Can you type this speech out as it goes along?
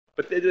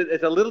but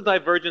it's a little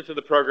divergence in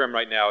the program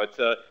right now. It's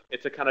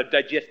a kind of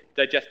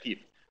digestive.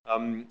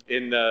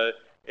 In the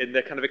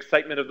kind of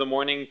excitement of the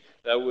morning,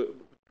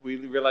 we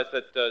realized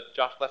that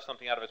Josh left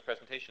something out of his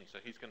presentation, so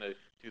he's going to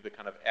do the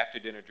kind of after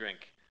dinner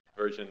drink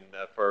version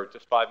for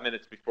just 5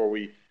 minutes before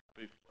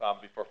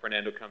before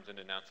Fernando comes and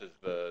announces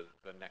the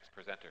next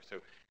presenter. So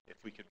if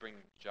we could bring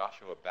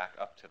Joshua back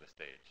up to the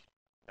stage,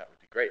 that would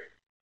be great.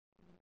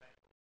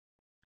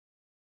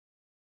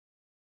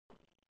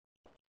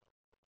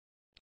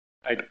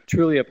 I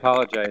truly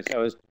apologize. I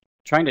was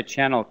trying to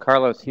channel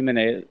Carlos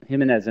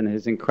Jimenez and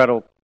his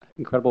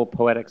incredible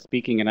poetic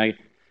speaking, and I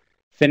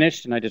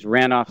finished and I just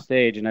ran off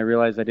stage and I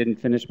realized I didn't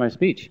finish my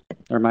speech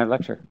or my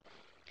lecture.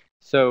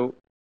 So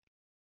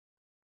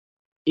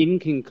in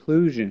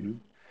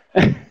conclusion,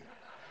 I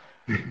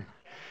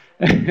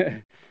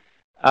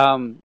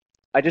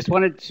just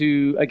wanted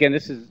to, again,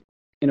 this is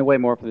in a way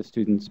more for the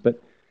students,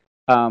 but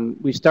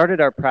we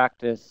started our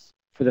practice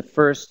for the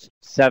first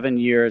 7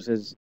 years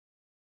as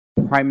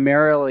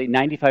primarily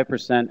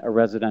 95% a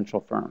residential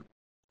firm.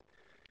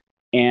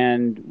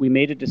 And we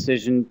made a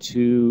decision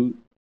to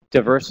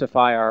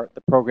diversify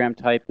the program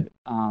type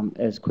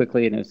as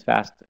quickly and as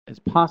fast as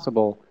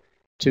possible,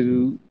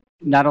 to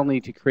not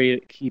only to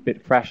keep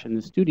it fresh in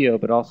the studio,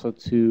 but also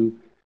to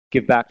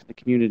give back to the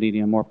community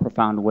in a more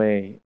profound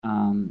way.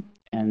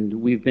 And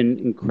we've been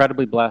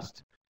incredibly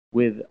blessed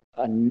with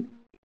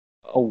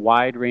a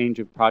wide range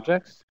of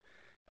projects.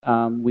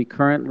 We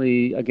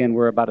currently, again,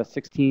 we're about a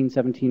 16,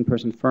 17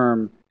 person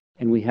firm,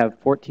 and we have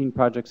 14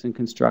 projects in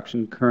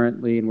construction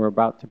currently, and we're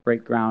about to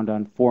break ground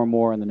on 4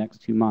 more in the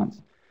next 2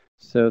 months.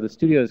 So the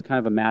studio is kind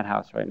of a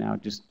madhouse right now,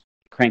 just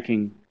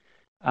cranking.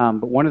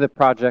 But one of the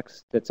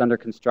projects that's under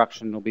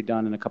construction, will be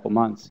done in a couple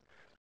months,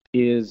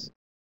 is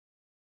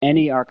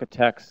any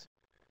architect's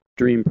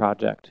dream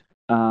project.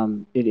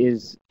 It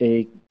is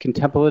a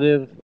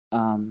contemplative,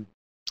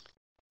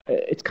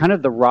 it's kind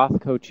of the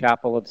Rothko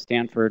Chapel of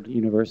Stanford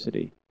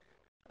University.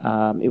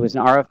 It was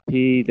an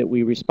RFP that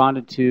we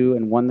responded to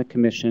and won the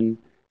commission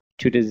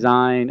to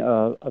design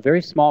a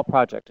very small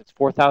project. It's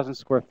 4,000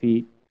 square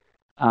feet,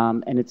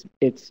 and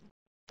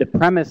the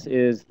premise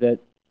is that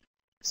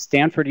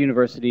Stanford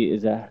University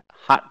is a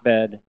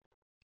hotbed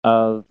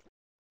of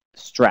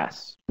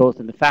stress, both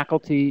in the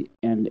faculty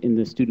and in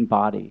the student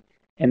body,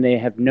 and they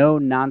have no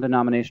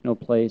non-denominational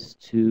place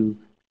to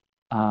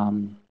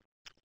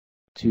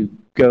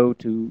go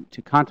to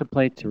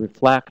contemplate, to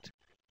reflect,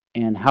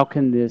 and how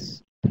can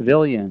this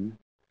pavilion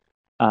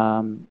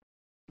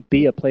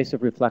be a place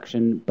of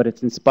reflection, but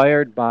it's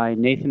inspired by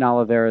Nathan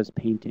Oliveira's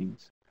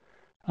paintings,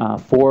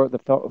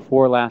 the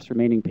 4 last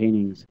remaining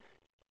paintings.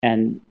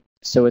 And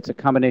so it's a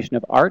combination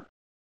of art,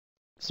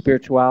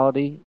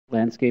 spirituality,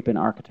 landscape, and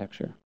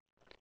architecture.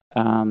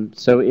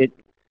 So it,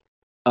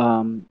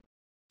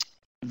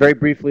 very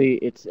briefly,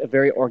 it's a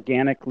very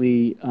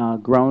organically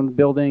grown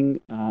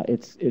building.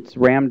 It's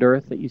rammed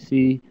earth that you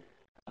see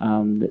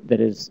that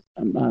is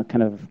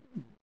kind of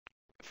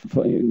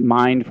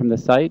mined from the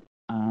site.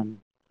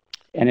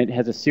 And it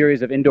has a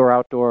series of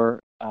indoor-outdoor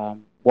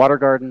water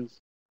gardens.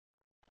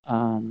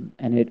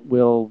 And it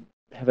will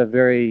have a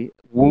very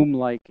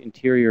womb-like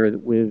interior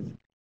with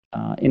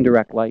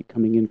indirect light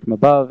coming in from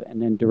above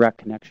and then direct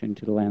connection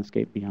to the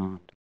landscape beyond.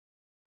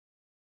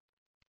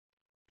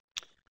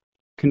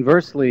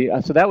 Conversely,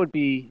 so that would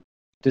be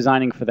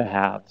designing for the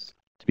haves,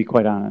 to be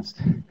quite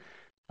honest.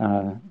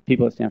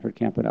 People at Stanford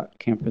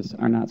campus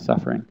are not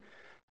suffering.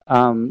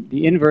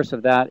 The inverse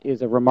of that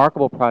is a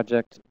remarkable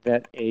project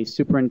that a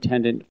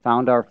superintendent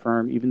found our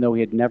firm, even though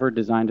we had never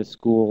designed a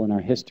school in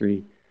our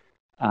history.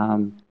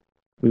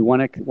 We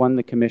won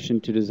the commission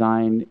to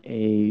design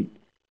a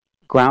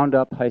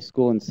ground-up high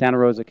school in Santa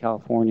Rosa,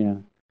 California,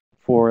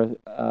 for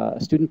a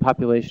student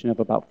population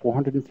of about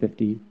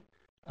 450,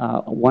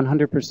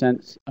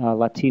 100%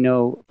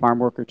 Latino farm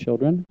worker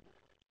children,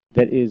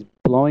 that is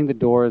blowing the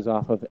doors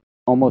off of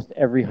almost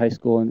every high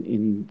school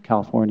in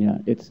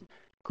California. Its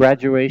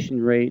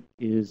graduation rate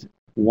is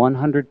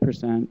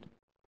 100%.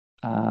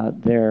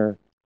 Their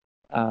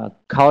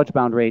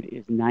college-bound rate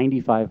is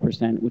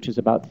 95%, which is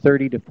about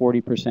 30 to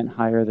 40%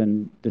 higher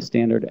than the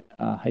standard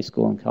high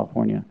school in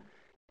California.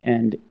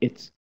 And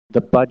the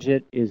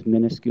budget is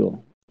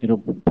minuscule. It'll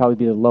probably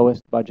be the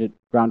lowest budget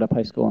ground-up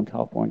high school in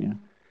California.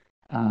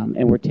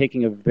 And we're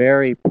taking a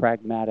very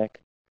pragmatic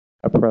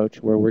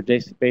approach where we're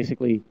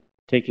basically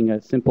taking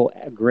a simple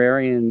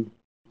agrarian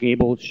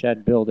gabled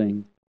shed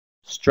building,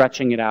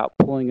 stretching it out,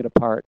 pulling it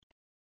apart,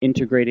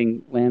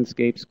 integrating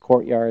landscapes,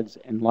 courtyards,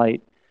 and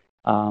light,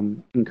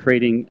 and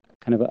creating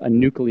kind of a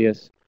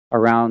nucleus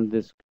around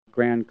this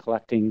grand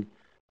collecting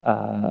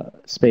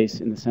space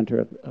in the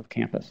center of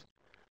campus.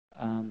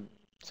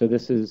 So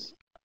this is,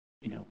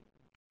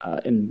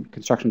 in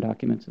construction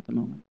documents at the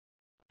moment.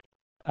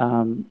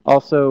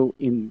 Also,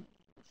 in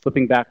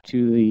flipping back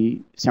to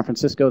the San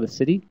Francisco, the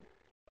city,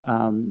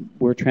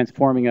 we're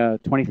transforming a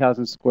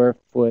 20,000 square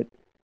foot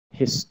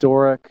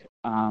historic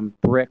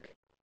brick,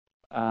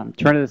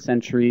 turn of the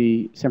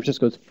century, San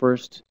Francisco's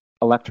first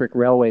electric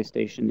railway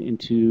station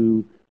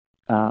into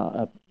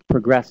a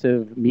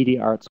progressive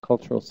media arts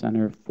cultural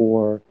center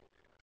for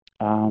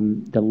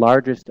the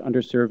largest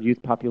underserved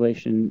youth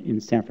population in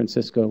San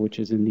Francisco, which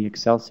is in the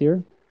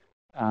Excelsior.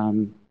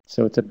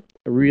 So it's a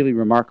really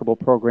remarkable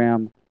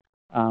program.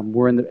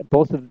 We're in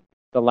both of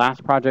the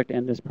last project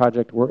and this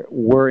project,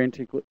 we're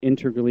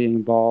integrally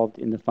involved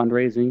in the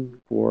fundraising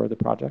for the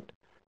project.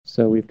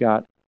 So we've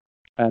got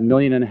 $1.5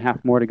 million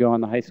more to go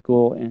on the high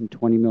school and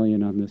 $20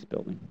 million on this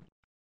building.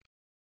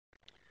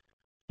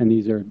 And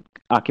these are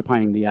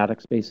occupying the attic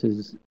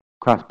spaces,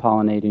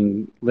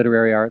 cross-pollinating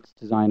literary arts,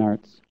 design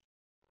arts.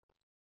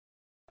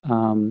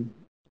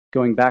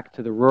 Going back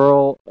to the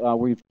rural,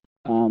 we've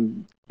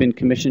been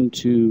commissioned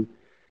to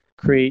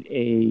create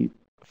a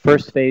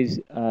first phase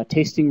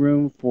tasting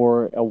room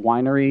for a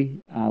winery.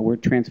 We're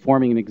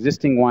transforming an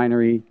existing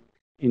winery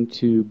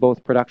into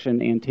both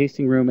production and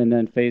tasting room, and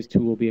then phase 2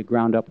 will be a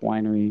ground up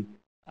winery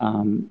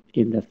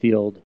in the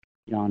field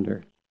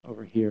yonder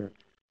over here.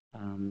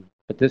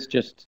 But this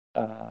just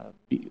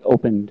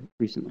opened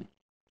recently.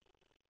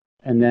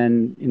 And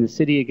then in the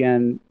city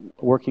again,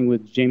 working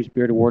with James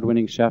Beard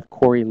award-winning chef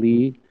Corey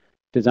Lee,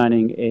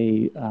 designing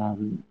a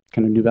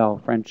kind of Nouvelle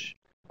French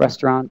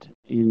restaurant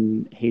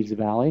in Hayes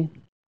Valley.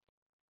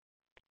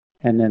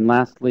 And then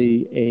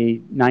lastly,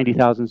 a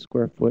 90,000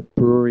 square foot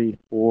brewery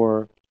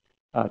for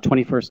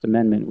 21st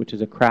Amendment, which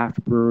is a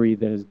craft brewery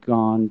that has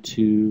gone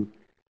to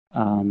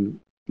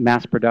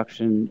mass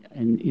production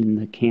in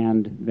the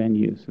canned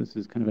venues. So this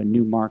is kind of a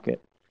new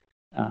market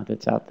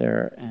that's out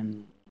there,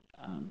 and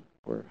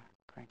we're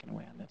cranking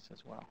away on this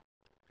as well.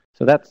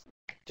 So that's,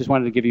 just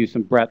wanted to give you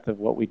some breadth of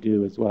what we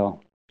do as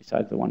well,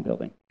 besides the one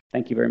building.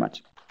 Thank you very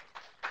much.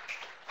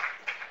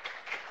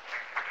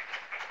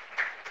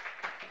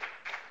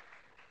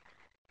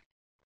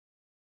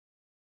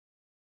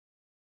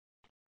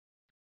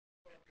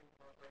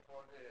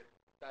 For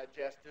the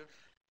digestive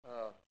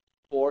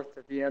fourth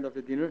at the end of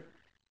the dinner.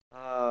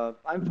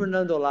 I'm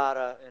Fernando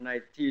Lara, and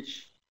I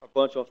teach a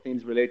bunch of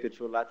things related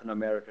to Latin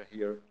America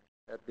here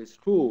at the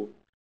school.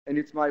 And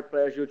it's my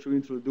pleasure to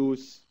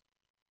introduce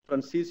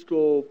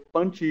Francisco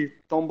Panchi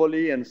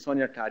Tomboli and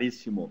Sonia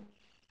Carissimo.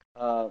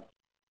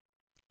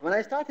 When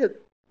I started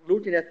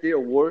looking at their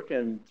work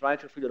and trying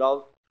to figure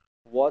out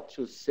what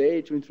to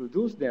say to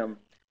introduce them,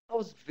 I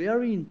was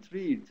very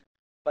intrigued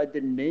by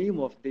the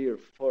name of their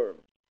firm.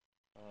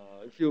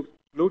 If you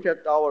look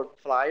at our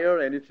flyer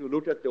and if you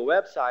look at the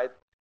website,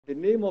 the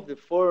name of the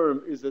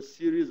firm is a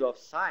series of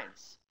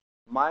signs,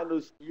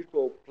 minus,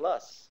 equal,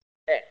 plus,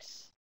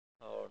 x,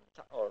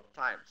 or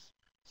times.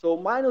 So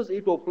minus,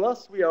 equal,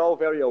 plus, we are all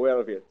very aware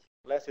of it.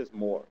 Less is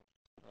more.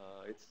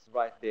 It's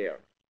right there.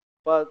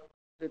 But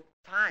the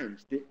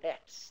times, the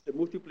x, the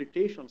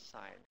multiplication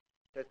sign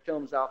that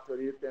comes after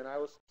it, and I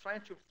was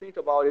trying to think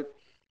about it.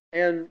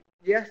 And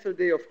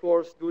yesterday, of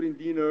course, during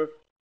dinner,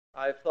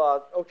 I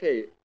thought,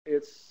 okay,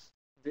 it's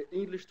the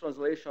English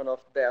translation of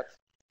that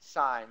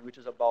sign, which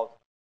is about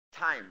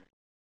time,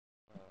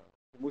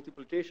 the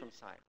multiplication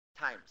sign,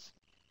 times.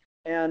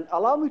 And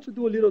allow me to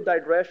do a little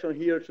digression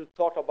here to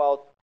talk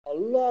about a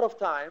lot of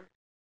time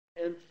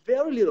and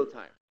very little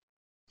time.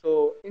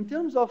 So in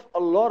terms of a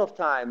lot of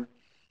time,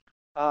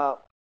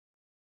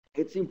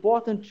 it's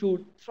important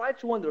to try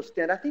to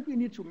understand. I think we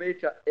need to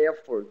make an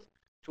effort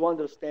to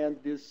understand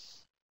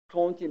this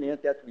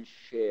continent that we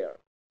share,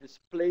 this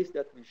place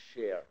that we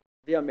share,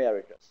 the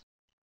Americas.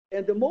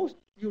 And the most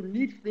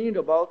unique thing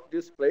about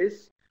this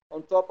place,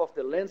 on top of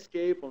the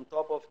landscape, on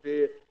top of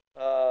the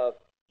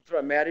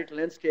dramatic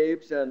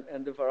landscapes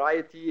and the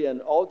variety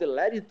and all the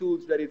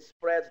latitudes that it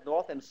spreads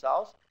north and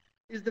south,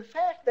 is the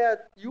fact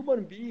that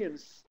human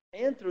beings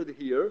entered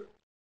here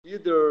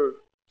either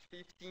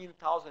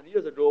 15,000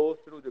 years ago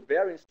through the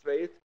Bering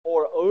Strait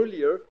or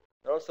earlier.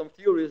 There are some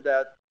theories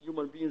that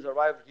human beings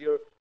arrived here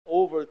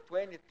over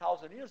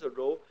 20,000 years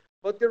ago.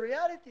 But the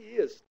reality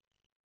is,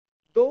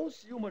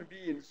 those human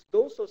beings,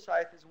 those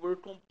societies were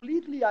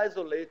completely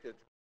isolated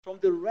from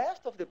the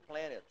rest of the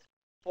planet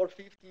for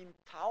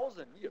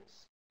 15,000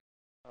 years.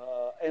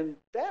 And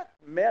that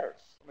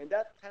matters. I mean,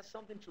 that has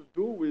something to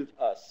do with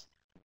us.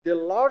 The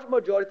large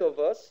majority of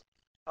us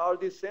are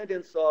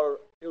descendants of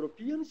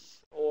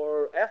Europeans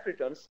or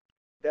Africans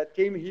that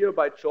came here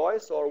by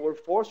choice or were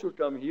forced to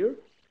come here.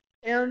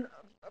 And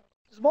a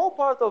small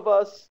part of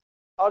us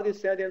are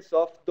descendants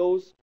of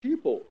those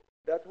people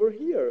that were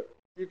here,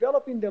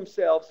 developing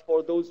themselves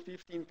for those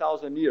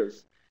 15,000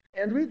 years.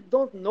 And we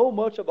don't know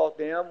much about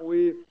them.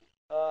 We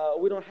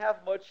don't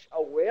have much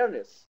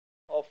awareness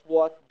of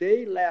what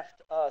they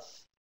left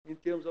us in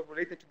terms of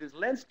related to this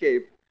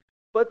landscape.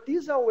 But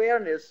this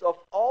awareness of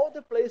all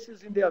the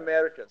places in the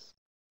Americas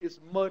is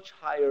much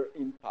higher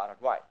in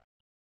Paraguay.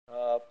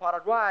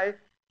 Paraguay,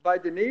 by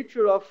the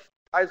nature of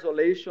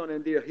isolation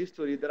and their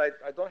history that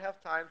I don't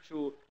have time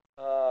to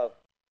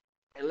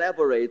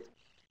elaborate,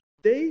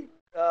 they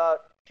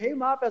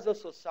came up as a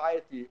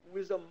society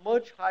with a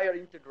much higher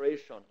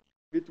integration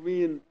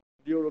between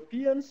the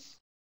Europeans,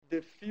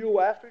 the few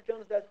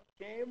Africans that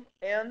came,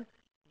 and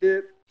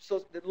the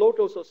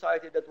local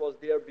society that was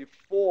there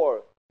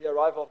before the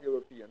arrival of the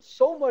Europeans.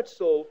 So much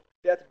so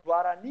that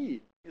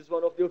Guarani is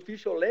one of the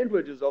official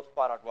languages of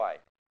Paraguay.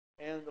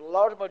 And the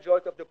large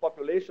majority of the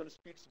population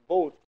speaks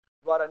both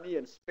Guarani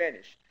and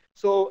Spanish.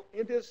 So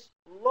in this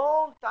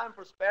long time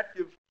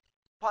perspective,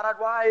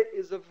 Paraguay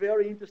is a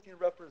very interesting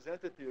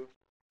representative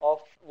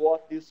of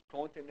what this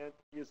continent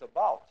is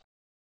about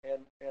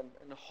and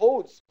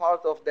holds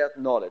part of that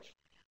knowledge.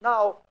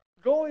 Now,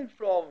 going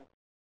from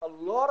a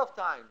lot of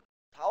time,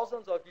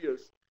 thousands of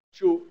years,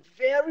 to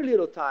very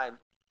little time,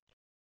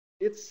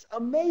 it's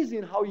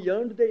amazing how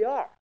young they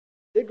are.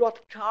 They got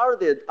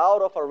carded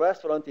out of a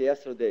restaurant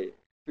yesterday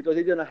because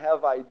they didn't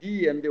have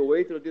ID and the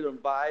waiter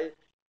didn't buy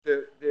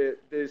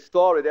the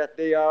story that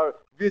they are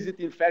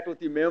visiting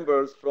faculty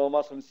members from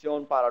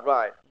Asuncion,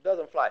 Paraguay. It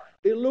doesn't fly.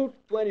 They look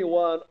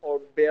 21 or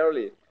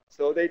barely,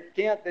 so they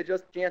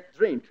just can't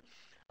drink,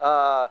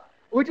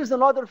 which is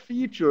another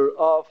feature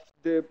of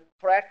the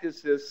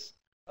practices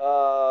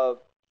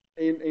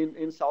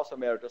in South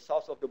America,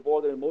 south of the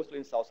border, and mostly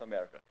in South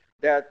America,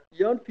 that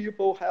young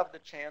people have the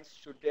chance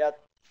to get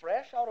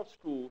fresh out of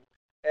school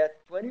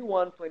at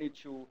 21,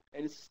 22,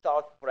 and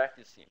start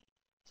practicing.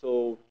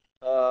 So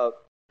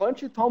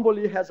Panchi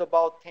Tomboli has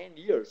about 10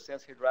 years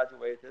since he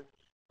graduated,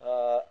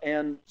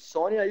 and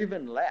Sonia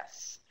even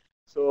less.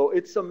 So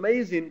it's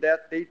amazing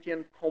that they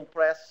can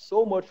compress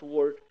so much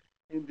work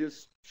in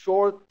this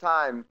short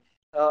time,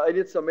 and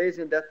it's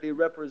amazing that they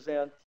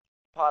represent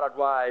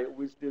Paraguay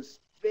with this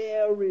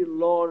very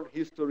long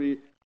history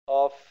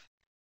of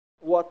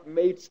what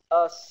makes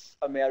us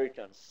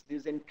Americans,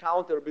 this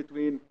encounter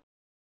between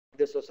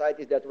the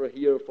societies that were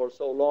here for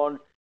so long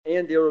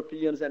and the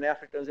Europeans and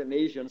Africans and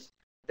Asians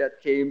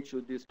that came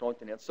to this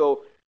continent.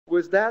 So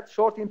with that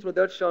short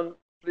introduction,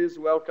 please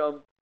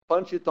welcome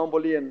Panchi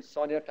Tomboli and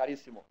Sonia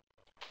Carissimo.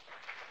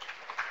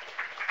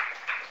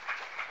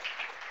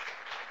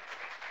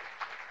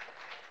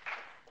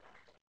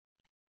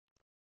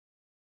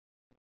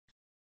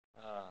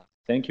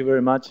 Thank you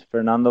very much,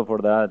 Fernando, for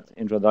that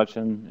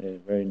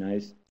introduction. Very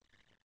nice.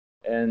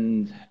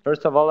 And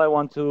first of all, I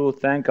want to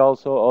thank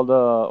also all the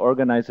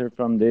organizers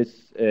from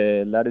this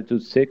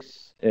Latitude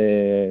 6.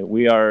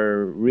 We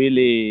are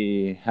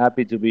really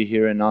happy to be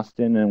here in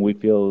Austin, and we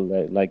feel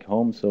like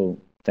home, so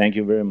thank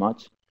you very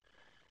much.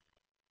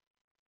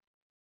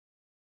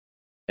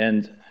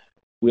 And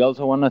we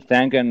also want to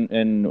thank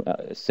and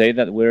say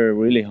that we're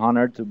really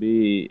honored to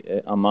be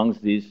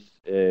amongst these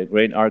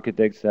great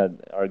architects that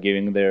are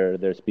giving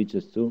their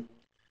speeches too.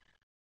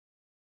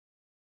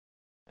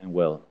 And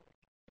well,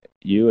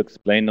 you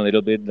explained a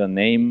little bit the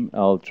name.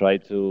 I'll try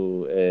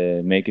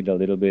to make it a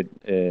little bit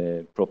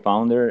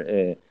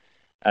profounder.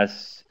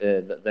 As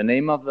the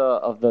name of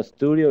the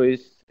studio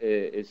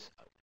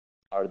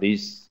are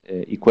these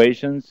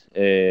equations.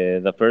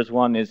 The first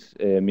one is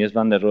Mies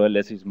van der Rohe,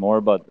 less is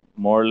more, but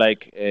more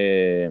like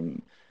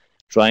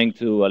trying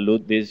to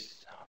allude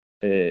this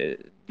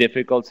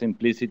difficult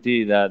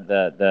simplicity that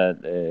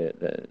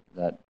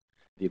the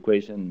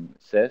equation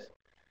says.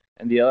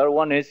 And the other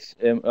one is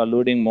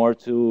alluding more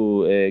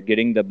to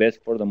getting the best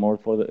for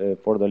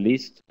the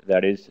least.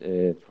 That is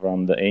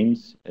from the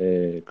Ames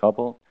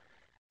couple.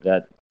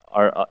 That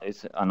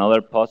is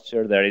another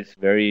posture that is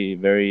very,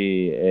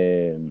 very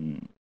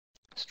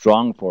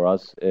strong for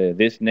us.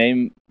 This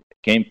name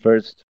came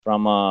first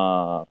from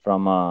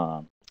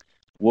a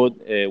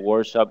wood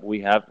workshop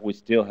we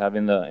still have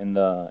in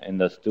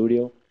the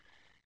studio,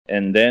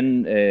 and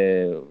then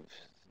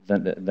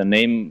the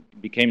name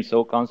became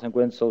so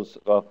consequent. So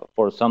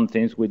for some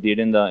things we did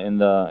in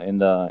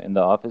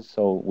the office,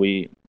 so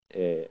we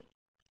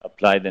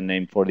applied the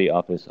name for the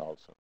office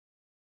also.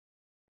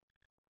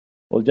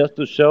 Well, just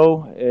to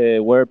show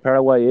where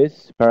Paraguay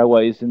is.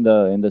 Paraguay is in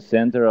the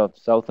center of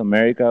South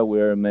America.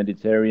 We're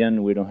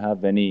Mediterranean. We don't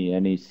have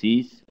any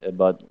seas,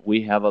 but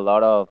we have a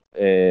lot of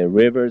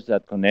rivers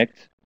that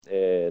connect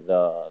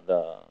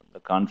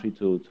the country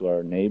to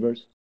our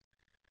neighbors.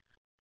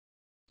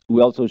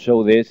 We also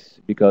show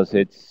this because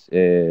it's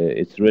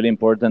really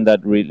important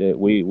that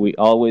we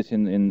always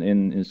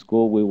in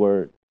school we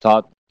were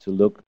taught to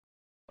look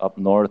up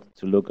north,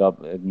 to look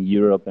up in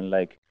Europe, and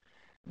like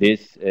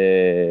this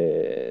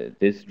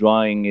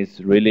drawing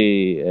is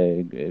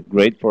really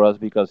great for us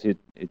because it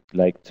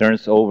like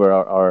turns over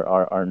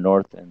our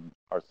north, and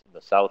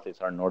the south is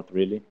our north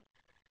really.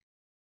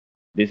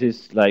 This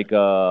is like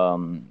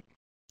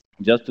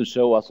just to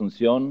show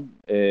Asuncion.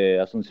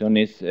 Asuncion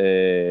is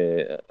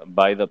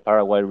by the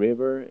Paraguay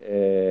River.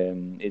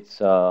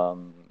 It's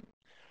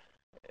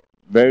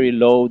very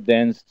low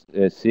dense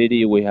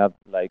city. We have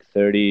like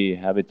 30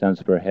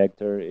 inhabitants per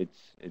hectare.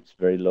 It's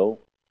very low.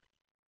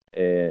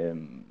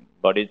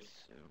 But it's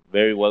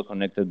very well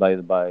connected by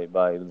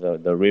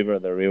the river.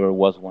 The river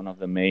was one of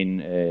the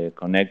main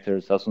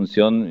connectors.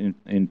 Asuncion,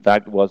 in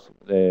fact, was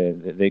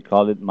they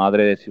call it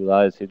Madre de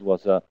Ciudades. It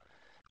was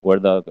where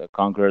the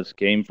conquerors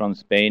came from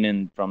Spain,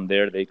 and from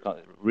there they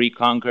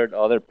reconquered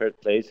other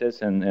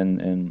places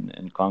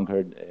and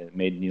conquered,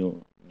 made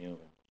new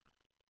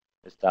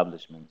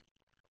establishments.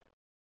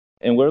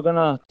 And we're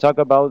gonna talk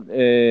about.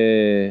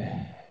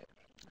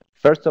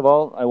 First of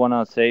all, I want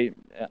to say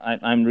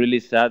I'm really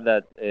sad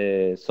that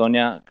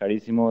Sonia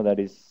Carissimo, that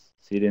is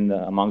sitting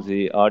amongst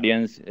the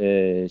audience.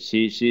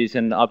 She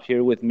isn't up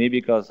here with me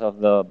because of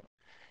the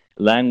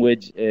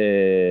language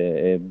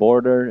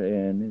border,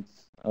 and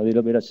it's a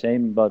little bit of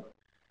shame, but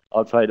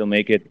I'll try to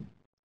make it.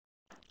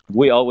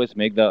 We always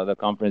make the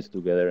conference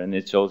together, and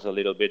it shows a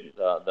little bit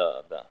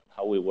the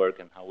how we work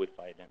and how we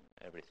fight and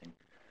everything.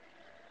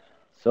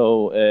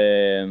 So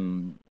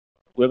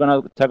we're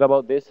gonna talk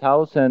about this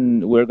house,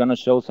 and we're gonna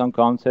show some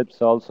concepts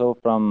also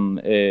from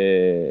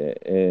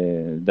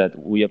that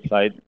we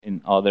applied in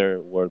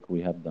other work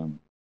we have done.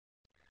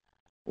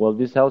 Well,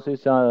 this house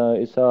is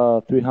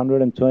a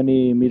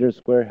 320 meter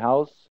square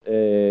house.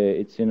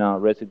 It's in a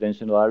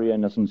residential area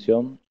in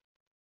Asunción.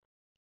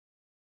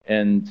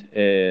 And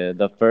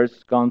the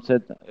first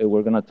concept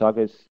we're going to talk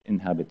is in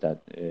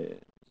habitat,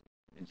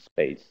 in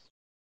space.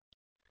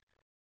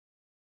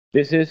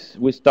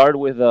 We start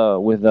with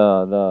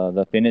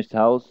the finished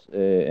house,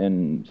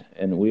 and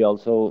we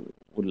also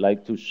would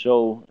like to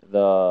show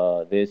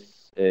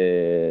this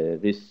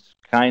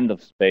kind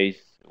of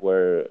space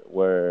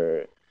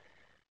where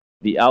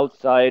the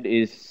outside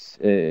is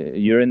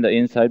you're in the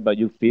inside, but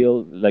you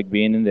feel like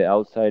being in the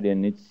outside,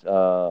 and it's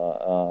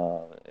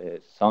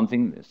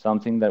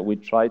something that we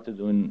try to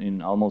do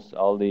in almost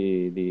all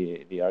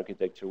the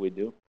architecture we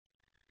do.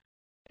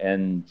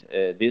 And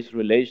this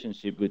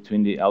relationship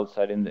between the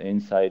outside and the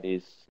inside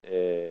is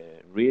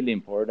really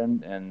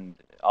important, and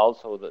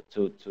also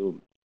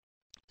to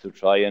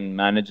try and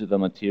manage the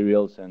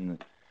materials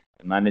and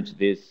manage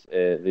this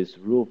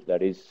roof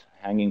that is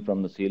hanging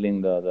from the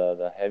ceiling,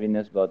 the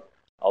heaviness, but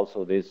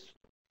also this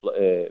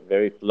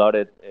very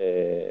flooded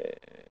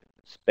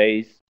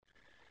space.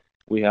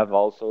 We have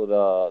also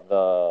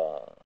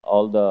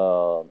all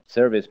the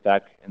service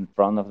back in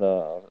front of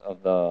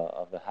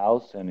the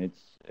house, and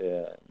it's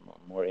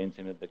more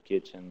intimate, the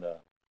kitchen.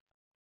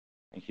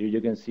 And here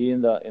you can see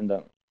in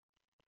the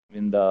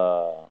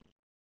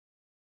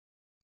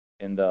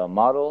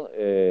model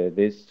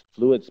this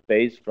fluid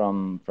space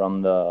from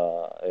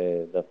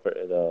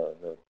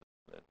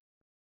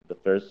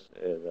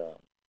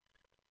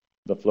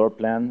the floor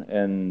plan,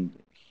 and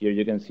here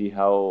you can see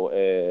how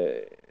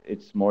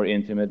it's more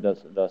intimate,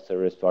 the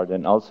service part,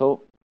 and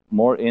also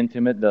more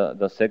intimate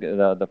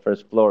the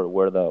first floor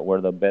where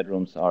the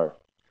bedrooms are.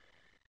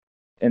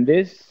 And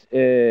this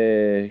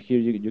here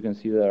you can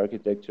see the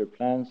architecture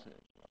plans.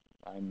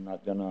 I'm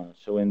not gonna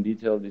show in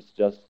detail. It's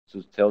just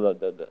to tell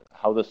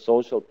how the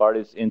social part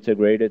is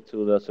integrated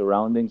to the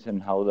surroundings,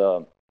 and how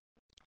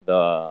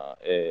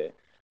the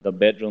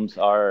bedrooms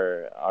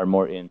are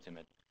more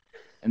intimate.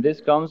 And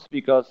this comes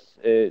because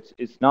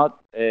it's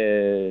not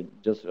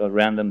just a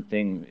random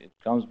thing. It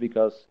comes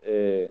because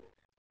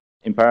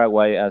in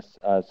Paraguay, as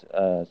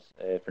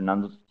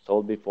Fernando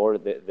told before,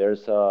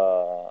 there's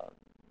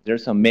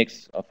a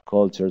mix of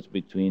cultures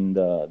between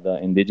the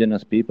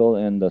indigenous people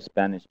and the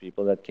Spanish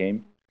people that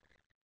came.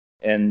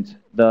 And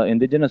the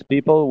indigenous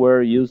people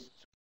were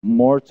used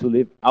more to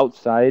live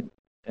outside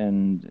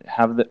and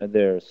have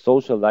their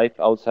social life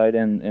outside,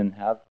 and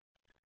have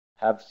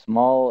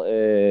small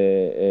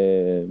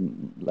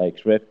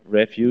like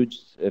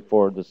refuges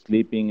for the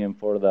sleeping and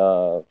for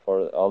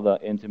all the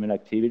intimate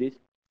activities.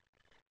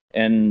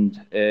 And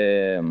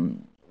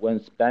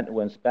when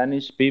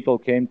Spanish people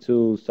came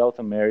to South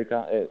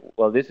America,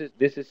 well, this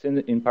is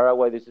in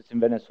Paraguay, this is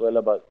in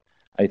Venezuela, but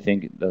I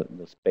think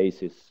the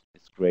space is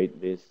great.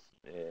 This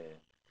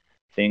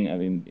thing, I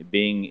mean,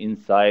 being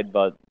inside,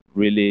 but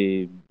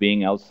really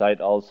being outside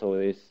also,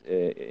 this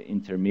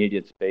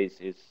intermediate space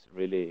is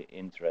really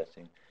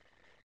interesting.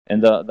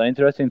 And the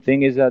interesting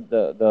thing is that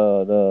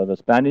the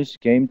Spanish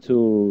came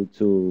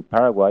to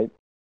Paraguay,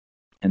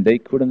 and they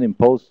couldn't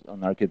impose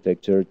on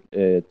architecture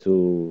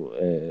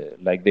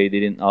like they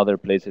did in other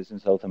places in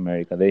South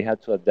America. They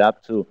had to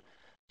adapt to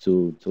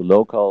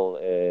local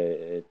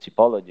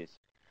typologies.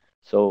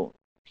 So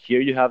here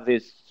you have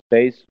this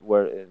space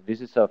where this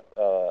is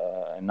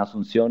in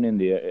Asunción, in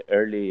the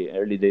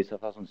early days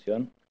of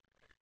Asunción.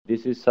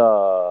 This is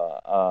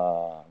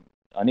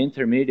an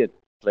intermediate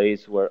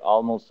place where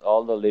almost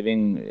all the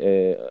living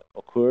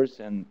occurs,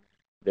 and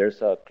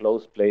there's a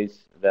closed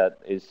place that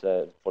is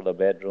for the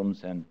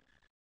bedrooms,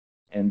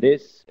 and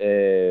this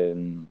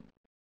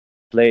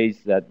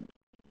place that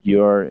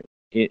you're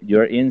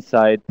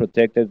inside,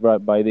 protected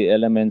by the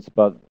elements,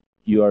 but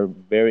you are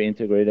very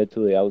integrated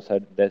to the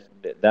outside.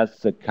 That's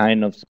the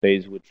kind of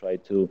space we try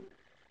to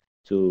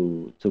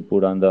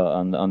put on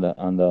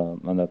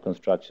the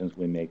constructions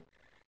we make.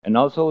 And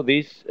also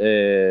these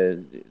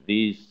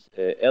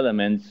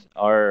elements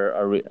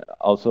are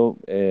also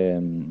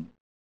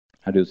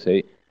how do you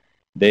say,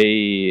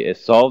 they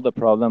solve the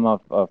problem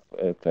of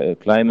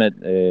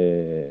climate,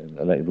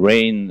 like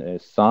rain,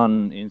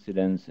 sun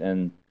incidents,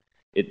 and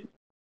it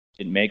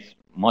makes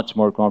much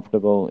more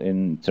comfortable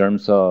in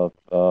terms of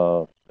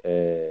how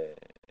do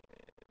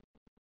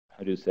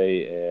you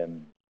say,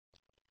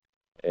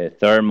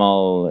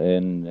 thermal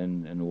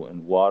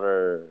and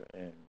water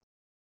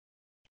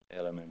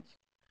elements.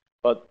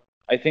 But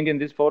I think in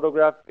this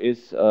photograph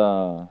is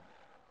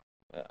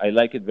I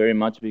like it very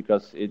much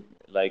because it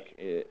like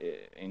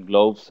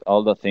englobes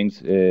all the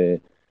things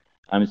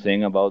I'm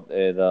saying about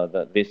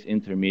this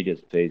intermediate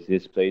space,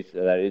 this place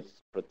that is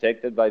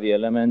protected by the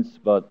elements,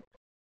 but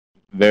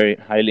very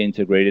highly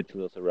integrated to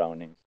the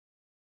surroundings.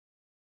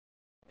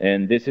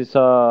 And this is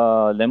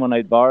a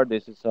lemonade bar.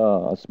 This is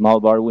a small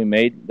bar we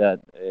made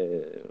that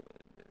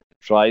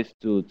tries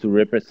to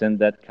represent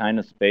that kind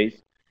of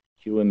space.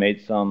 Here we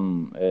made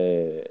some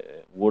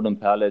wooden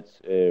pallets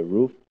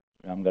roof.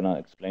 I'm gonna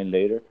explain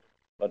later.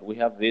 But we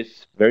have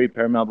this very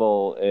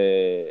permeable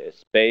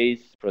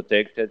space,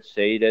 protected,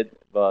 shaded,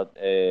 but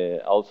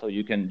also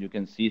you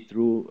can see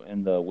through,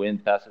 and the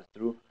wind passes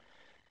through.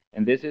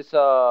 And this is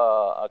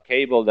a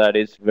cable that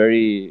is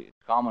very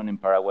common in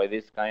Paraguay.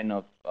 This kind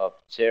of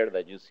chair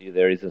that you see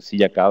there is a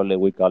silla cable,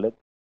 we call it,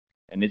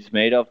 and it's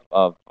made of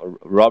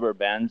rubber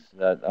bands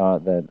that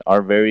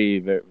are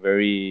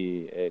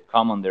very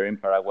common there in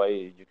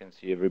Paraguay. You can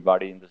see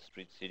everybody in the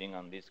street sitting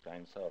on these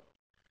kinds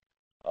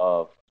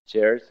of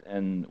chairs.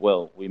 And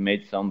well, we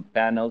made some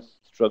panels,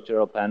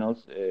 structural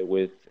panels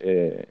with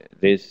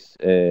this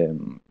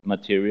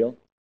material,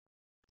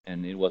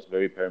 and it was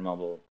very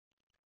permeable.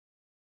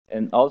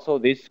 And also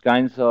these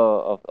kinds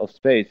of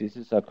space. This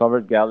is a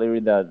covered gallery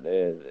that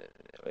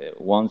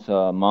once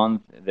a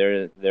month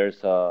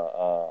there's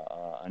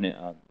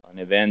an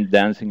event,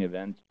 dancing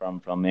event from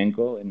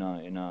flamenco in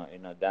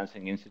a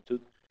dancing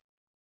institute,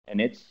 and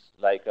it's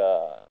like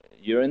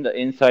you're in the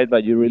inside,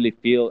 but you really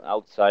feel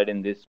outside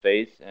in this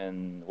space.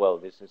 And well,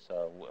 this is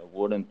a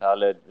wooden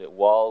pallet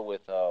wall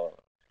with a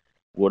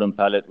wooden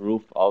pallet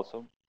roof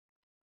also.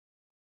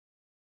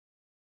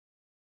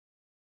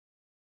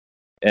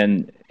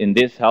 And in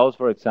this house,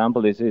 for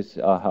example, this is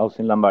a house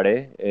in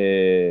Lambaré.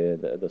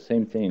 The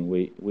same thing.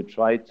 We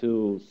try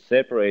to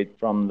separate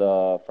from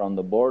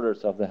the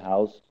borders of the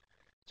house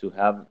to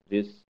have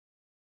this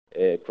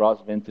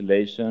cross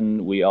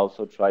ventilation. We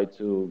also try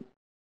to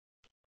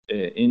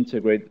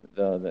integrate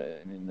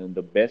in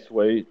the best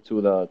way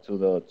to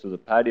the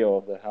patio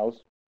of the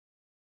house.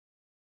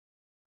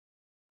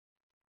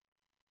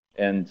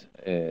 And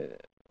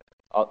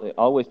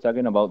always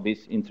talking about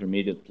these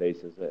intermediate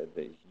places.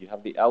 You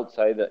have the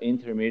outside, the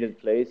intermediate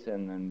place,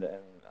 and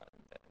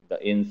the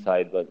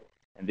inside.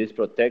 And this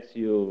protects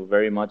you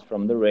very much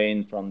from the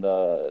rain, from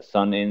the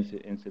sun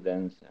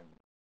incidents.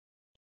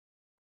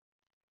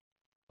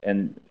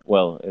 And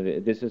well,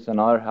 this is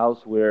another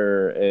house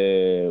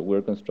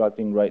we're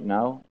constructing right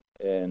now.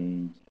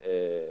 And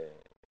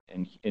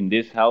in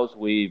this house,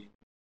 we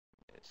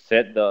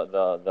set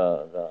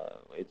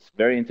it's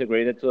very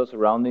integrated to the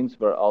surroundings,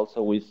 but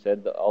also we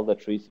set all the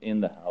trees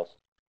in the house,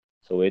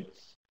 so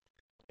it's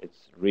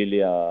really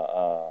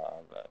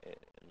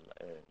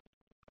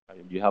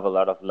you have a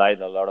lot of light,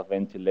 a lot of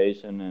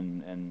ventilation,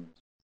 and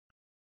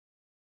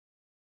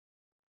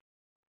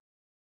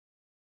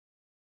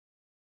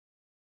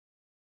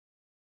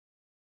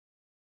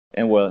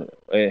well,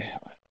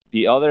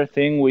 the other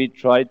thing we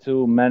try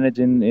to manage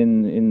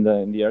in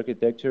the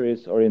architecture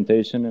is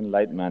orientation and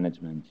light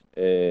management.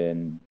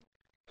 And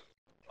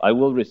I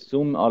will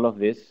resume all of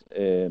this,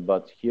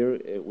 but here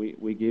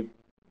we give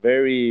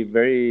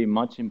very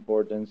much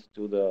importance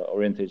to the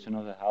orientation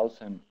of the house.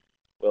 And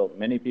well,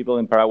 many people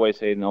in Paraguay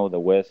say no, the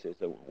west is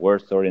the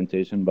worst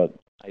orientation, but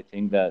I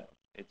think that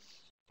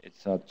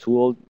it's a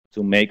tool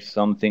to make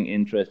something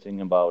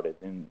interesting about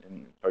it.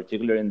 In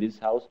particular, in this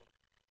house,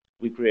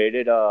 we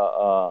created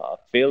a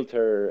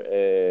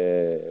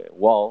filter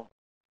wall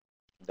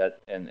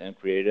that and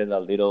created a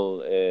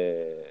little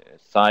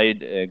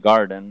side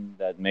garden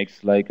that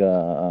makes like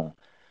a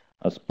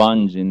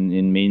sponge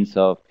in means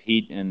of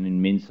heat and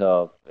in means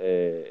of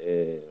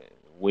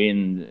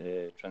wind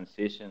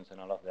transitions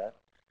and all of that.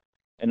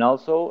 And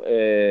also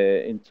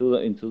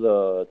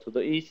to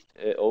the east,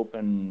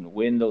 open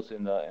windows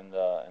in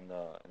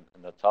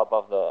the top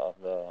of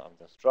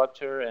the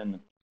structure, and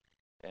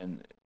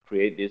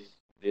create this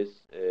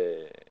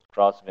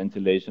cross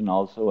ventilation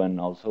also, and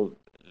also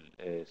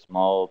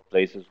small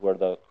places where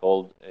the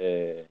cold,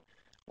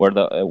 where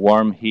the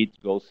warm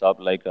heat goes up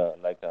like a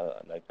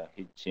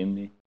heat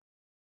chimney.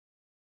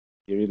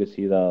 Here you can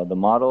see the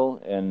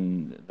model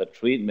and the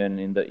treatment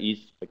in the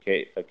east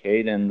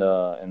facade and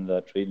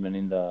the treatment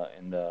in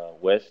the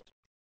west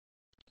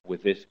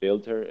with this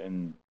filter,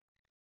 and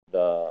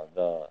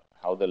the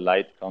how the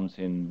light comes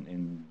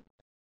in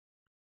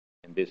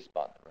this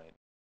spot, right?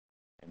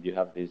 And you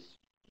have this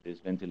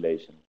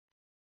ventilation.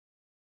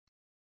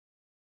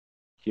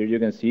 Here you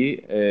can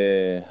see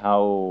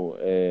how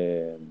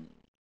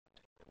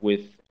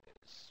with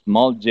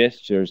small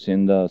gestures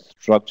in the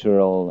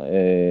structural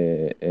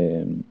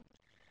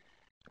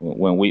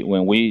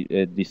when we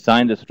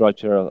design the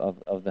structure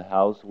of the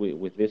house,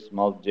 with these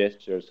small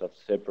gestures of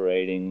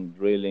separating,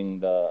 dripping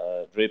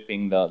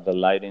the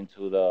light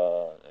into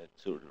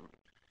to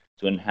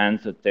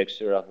enhance the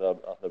texture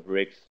of the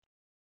bricks,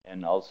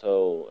 and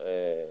also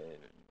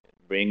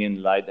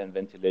bringing light and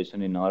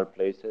ventilation in other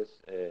places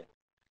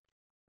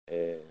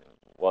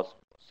was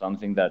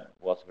something that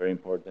was very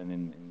important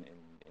in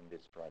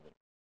this project.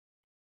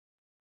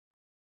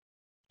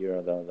 here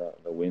are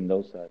the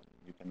windows that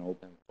you can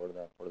open for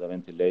the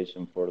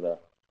ventilation, for the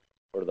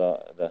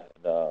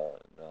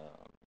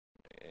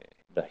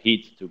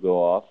heat to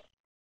go off.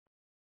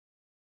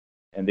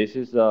 And this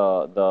is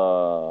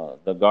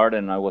the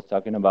garden I was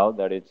talking about.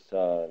 That it's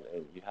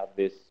you have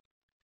this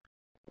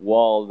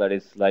wall that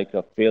is like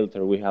a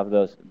filter. We have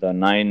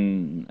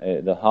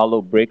the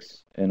hollow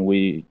bricks, and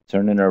we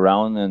turn it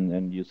around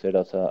and use it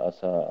as a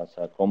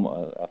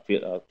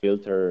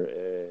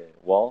filter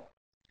wall.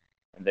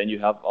 And then you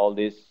have all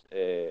this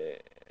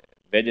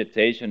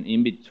vegetation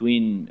in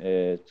between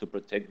to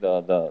protect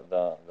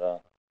the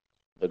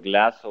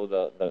glass, so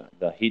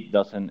the heat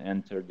doesn't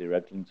enter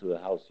directly into the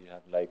house. You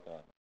have like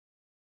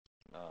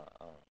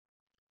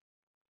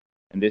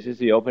and this is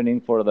the opening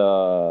for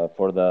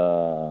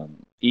the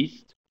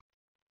east,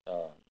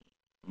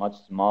 much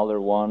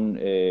smaller one.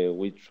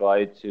 We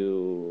try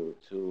to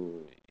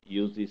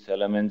use these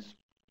elements,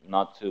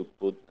 not to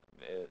put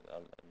a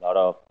lot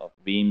of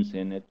beams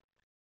in it.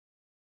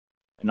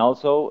 And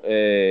also,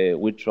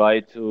 we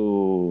try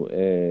to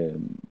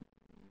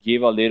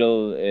give a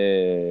little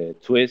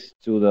twist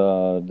to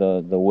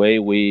the way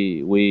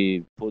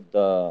we put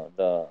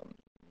the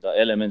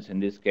elements, in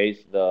this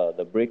case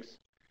the bricks,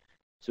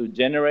 to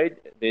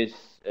generate this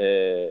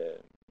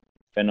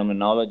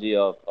phenomenology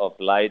of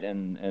light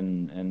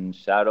and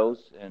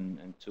shadows,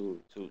 and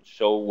to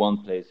show one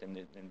place. In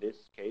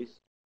this case,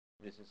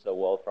 this is a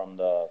wall from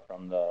the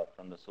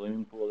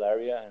swimming pool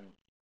area,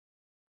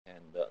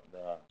 and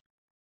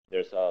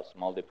there's a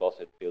small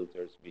deposit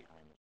filters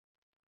behind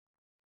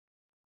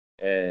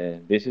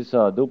it. This is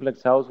a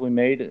duplex house we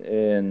made,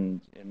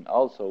 and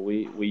also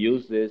we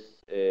use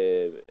this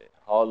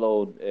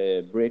hollowed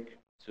brick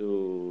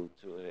to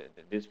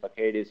this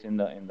facade is in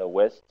the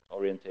west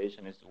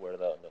orientation, is where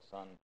the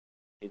sun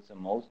hits the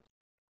most,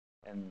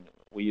 and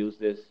we use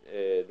this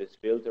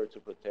filter to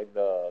protect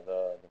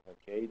the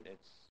facade.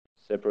 It's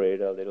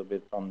separated a little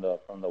bit from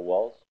the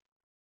walls,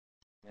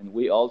 and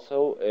we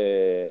also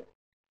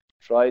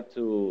try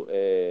to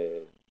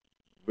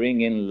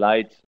bring in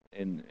light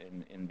in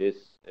this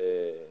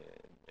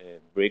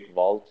brick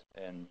vault,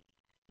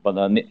 but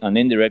an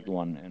indirect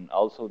one. And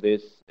also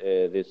this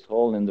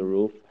hole in the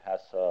roof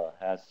has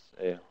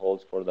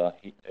holes for the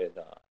heat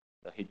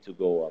to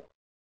go up,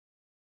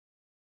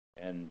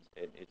 and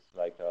it's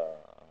like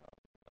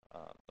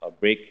a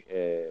brick.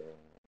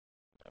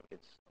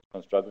 It's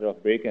constructed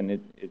of brick, and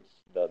it's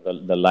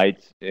the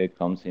light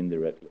comes in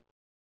directly.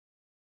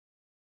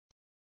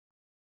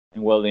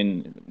 And well,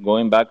 in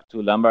going back to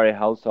Lambaré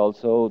House,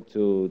 also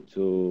to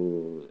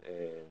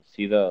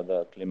see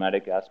the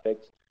climatic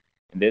aspects.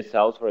 In this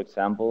house, for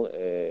example,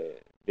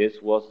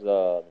 this was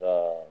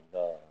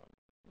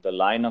the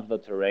line of the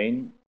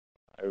terrain.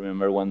 I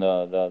remember when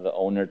the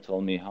owner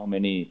told me how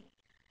many.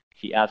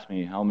 He asked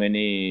me how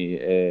many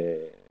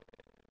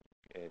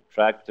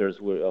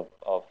tractors were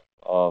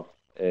of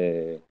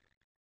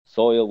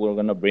soil we're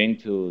gonna bring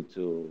to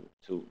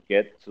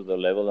get to the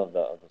level of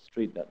the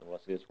street. That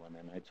was this one,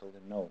 and I told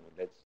him, no,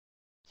 let's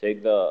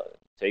take the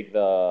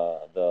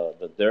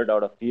dirt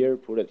out of here,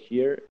 put it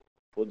here,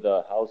 put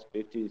the house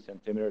 50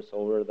 centimeters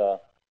over the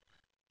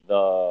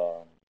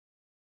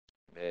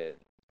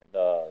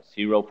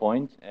 0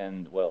 point,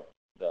 and well,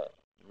 the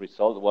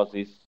result was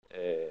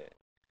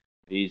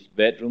these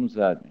bedrooms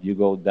that you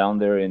go down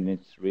there and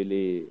it's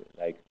really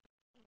like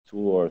 2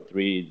 or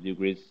 3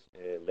 degrees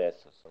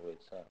less. So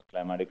it's a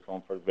climatic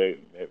comfort, very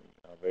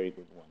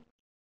good one.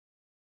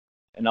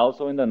 And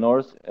also in the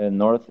north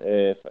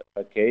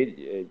facade,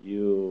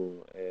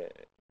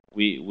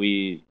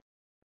 we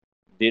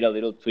did a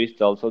little twist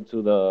also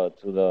to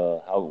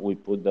the how we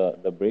put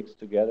the bricks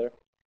together,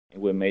 and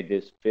we made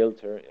this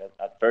filter.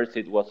 At first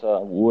it was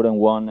a wooden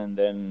one, and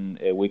then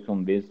we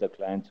convinced the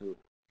client to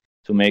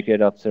make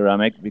it of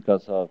ceramic,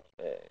 because of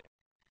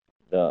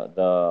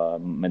the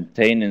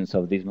maintenance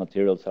of these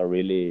materials are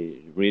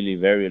really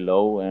very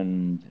low,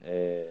 and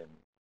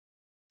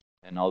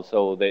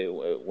also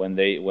when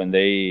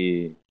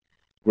they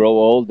grow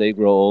old, they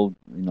grow old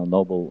in a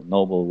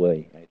noble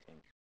way, I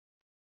think.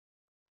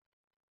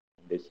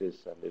 This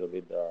is a little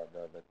bit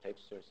the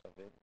textures of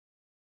it,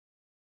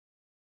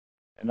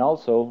 and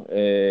also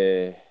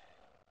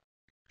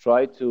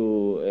try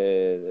to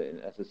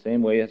as the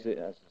same way as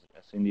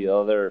in the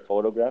other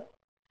photograph,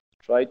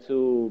 try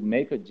to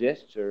make a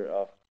gesture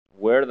of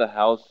where the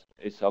house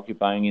is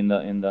occupying in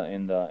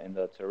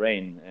the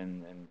terrain,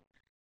 and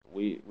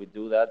we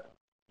do that,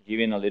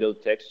 giving a little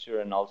texture,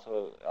 and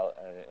also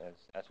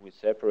as we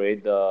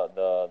separate the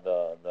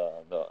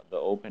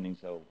openings,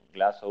 so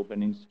glass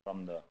openings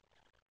from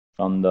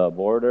the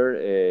border,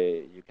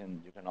 you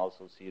can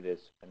also see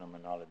this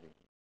phenomenology.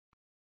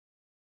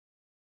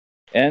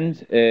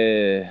 And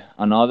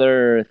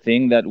another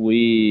thing that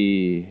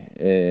we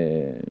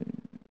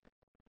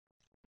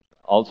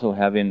also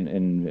have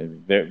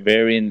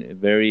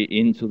very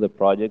into the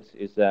projects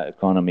is the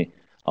economy.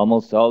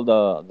 Almost all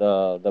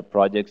the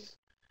projects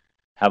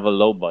have a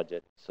low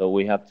budget, so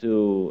we have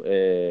to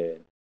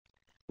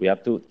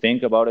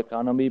think about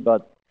economy.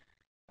 But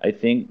I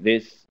think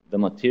this the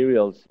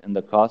materials and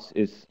the cost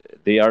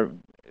they are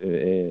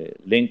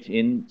linked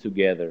in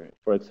together.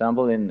 For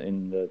example,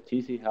 in the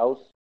TC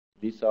house,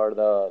 these are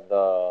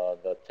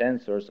the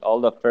tensors.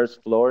 All the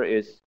first floor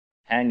is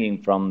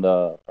hanging from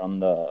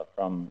some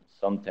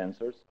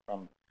tensors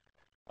from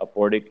a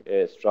portic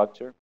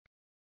structure,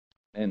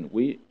 and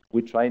we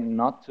try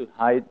not to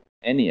hide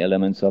any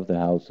elements of the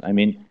house. I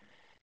mean,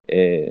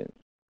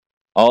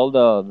 all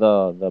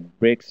the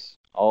bricks,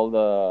 all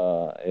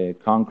the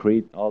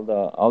concrete, all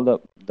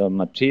the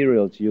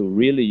materials you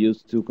really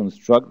use to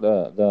construct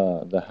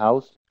the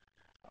house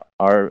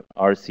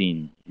are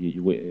seen.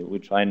 We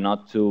try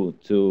not to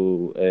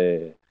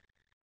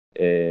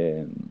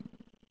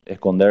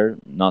esconder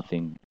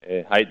nothing,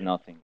 hide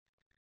nothing.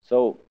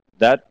 So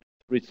that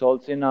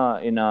results in a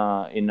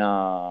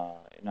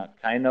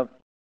kind of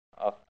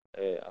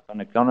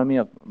an economy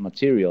of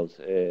materials,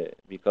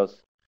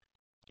 because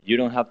you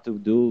don't have to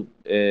do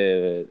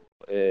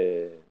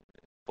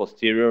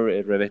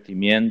posterior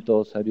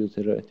revestimientos. How do you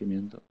say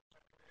revestimiento?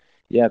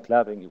 Yeah,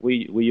 clapping.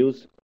 We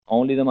use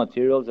only the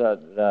materials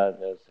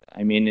that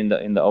I mean in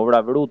the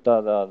obra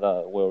bruta,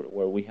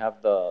 where we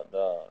have the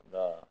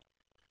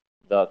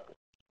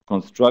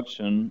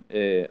construction.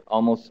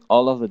 Almost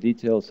all of the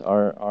details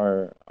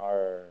are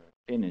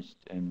finished,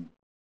 and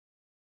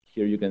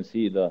here you can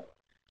see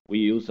we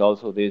use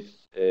also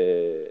this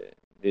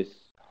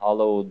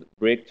hollowed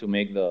brick to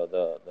make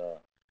the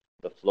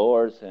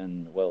floors,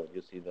 and well,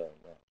 you see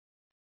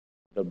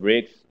the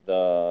bricks,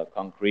 the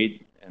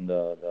concrete, and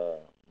the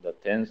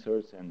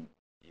tensors, and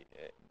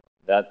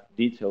that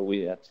detail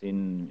we have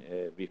seen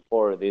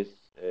before.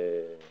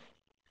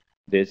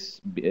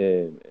 It's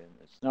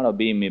not a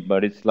beam,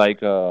 but it's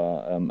like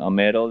a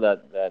metal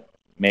that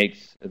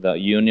makes the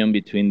union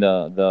between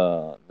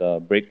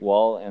the brick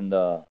wall and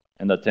the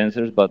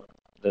tensors, but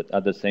that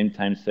at the same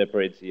time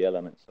separates the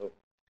elements. So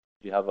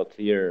you have a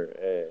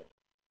clear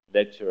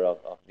lecture of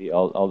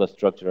all the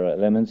structural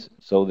elements.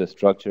 So the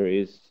structure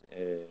is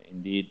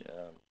indeed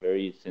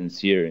very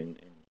sincere. And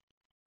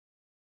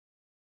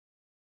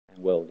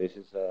well, this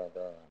is the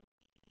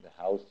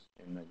house,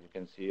 and you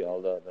can see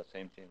all the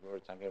same thing we were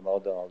talking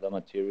about, all the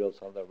materials,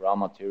 all the raw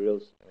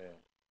materials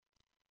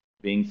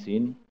being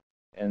seen.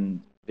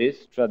 And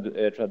this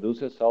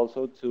traduces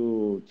also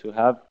to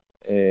have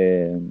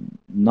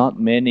not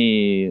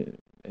many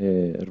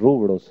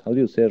rubros. How do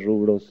you say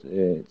rubros?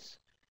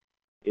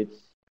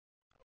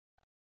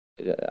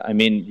 I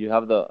mean, you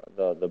have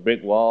the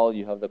brick wall,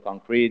 you have the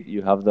concrete,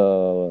 you have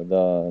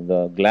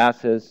the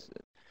glasses.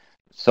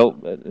 So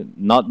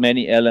not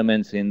many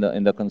elements in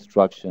the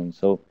construction.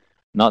 So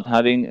not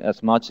having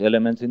as much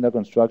elements in the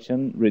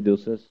construction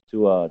reduces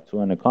to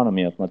an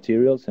economy of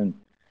materials, and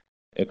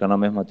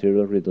economy of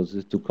materials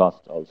reduces to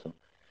cost also.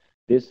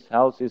 This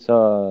house is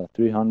a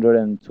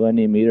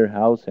 320-meter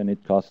house, and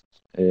it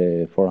costs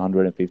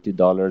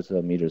 $450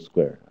 a meter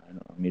square. I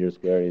know, a meter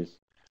square is,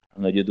 I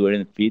don't know if you do it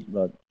in feet,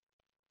 but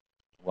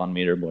 1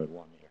 meter by 1 meter.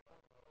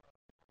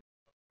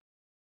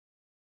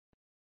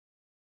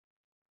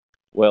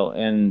 Well,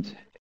 and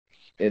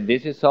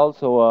this is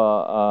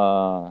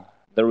also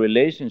the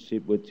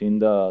relationship between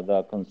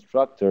the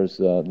constructors,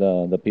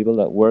 the people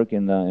that work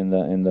in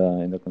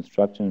the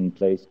construction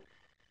place.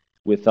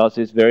 With us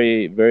is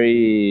very,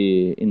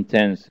 very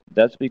intense.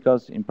 That's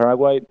because in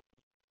Paraguay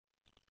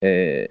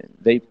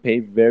they pay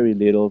very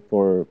little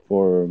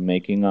for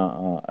making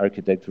an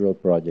architectural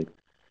project.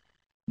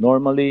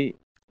 Normally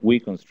we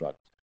construct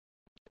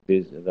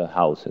the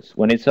houses.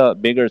 When it's a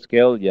bigger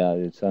scale, yeah,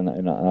 it's on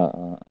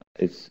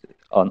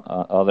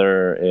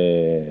other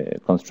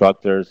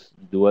constructors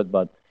do it.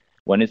 But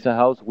when it's a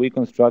house, we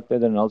construct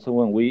it, and also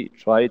when we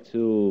try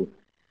to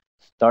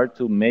start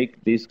to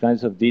make these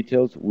kinds of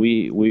details,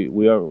 we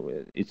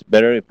are. It's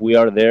better if we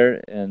are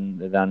there and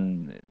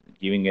than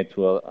giving it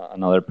to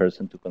another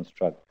person to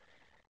construct.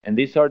 And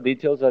these are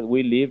details that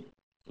we leave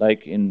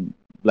like in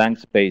blank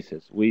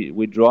spaces.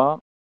 We draw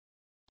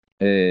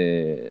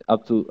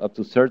up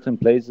to certain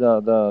place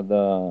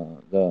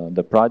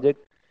the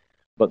project,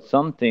 but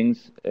some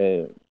things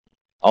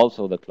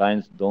also the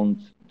clients don't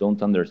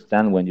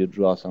understand. When you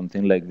draw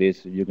something like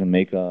this, you can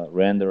make a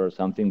render or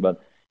something,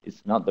 but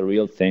it's not the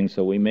real thing.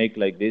 So we make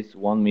like this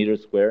 1 meter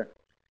square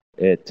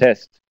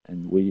test,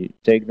 and we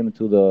take them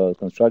to the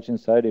construction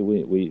site.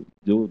 We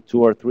do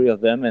 2 or 3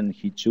 of them, and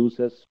he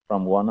chooses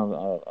from one of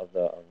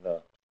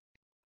the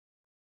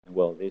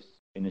well, this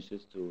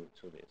finishes to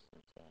this.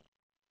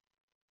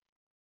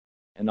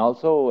 And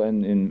also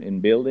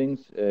in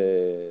buildings,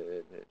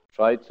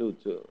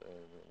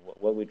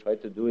 what we try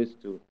to do is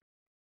to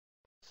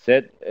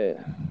set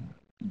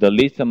the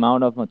least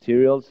amount of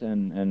materials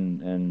and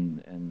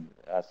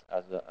as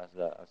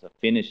a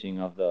finishing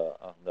of the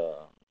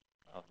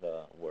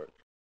work.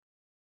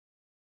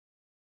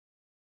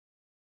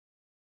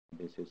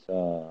 This is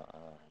a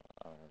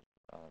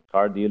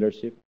car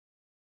dealership,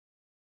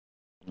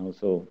 and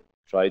also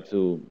try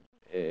to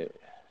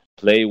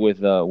play with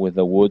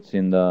the woods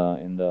in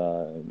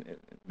the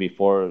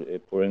before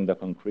pouring the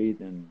concrete,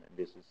 and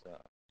this is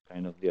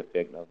kind of the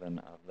effect of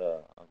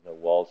the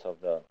walls of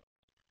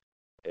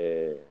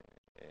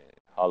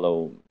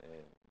hollow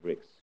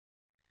bricks.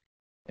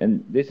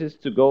 And this is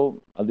to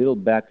go a little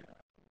back.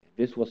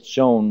 This was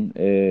shown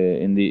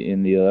in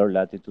the other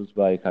latitudes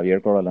by Javier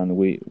Corralan.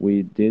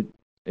 We did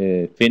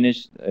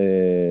finish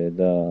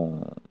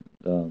the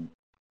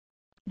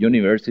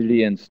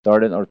university and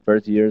started our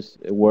first years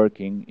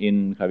working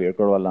in Javier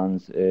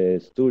Corralan's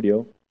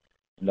studio,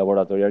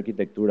 Laboratorio de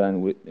Arquitectura,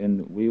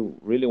 and we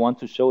really want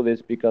to show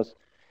this because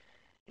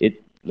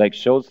it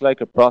shows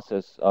like a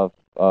process of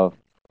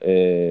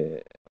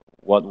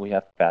what we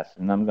have passed.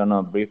 And I'm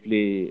gonna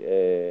briefly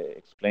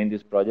explain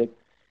this project.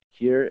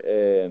 Here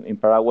in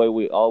Paraguay,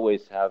 we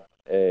always have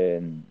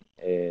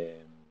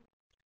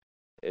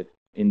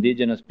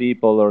indigenous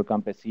people or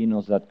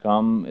campesinos that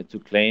come to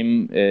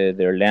claim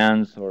their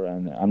lands,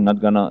 and I'm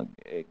not gonna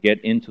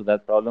get into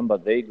that problem,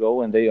 but they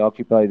go and they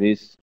occupy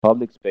these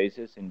public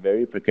spaces in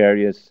very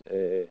precarious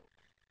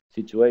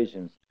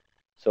situations.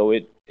 So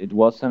it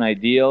was an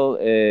ideal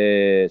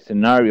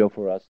scenario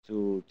for us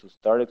to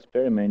start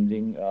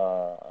experimenting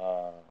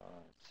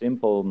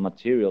simple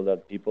material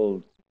that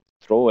people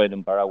throw it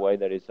in Paraguay,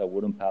 that is a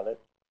wooden pallet.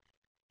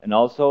 And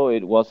also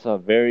it was a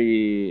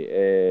very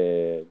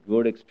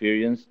good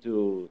experience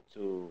to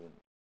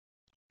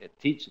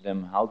teach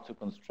them how to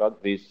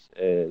construct these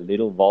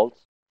little vaults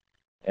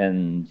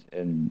and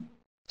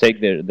take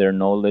their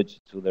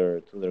knowledge to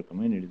their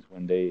communities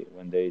when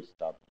they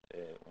stopped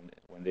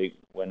when they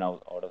went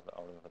out of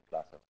the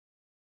plaza.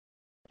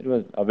 It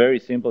was a very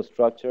simple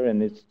structure,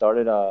 and it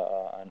started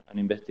an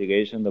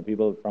investigation. The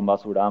people from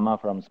Basurama,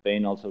 from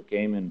Spain, also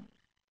came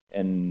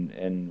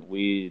and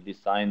we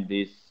designed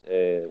this.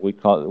 We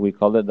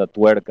call it the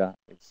tuerca.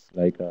 It's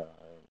like the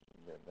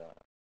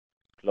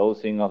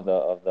closing of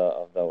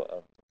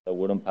the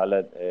wooden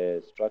pallet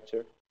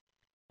structure,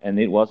 and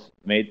it was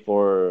made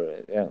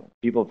for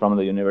people from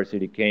the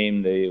university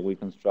came. We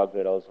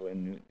constructed also,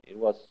 and it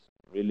was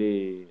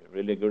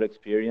really good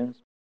experience.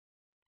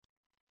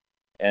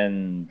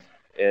 And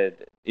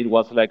it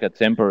was like a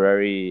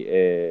temporary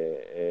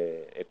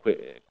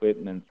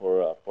equipment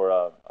for a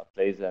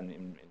place,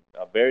 and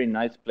a very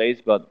nice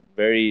place, but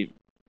very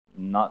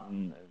not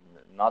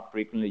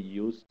frequently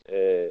used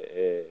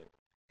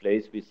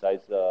place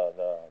besides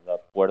the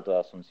Puerto de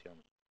Asunción.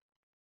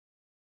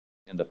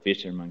 And the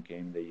fishermen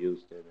came, they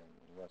used it, and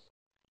it was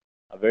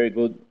a very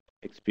good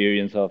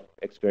experience of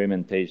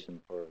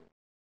experimentation for,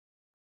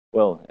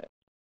 well,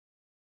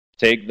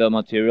 take the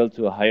material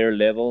to a higher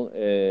level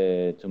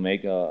to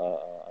make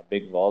a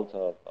big vault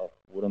of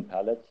wooden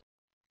pallets.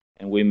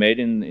 And we made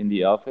in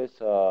the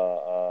office,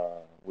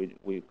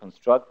 we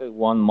constructed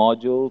one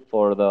module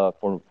for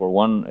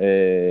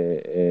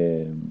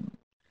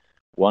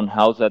one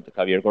house that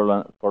Javier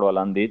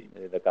Corbalan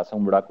did, the Casa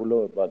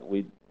Umbráculo, but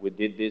we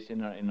did this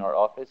in our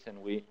office,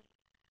 and we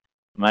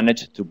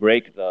managed to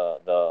break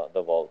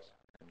the vaults.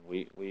 And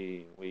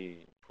we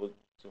put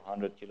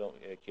 200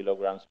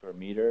 kilograms per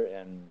meter,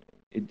 and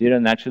it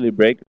didn't actually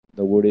break.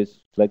 The wood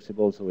is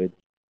flexible, so it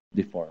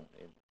deformed.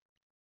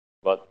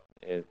 But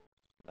it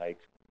like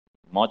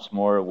much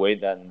more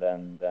weight than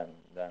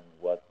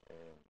what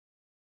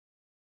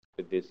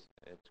with this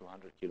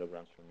 200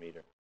 kilograms per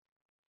meter.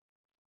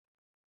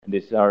 And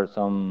these are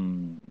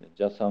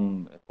just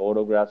some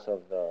photographs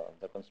of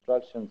the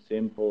construction.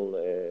 Simple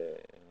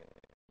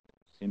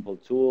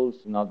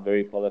tools, not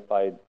very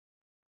qualified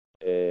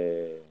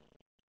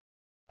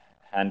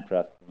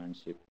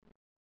handcraftsmanship.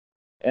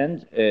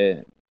 And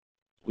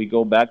we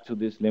go back to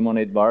this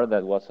lemonade bar.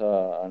 That was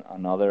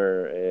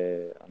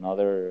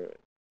another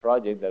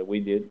project that we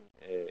did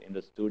in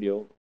the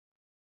studio,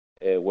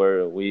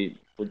 where we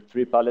put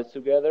 3 pallets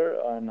together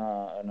and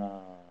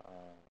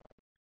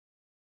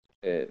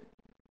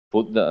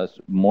put the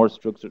more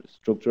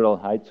structural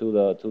height to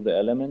the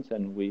elements,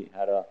 and we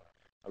had a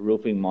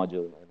roofing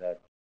module that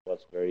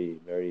was very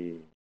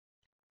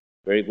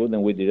good,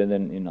 and we did it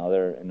in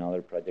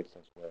other projects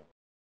as well.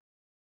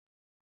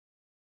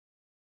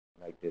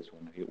 Like this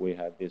one, we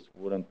had this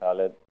wooden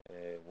pallet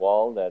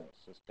wall that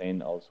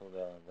sustained also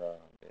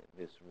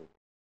this roof.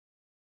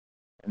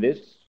 And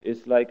this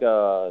is like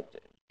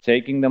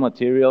taking the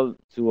material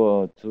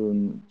to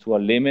a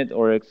limit,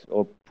 or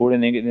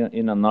putting it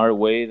in another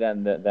way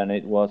than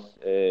it was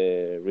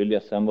really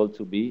assembled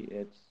to be.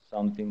 It's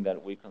something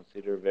that we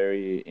consider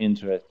very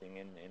interesting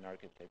in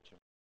architecture.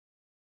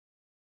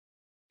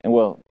 And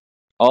well,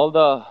 all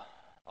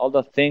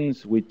the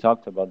things we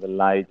talked about, the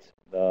light,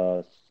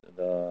 the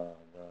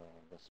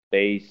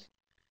space,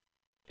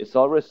 it's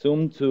all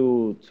resumed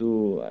to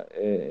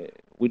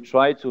we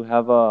try to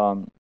have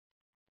a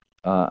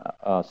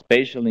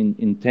spatial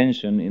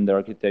intention in the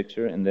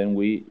architecture, and then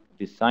we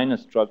design a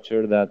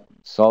structure that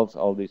solves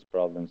all these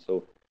problems.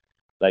 So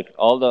like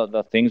all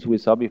the things we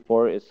saw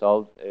before is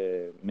solved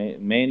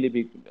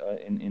mainly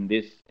in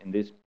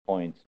this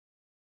point.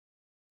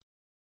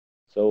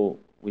 So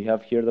we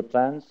have here the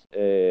plans.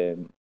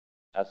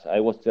 As I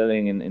was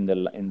telling in the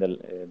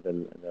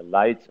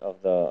light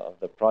of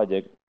the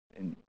project,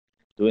 in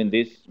doing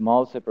these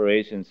small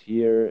separations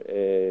here,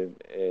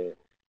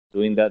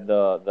 doing that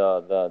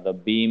the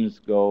beams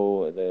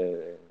go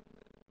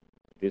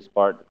this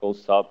part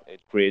goes up, it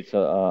creates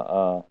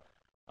a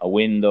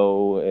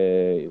window.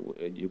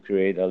 You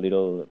create a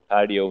little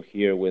patio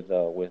here with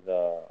a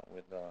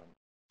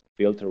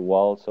filter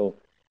wall. So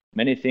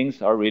many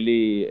things are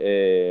really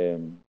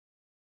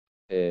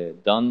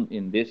done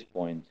in this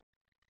point.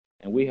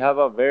 And we have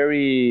a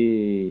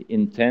very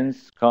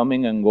intense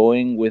coming and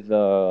going with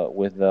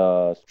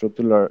the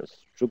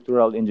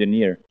structural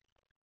engineer,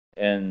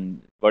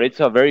 but it's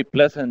a very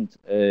pleasant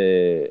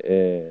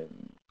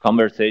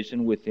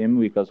conversation with him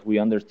because we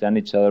understand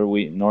each other.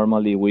 We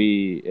normally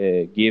we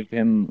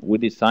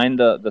design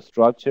the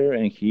structure,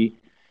 and he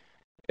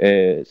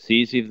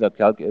sees if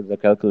the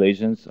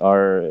calculations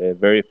are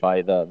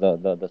verify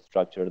the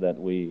structure that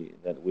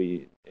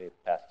we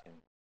passed him,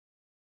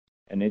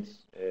 and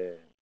it's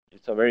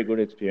a very good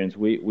experience.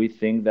 We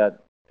think that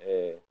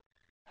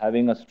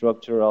having a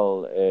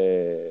structural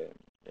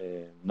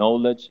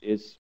knowledge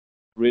is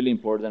really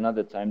important at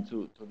the time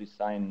to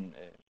design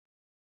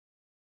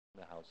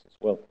the houses.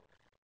 Well,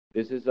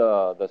 this is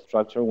the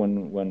structure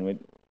when we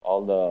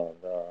all the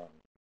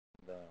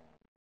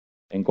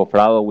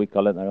encofrado, we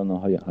call it. I don't know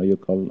how you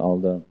call it, all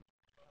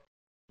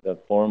the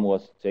form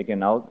was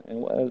taken out,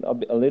 and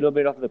a little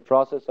bit of the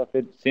process of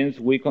it. Since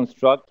we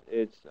construct,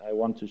 I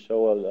want to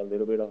show a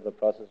little bit of the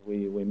process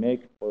we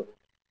make for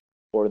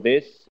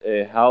this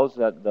house.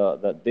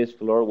 That this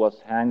floor was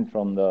hung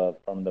from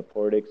the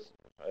portics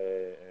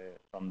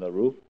from the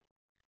roof.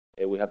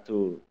 We have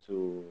to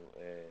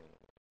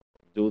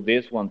do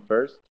this one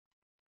first,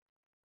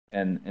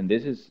 and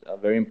this is a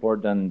very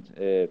important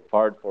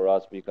part for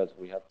us because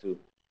we have to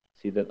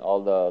see that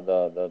all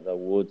the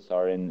woods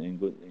are in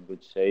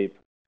good shape.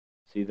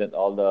 See that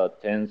all the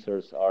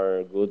tensors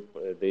are good;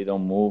 they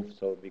don't move.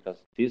 So because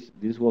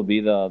this will be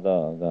the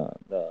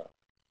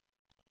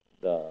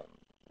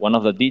one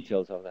of the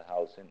details of the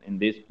house in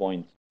this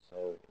point.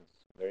 So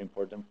it's very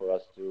important for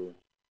us to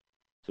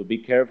be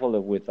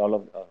careful with all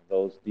of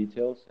those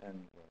details.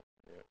 And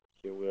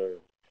here we're.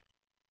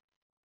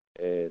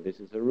 This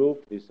is the roof.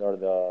 These are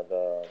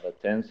the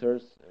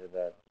tensors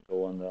that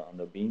go on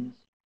the beams.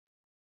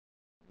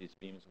 These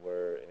beams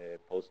were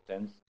post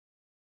tensed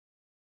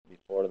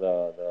before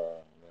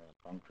the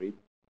concrete,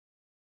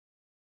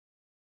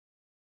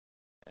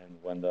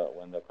 and when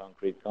the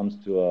concrete comes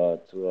to a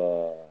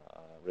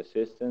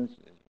resistance,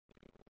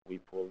 we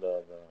pull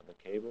the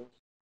cables.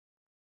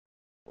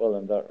 Well,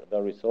 and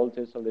the result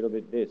is a little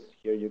bit this.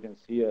 Here you can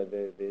see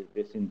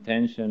this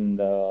intention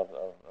of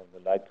the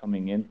light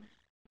coming in.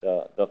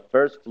 The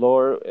first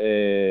floor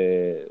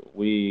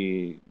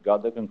we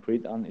got the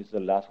concrete on is the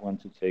last one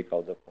to take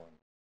out the form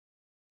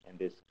in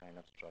this kind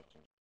of structure.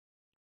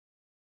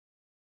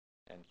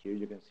 And here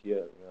you can see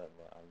a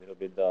little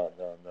bit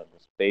the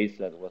space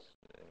that was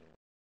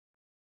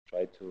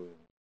tried to.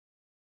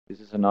 This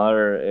is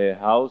another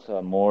house,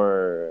 a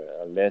more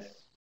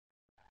less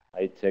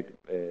high-tech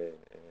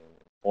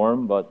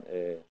form, but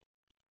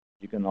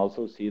you can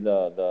also see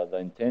the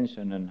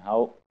intention and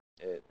how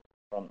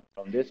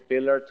from this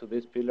pillar to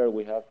this pillar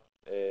we have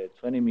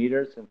 20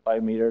 meters and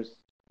 5 meters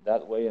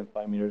that way and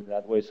 5 meters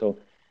that way. So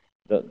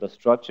the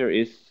structure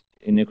is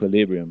in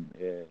equilibrium.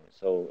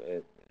 So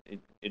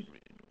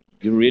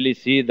you really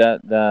see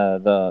that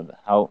the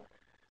how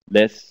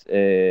less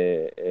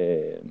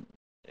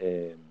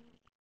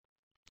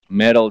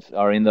metals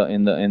are in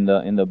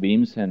the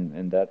beams,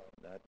 and that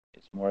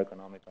is more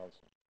economic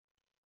also.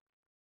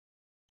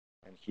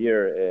 And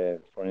here,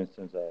 for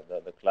instance,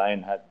 the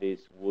client had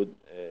these wood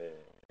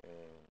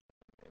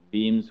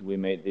beams. We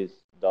made this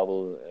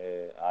double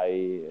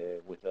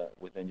eye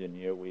with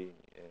engineer. We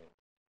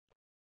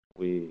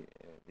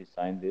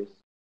designed this.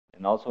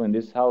 And also in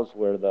this house,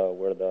 where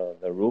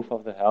the roof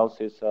of the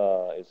house is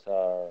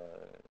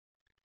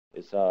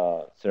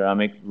a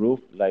ceramic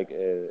roof, like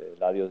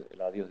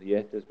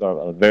Latitude6, but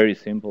a very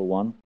simple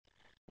one,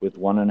 with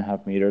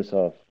 1.5 meters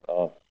of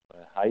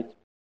height.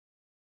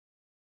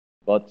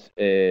 But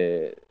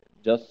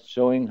just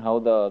showing how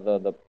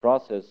the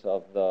process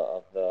of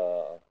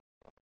the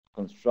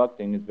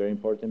constructing is very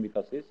important,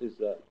 because this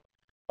is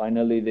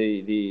finally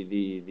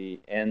the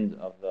end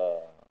of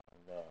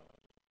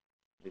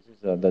this is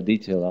the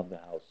detail of the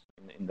house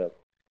in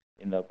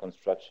the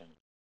construction.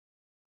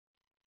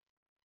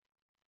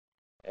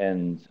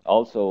 And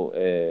also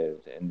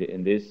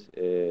in this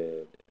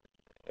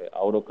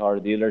auto car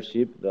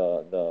dealership,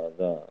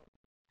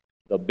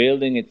 the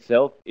building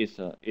itself is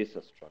a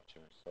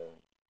structure. So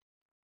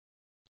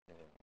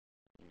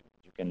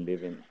you can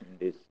live in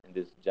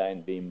this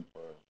giant beam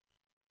for.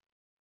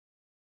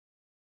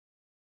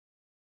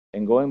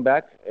 And going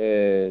back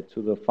to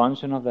the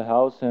function of the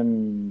house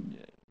and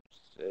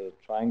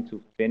trying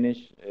to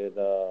finish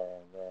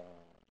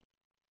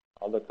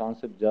all the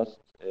concept, just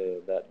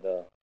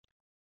that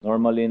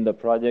normally in the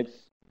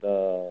projects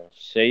the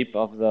shape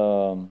of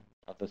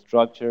the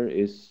structure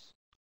is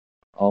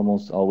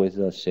almost always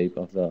the shape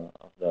of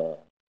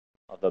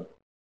the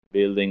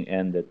building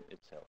end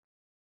itself.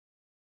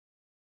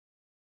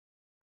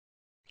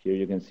 Here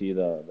you can see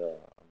the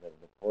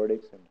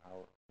portics and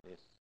how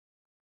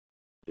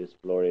this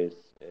floor is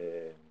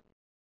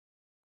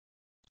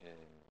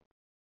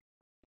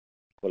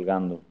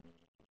colgando.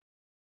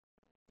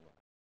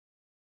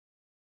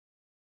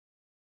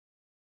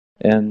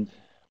 And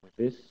with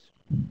this,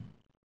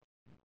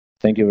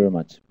 thank you very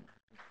much.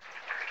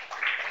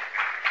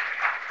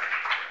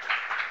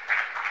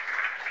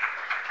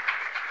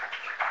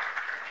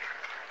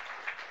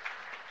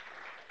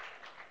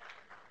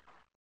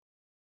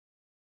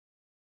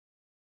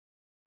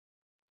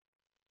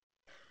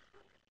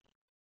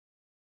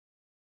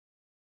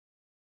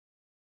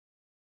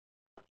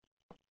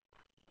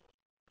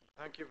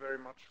 Thank you very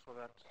much for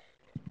that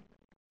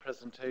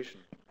presentation.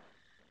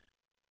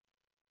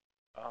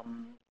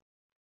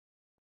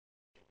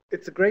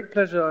 It's a great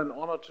pleasure and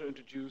honor to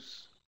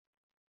introduce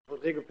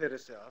Rodrigo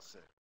Pérez de Arce.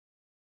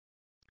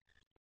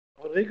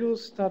 Rodrigo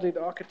studied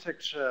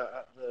architecture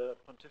at the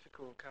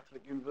Pontifical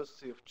Catholic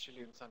University of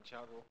Chile in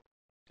Santiago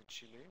de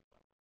Chile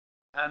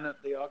and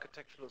at the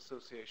Architectural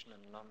Association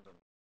in London,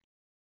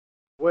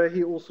 where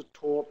he also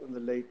taught in the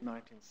late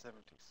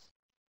 1970s.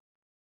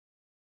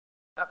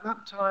 At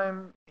that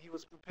time, he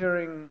was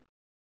preparing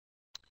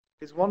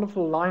his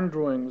wonderful line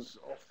drawings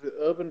of the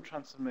urban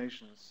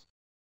transformations,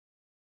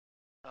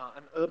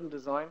 an urban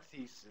design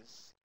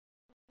thesis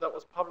that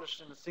was published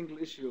in a single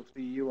issue of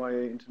the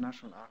UIA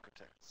International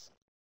Architects.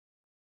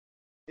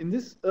 In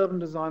this urban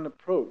design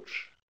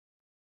approach,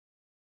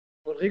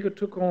 Rodrigo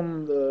took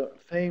on the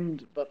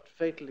famed but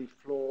fatally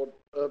flawed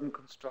urban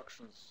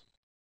constructions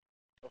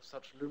of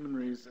such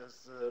luminaries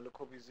as Le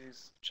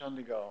Corbusier's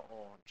Chandigarh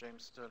or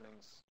James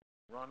Stirling's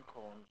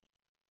Runcorn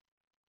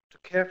to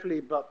carefully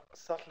but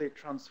subtly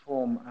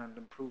transform and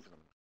improve them.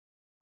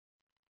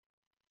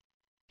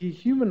 He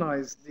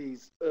humanized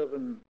these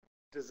urban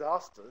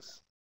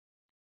disasters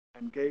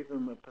and gave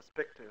them a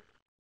perspective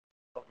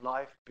of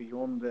life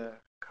beyond their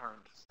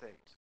current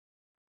state.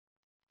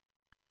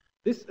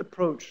 This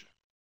approach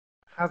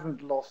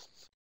hasn't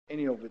lost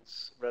any of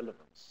its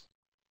relevance.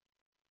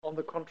 On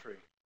the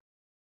contrary,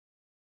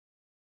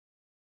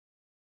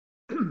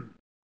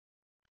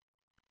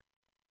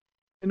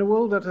 in a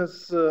world that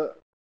has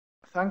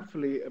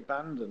thankfully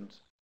abandoned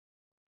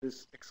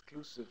this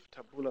exclusive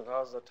tabula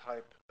rasa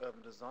type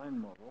urban design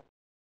model,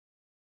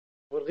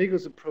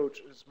 Rodrigo's approach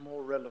is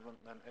more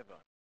relevant than ever.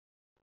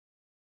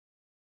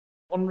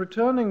 On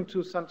returning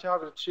to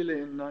Santiago de Chile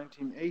in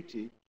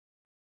 1980,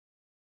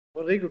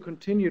 Rodrigo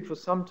continued for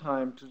some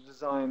time to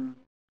design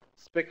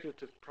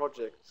speculative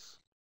projects,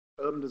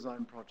 urban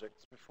design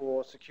projects,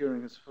 before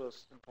securing his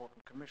first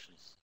important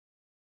commissions.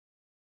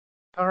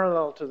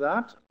 Parallel to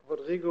that,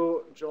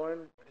 Rodrigo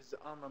joined his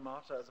alma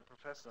mater as a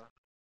professor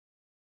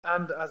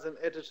and as an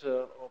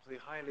editor of the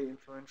highly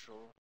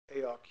influential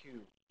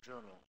ARQ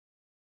journal.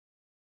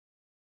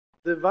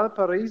 The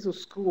Valparaiso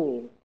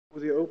School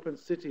with the Open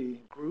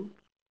City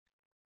group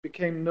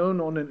became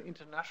known on an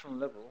international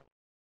level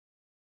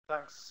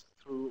thanks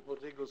through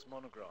Rodrigo's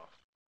monograph.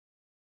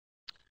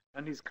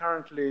 And he's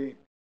currently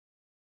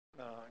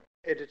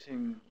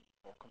editing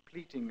or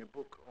completing a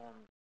book on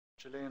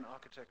Chilean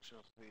architecture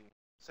of the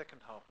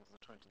second half of the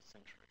 20th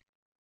century.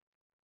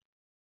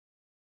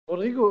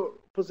 Rodrigo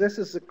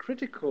possesses a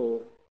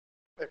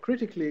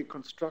critically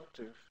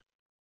constructive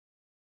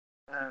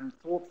and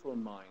thoughtful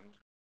mind,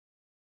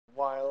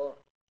 while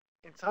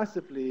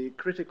incisively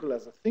critical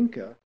as a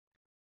thinker.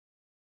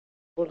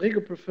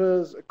 Rodrigo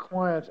prefers a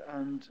quiet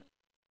and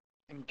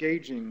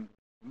engaging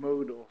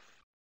mode of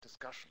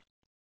discussion.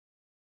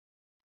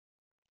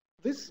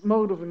 This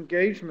mode of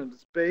engagement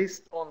is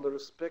based on the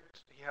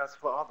respect he has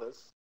for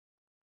others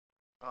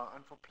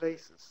and for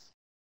places,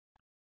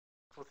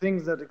 for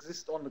things that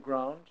exist on the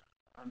ground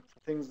and for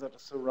things that are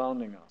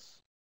surrounding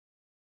us.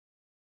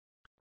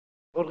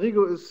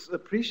 Rodrigo is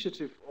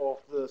appreciative of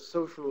the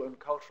social and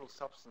cultural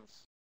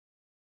substance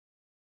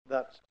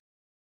that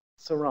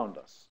surround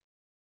us.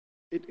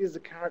 It is a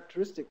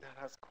characteristic that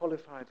has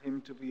qualified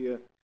him to be a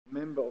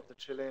member of the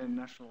Chilean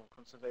National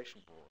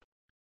Conservation Board.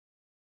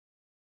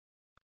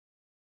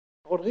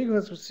 Rodrigo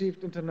has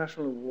received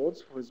international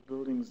awards for his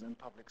buildings and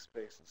public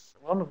spaces.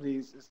 One of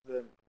these is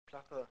the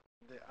Plaza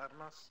de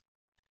Armas,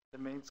 the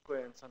main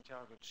square in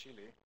Santiago,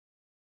 Chile,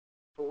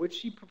 for which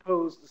he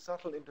proposed a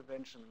subtle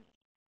intervention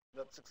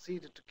that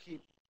succeeded to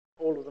keep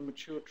all of the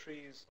mature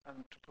trees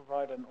and to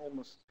provide an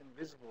almost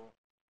invisible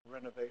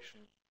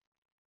renovation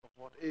of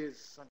what is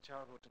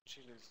Santiago de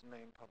Chile's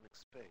main public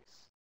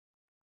space.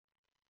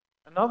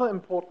 Another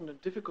important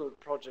and difficult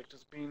project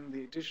has been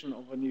the addition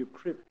of a new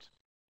crypt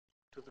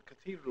to the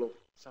Cathedral of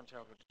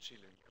Santiago de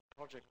Chile, a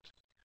project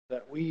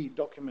that we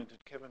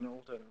documented, Kevin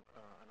Alton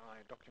and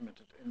I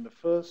documented in the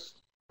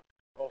first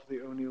of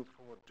the O'Neill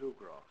Ford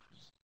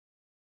duographs,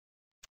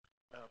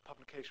 a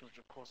publication which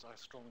of course I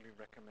strongly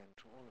recommend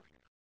to all of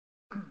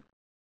you.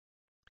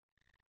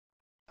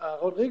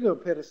 Rodrigo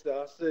Pérez de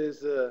Arce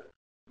is a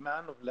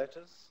man of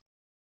letters,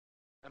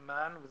 a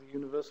man with a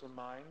universal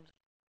mind,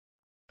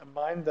 a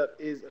mind that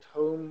is at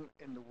home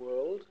in the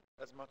world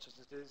as much as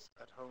it is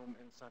at home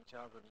in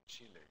Santiago de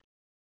Chile.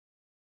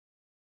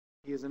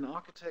 He is an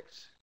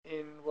architect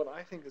in what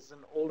I think is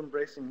an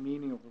all-embracing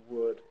meaning of the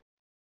word,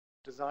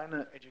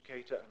 designer,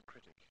 educator, and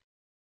critic.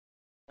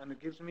 And it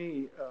gives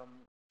me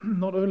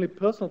not only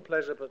personal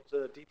pleasure,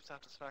 but deep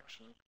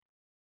satisfaction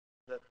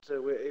that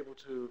we're able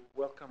to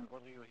welcome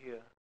one of you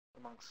here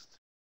amongst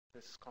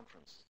this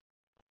conference.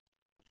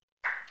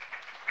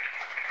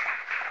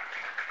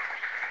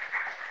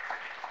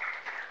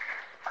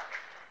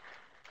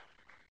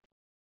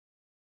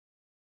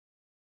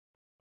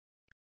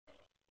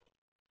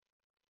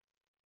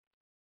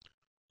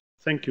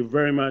 Thank you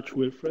very much,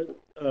 Wilfred,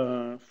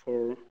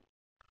 for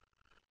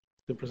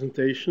the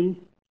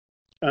presentation.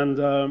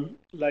 And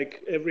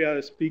like every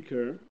other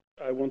speaker,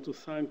 I want to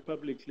thank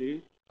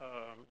publicly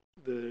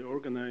the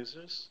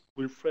organizers,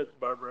 Wilfred,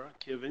 Barbara,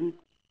 Kevin,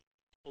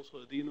 also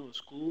the dean of the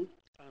school,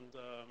 and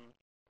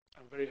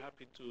I'm very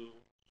happy to.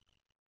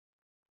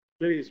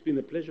 It's been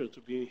a pleasure to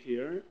be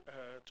here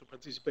to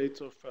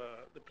participate of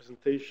the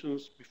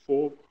presentations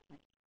before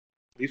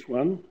this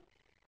one,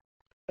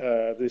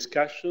 the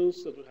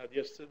discussions that we had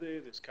yesterday,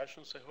 the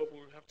discussions I hope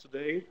we'll have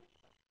today,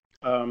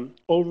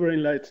 all very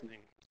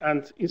enlightening.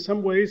 And in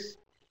some ways,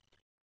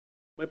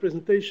 my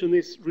presentation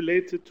is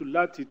related to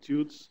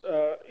latitudes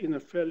in a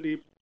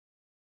fairly,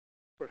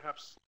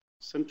 perhaps,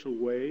 central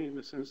way, in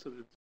the sense that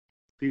it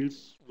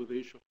deals with the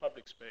issue of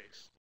public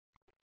space.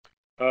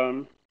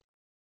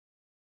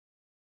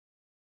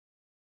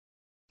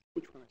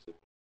 Which one is it?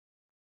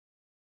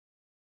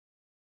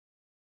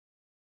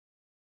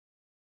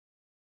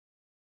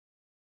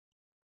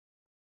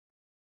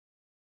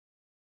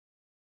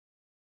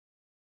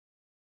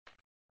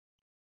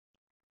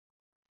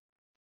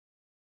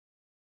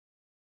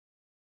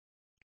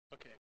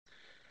 Okay.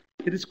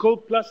 It is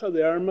called Plaza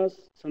de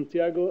Armas,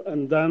 Santiago,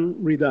 Undone,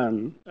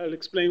 Redone. I'll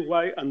explain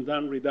why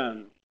Undone,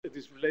 Redone. It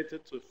is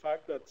related to the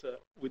fact that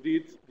we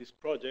did this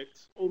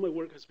project. All my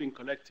work has been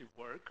collective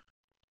work,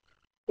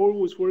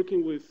 always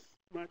working with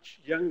much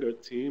younger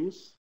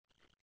teams.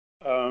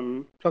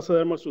 Plaza de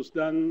Armas was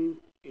done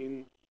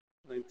in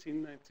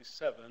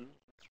 1997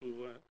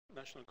 through a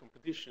national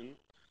competition.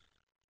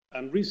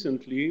 And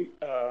recently,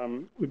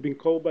 we've been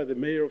called by the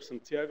mayor of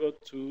Santiago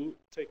to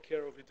take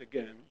care of it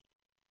again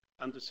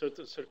under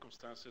certain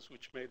circumstances,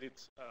 which made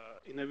it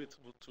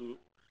inevitable to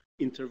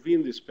intervene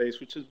in this space,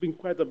 which has been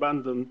quite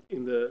abandoned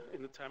in the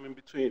time in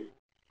between.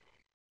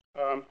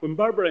 When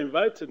Barbara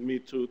invited me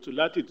to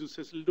Latitude,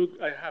 she says, look,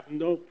 I have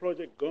no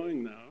project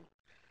going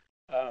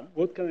now.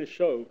 What can I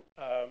show?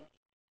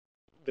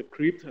 The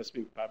crypt has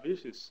been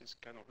published. It's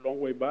kind of a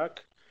long way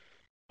back.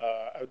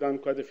 I've done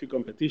quite a few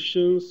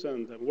competitions,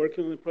 and I'm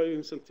working on a project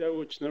in Santiago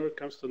which never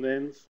comes to an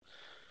end.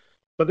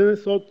 But then I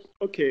thought,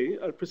 okay,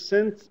 I'll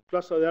present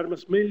Plaza de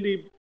Armas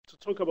mainly to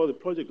talk about the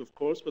project, of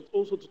course, but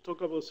also to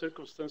talk about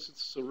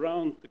circumstances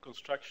around the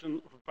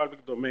construction of a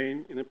public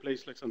domain in a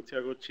place like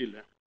Santiago,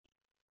 Chile.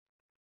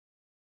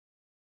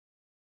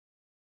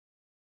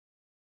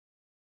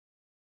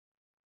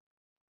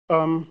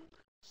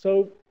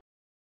 So,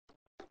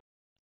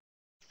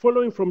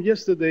 following from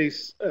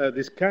yesterday's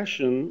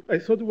discussion, I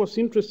thought it was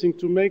interesting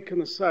to make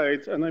an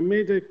aside, and I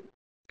made a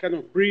kind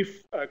of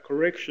brief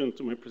correction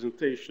to my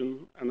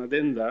presentation, an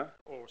addenda,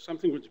 or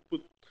something which I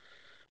put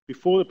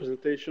before the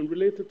presentation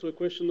related to a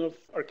question of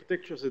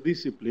architecture as a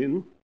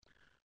discipline.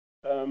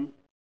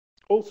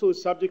 Also the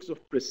subjects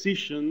of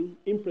precision,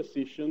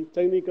 imprecision,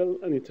 technical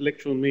and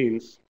intellectual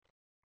means.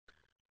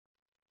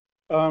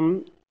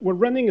 We're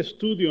running a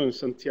studio in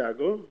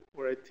Santiago,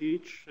 where I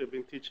teach. I've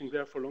been teaching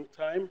there for a long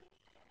time,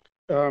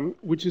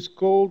 which is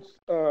called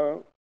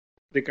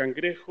De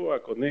Cangrejo a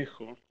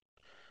Conejo,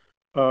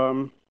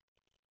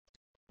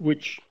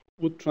 which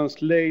would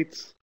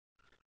translate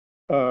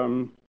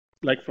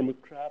like from a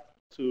crab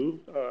to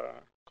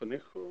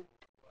conejo,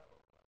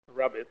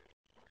 rabbit.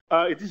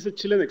 It is a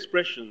Chilean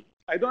expression.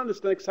 I don't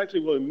understand exactly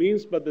what it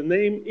means, but the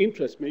name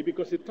interests me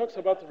because it talks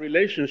about the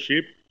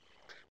relationship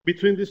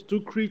between these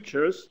two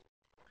creatures.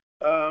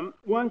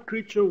 One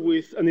creature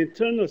with an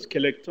internal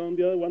skeleton,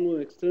 the other one with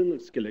an external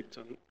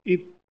skeleton.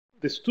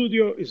 The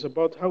studio is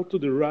about how to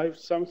derive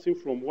something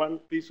from one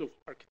piece of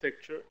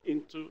architecture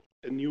into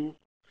a new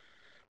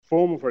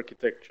form of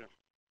architecture.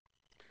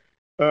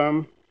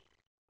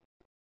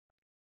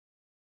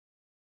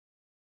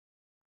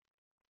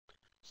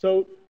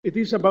 So it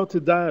is about a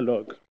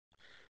dialogue.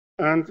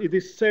 And it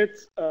is said,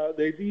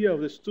 the idea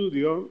of the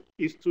studio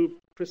is to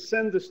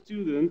present the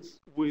students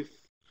with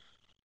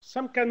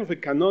some kind of a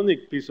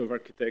canonic piece of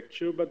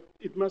architecture, but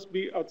it must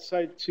be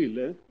outside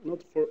Chile,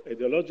 not for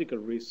ideological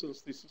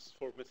reasons. This is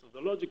for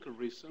methodological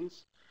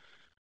reasons.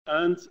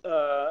 And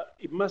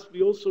it must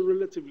be also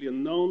relatively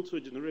unknown to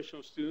a generation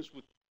of students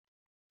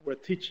we're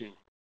teaching.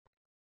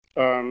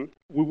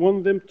 We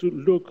want them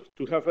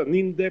to have an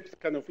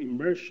in-depth kind of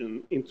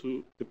immersion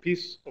into the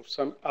piece of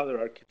some other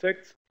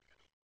architect,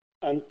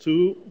 and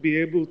to be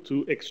able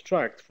to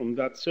extract from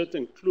that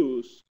certain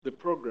clues, the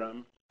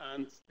program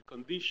and the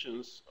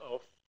conditions of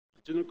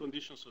the general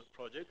conditions of the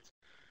project,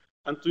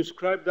 and to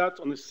inscribe that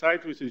on a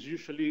site which is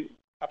usually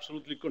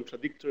absolutely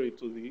contradictory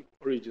to the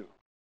original.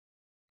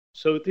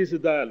 So it is a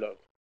dialogue.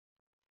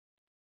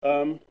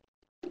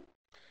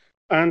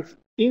 And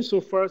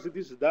insofar as it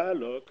is a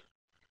dialogue,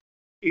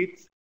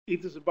 it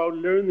is about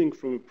learning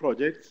from a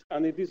project,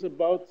 and it is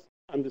about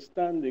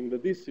understanding the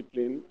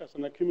discipline as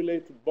an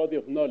accumulated body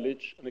of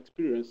knowledge and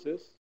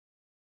experiences.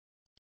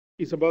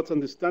 It's about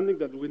understanding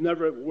that we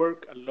never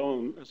work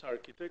alone as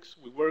architects.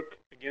 We work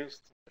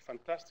against a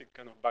fantastic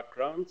kind of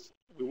backgrounds.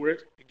 We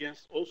work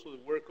against also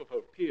the work of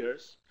our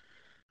peers.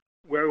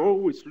 We're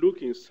always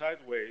looking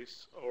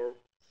sideways or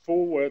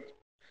forward,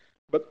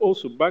 but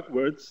also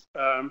backwards.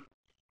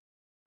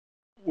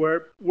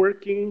 We're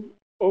working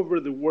over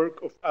the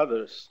work of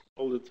others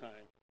all the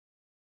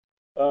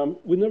time.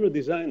 We never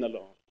design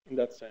alone in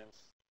that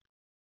sense.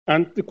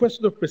 And the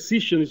question of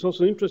precision is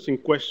also an interesting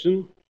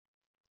question,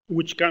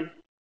 which comes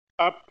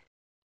up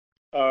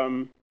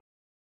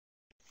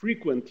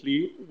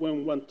frequently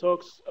when one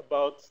talks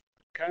about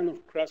the kind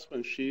of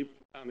craftsmanship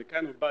and the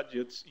kind of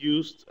budgets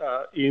used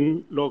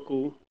in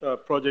local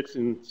projects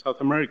in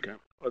South America,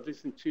 or at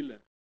least in Chile.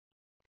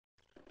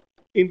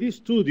 In this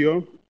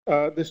studio,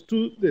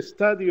 the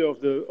study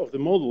of the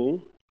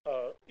model,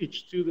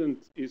 each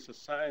student is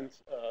assigned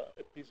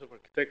a piece of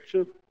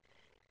architecture.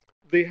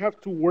 They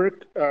have to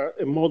work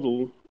a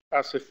model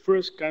as a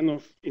first kind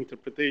of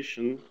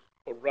interpretation,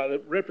 or rather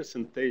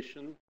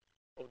representation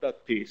of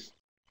that piece.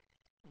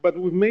 But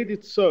we made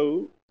it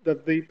so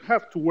that they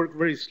have to work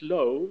very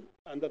slow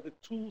and that the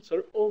tools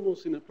are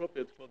almost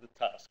inappropriate for the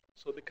task.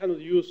 So they cannot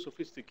use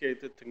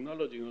sophisticated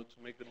technology in order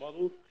to make the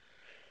model.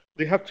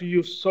 They have to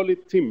use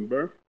solid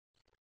timber,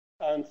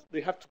 and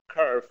they have to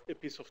carve a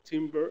piece of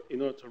timber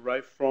in order to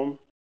arrive from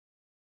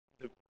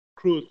the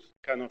crude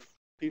kind of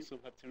piece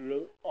of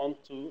material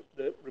onto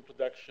the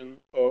reproduction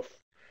of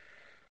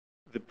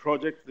the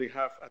project they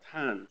have at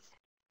hand.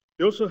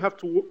 They also have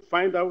to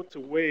find out a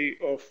way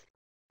of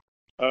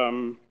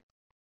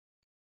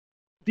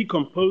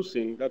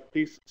decomposing that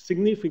piece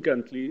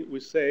significantly, we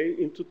say,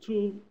 into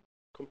two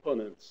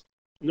components.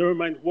 Never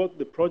mind what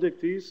the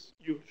project is,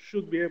 you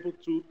should be able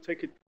to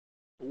take it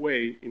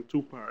away in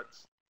two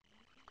parts.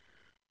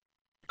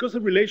 Because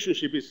the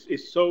relationship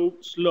is so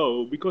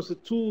slow, because the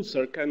tools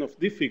are kind of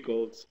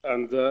difficult,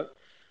 and the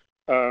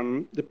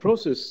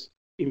process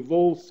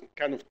involves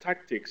kind of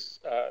tactics,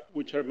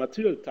 which are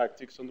material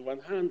tactics on the one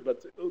hand,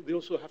 but they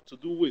also have to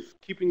do with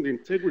keeping the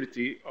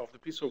integrity of the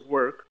piece of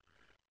work.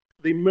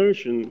 The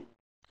immersion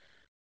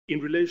in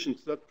relation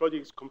to that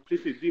project is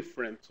completely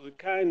different. So the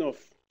kind of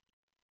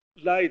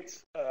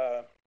light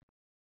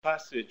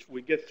passage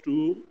we get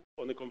through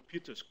on a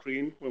computer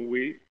screen when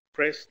we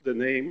press the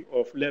name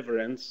of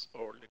Leverance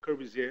or Le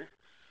Corbusier,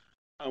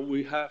 and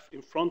we have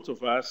in front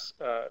of us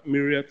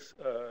myriad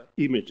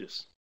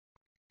images.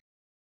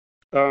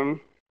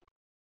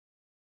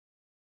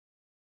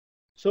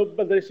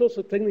 But there is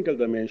also a technical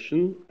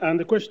dimension, and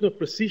the question of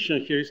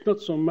precision here is not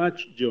so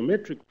much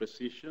geometric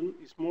precision,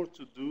 it's more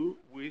to do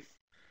with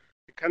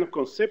a kind of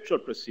conceptual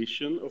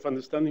precision of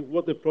understanding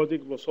what the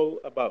project was all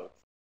about.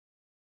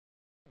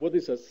 What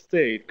is at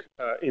stake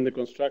in the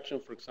construction,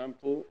 for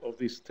example, of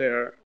this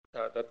stair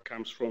that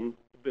comes from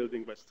the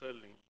building by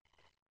Sterling.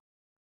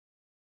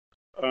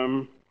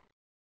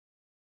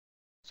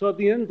 So at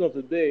the end of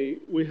the day,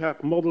 we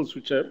have models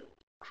which are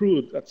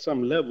crude at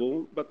some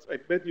level, but I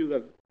bet you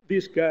that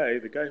this guy,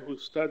 the guy who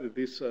started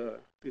this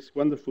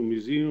wonderful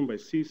museum by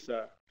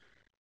CISA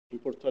in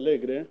Porto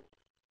Alegre,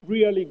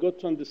 really got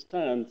to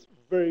understand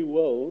very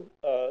well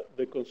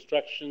the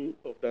construction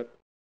of that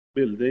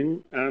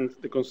building and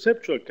the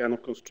conceptual kind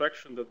of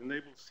construction that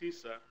enabled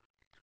CISA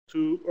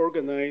to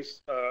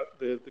organize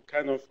the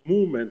kind of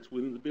movement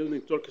within the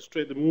building, to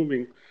orchestrate the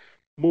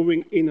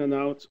moving in and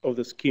out of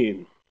the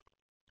skin.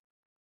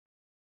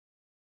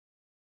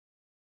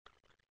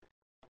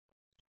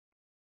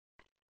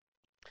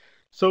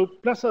 So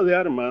Plaza de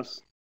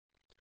Armas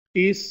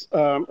is,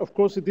 of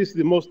course, it is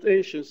the most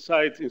ancient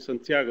site in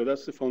Santiago.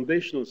 That's the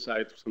foundational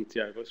site of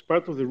Santiago. It's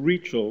part of the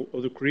ritual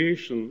of the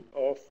creation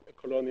of a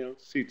colonial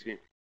city.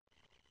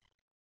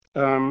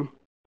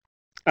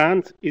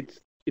 And it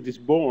is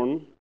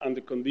born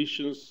under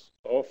conditions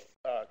of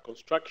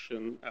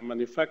construction and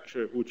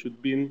manufacture which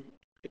had been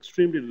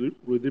extremely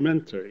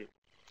rudimentary.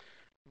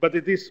 But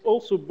it is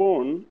also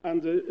born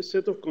under a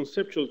set of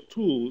conceptual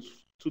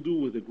tools to do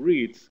with the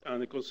grids,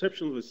 and the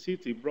conception of the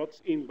city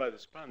brought in by the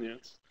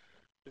Spaniards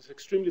is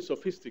extremely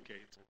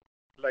sophisticated.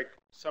 Like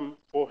some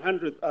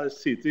 400 other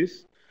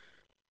cities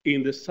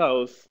in the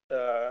south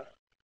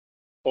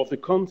of the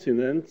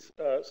continent,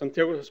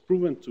 Santiago has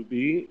proven to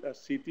be a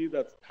city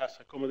that has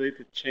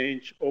accommodated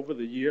change over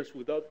the years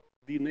without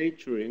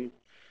denaturing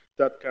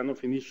that kind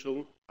of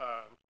initial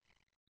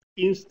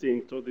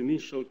instinct or the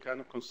initial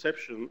kind of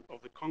conception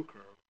of the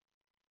conqueror.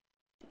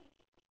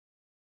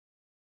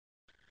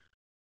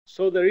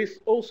 So there is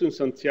also in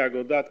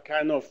Santiago that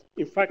kind of,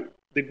 in fact,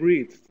 the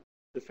grid,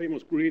 the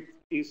famous grid,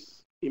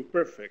 is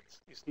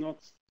imperfect. It's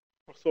not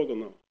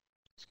orthogonal.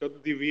 It's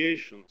got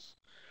deviations.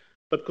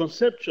 But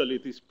conceptually,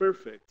 it is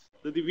perfect.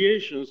 The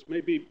deviations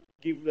maybe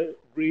give the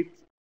grid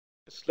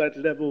a slight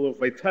level of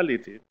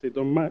vitality. They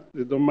don't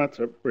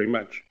matter very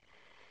much.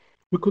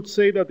 We could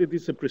say that it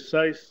is a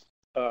precise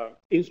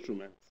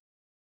instrument.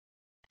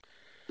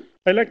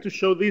 I like to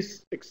show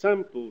these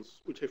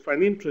examples, which I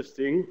find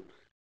interesting.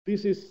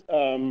 This is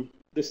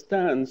the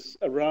stands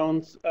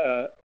around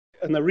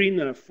an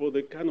arena for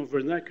the kind of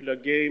vernacular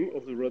game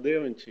of the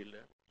rodeo in Chile.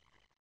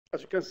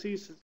 As you can see,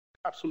 it's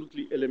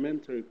absolutely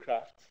elementary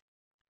craft.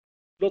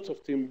 Lots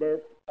of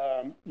timber,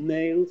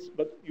 nails,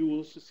 but you will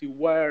also see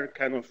wire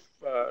kind of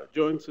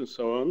joints and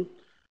so on.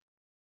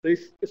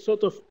 There's a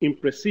sort of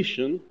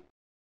imprecision,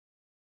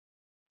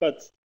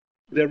 but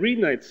the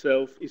arena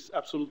itself is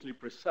absolutely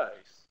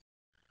precise.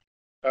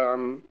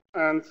 And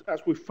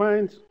as we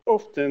find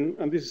often,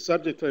 and this is a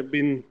subject I've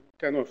been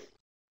kind of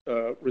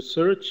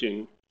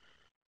researching,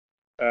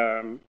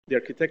 the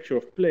architecture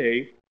of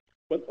play,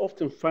 one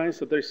often finds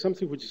that there is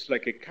something which is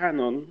like a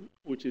canon,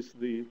 which is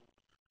the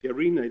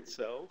arena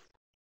itself,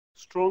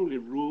 strongly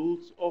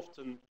ruled,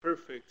 often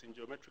perfect in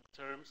geometric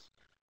terms,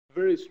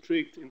 very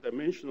strict in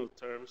dimensional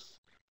terms,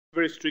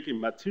 very strict in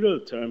material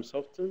terms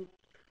often,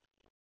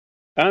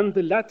 and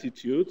the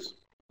latitude,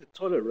 the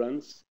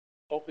tolerance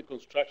of the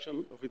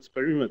construction of its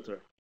perimeter.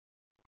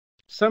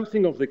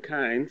 Something of the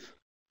kind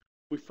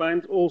we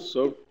find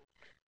also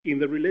in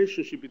the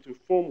relationship between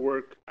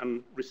formwork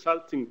and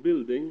resulting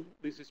building.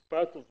 This is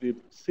part of the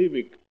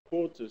civic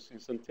quarters in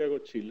Santiago,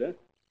 Chile.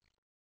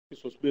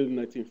 This was built in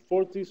the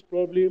 1940s,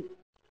 probably.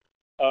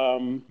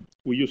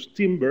 We use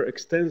timber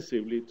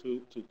extensively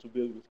to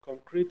build with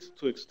concrete,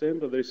 to the extent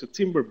that there is a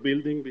timber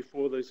building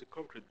before there is a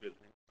concrete building.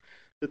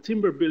 The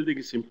timber building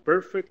is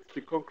imperfect.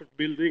 The concrete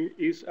building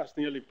is as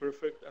nearly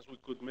perfect as we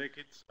could make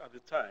it at the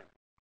time.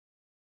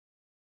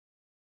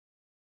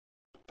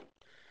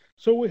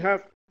 So we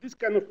have this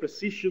kind of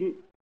precision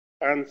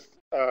and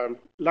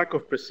lack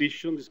of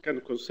precision, this kind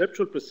of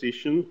conceptual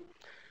precision,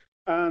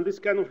 and this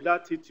kind of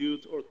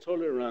latitude or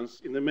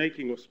tolerance in the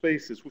making of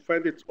spaces. We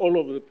find it all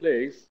over the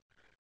place.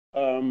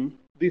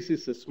 This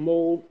is a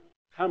small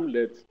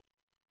hamlet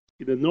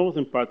in the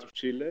northern part of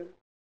Chile,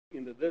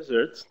 in the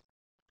desert,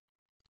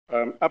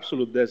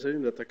 absolute desert,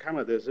 in the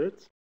Atacama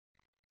Desert.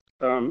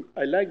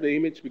 I like the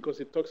image because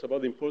it talks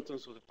about the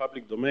importance of the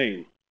public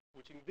domain,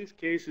 which in this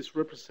case is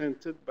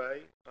represented by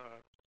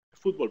a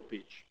football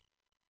pitch.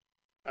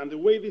 And the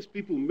way these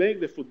people make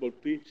the football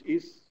pitch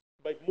is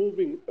by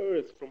moving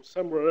earth from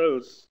somewhere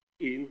else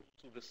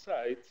into the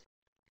site,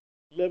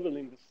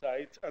 leveling the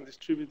site and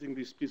distributing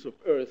this piece of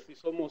earth.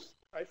 Is almost,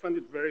 I find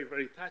it very,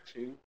 very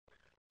touching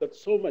that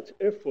so much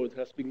effort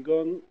has been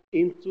gone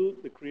into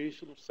the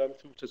creation of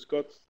something which has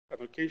got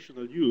an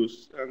occasional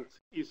use and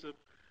is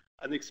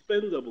an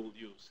expendable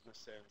use in a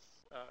sense.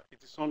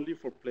 It is only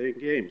for playing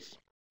games.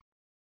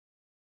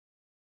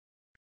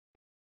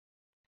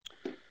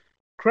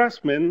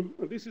 Craftsmen,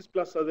 this is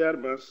Plaza de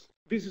Armas.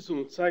 This is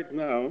on site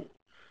now.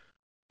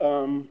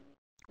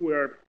 We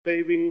are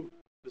paving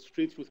the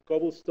streets with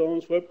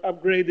cobblestones. We're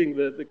upgrading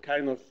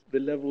the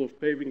level of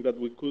paving that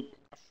we could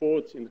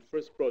afford in the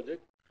first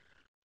project.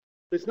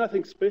 There's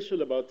nothing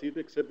special about it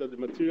except that the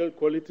material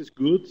quality is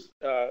good.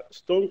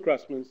 Stone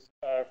craftsmen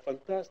are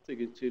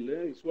fantastic in Chile.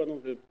 It's one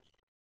of the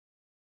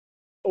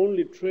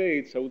only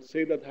trades, I would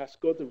say, that has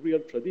got a real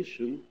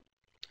tradition.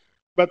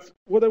 But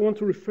what I want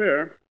to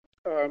refer,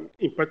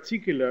 in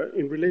particular,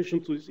 in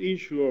relation to this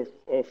issue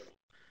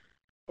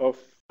of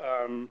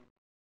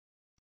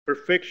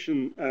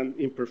perfection and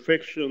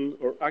imperfection,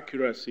 or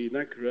accuracy,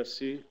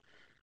 inaccuracy,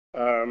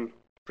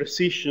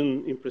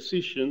 precision,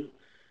 imprecision,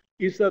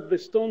 is that the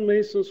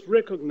stonemasons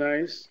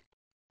recognize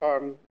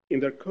in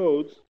their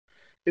code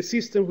a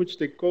system which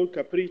they call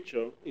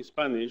capricho in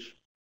Spanish,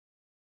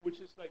 which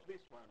is like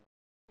this one.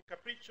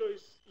 Capricho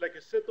is like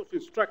a set of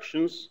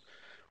instructions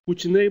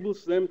which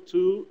enables them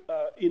to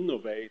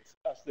innovate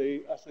as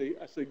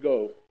they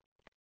go.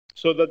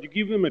 So that you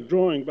give them a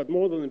drawing, but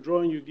more than a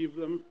drawing, you give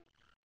them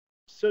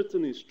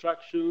certain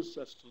instructions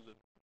as to the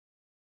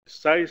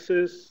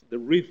sizes, the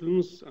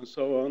rhythms, and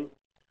so on.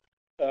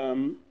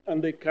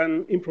 And they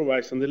can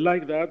improvise, and they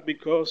like that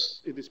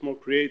because it is more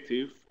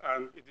creative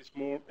and it is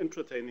more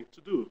entertaining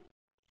to do.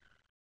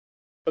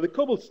 But the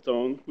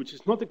cobblestone, which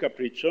is not a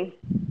capricho,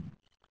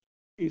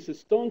 is a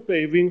stone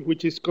paving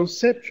which is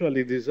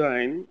conceptually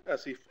designed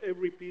as if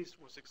every piece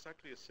was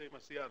exactly the same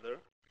as the other.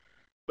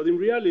 But in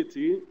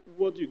reality,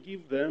 what you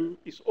give them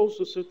is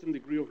also a certain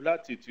degree of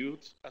latitude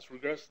as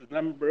regards the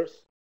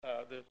numbers,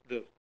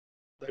 the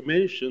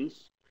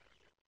dimensions,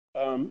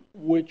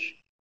 which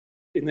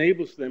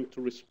enables them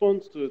to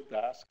respond to the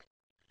task,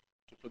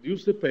 to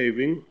produce the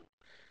paving,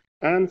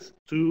 and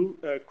to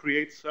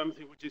create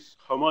something which is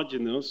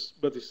homogeneous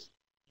but is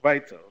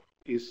vital.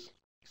 It's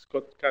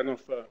got kind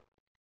of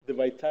the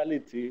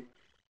vitality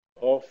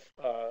of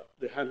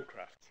the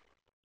handcraft.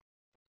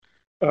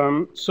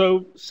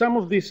 So some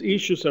of these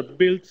issues are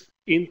built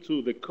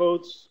into the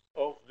codes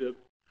of the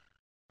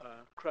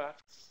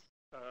crafts.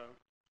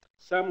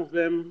 Some of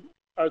them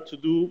are to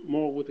do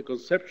more with the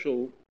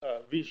conceptual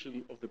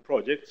vision of the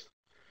project.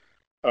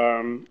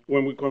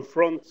 When we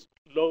confront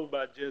low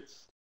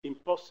budgets,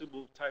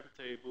 impossible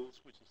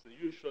timetables, which is the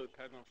usual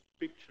kind of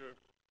picture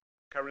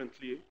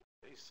currently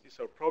is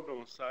our problem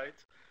on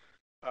site,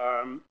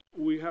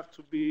 we have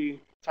to be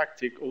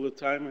tactic all the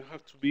time. We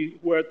have to be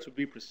where to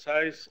be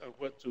precise and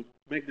where to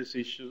make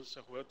decisions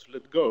and where to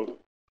let go.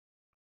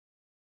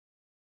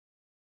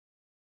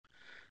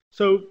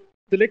 So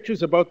the lecture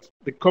is about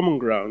the common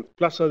ground,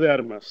 Plaza de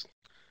Armas.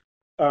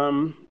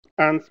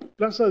 And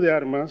Plaza de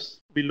Armas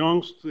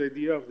belongs to the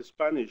idea of the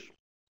Spanish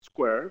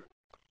square.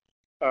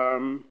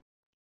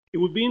 It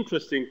would be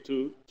interesting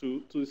to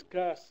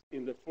discuss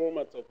in the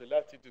format of the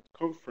Latitude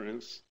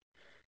conference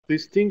the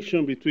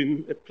distinction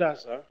between a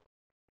plaza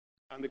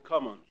and the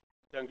common.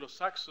 The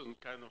Anglo-Saxon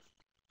kind of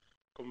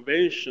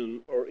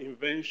convention or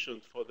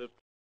invention for the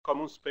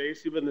common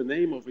space, even the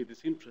name of it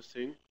is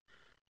interesting,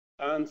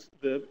 and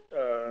the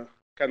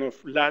kind of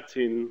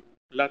Latin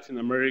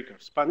America,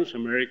 Spanish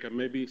America,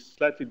 maybe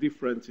slightly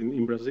different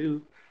in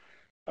Brazil,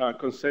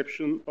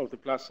 conception of the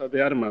Plaza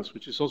de Armas,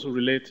 which is also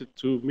related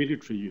to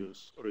military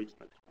use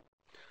originally.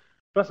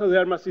 Plaza de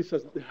Armas is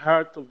at the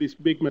heart of this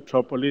big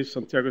metropolis.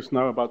 Santiago is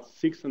now about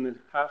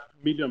 6.5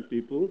 million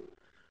people.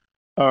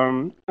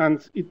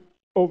 And it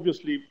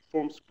obviously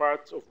forms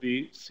part of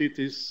the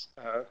city's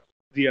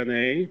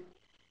DNA,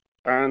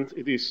 and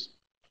it is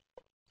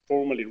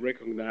formally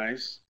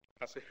recognized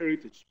as a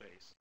heritage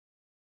space.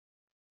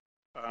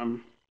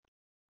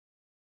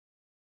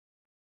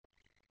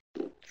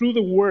 Through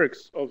the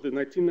works of the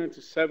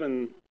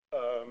 1997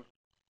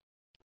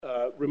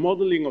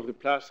 remodeling of the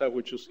plaza,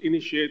 which was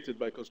initiated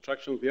by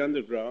construction of the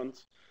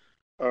underground,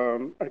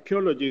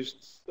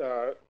 archaeologists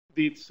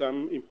did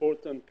some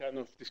important kind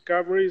of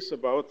discoveries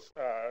about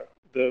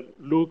the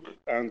look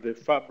and the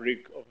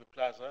fabric of the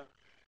plaza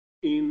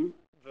in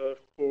the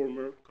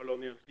former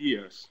colonial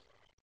years.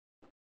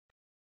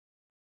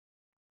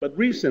 But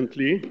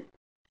recently,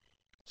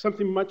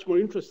 something much more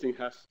interesting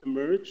has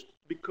emerged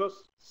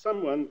because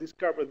someone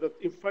discovered that,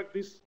 in fact,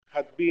 this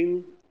had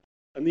been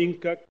an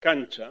Inca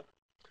cancha.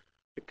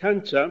 A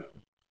cancha,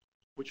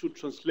 which would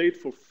translate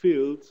for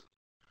field,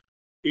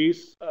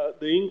 is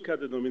the Inca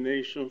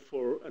denomination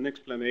for an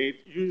explanade,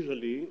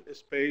 usually a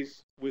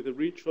space with a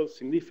ritual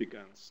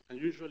significance, and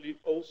usually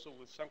also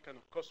with some kind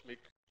of cosmic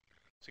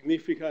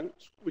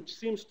significance, which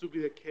seems to be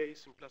the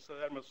case in Plaza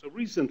de Armas. So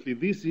recently,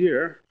 this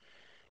year,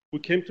 we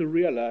came to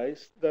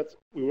realize that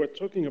we were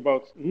talking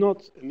about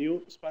not a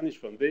new Spanish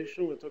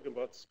foundation, we're talking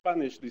about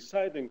Spanish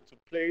deciding to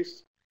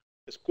place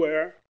a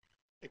square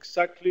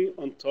exactly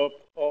on top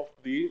of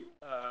the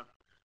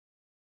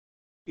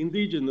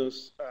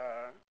indigenous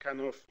kind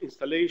of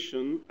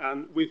installation,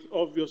 and with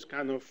obvious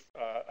kind of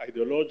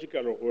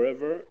ideological or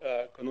whatever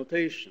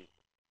connotation.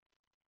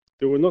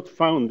 They were not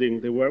founding,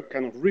 they were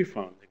kind of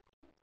refounding.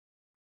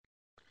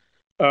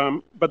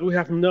 But we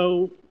have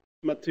no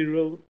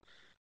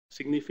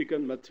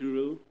significant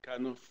material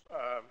kind of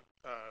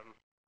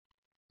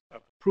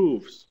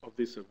proofs of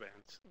this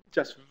event.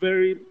 Just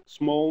very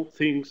small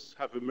things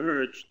have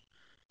emerged,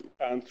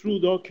 and through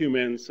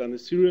documents and a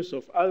series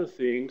of other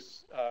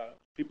things,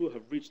 people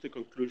have reached the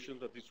conclusion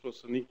that this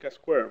was an Inca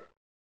square.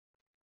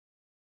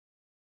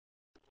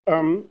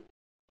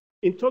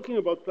 In talking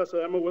about Plaza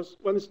de Armas,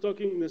 one is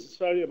talking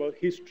necessarily about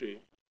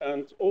history,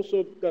 and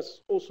also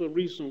that's also a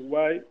reason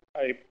why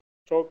I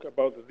talk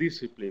about the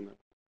discipline.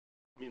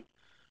 I mean,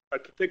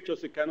 architecture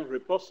is a kind of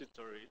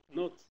repository,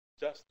 not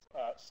just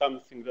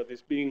something that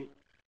is being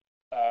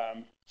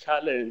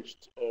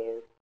challenged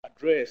or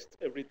addressed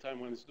every time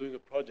one is doing a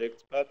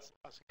project, but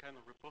as a kind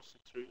of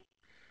repository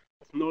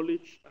of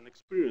knowledge and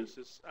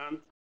experiences. And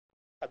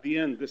at the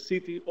end, the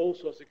city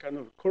also has a kind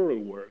of choral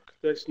work.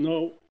 There's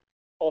no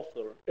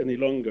author any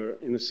longer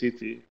in the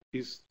city.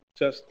 It's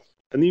just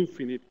an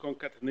infinite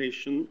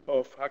concatenation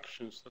of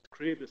actions that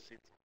create the city.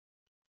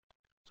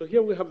 So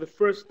here we have the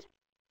first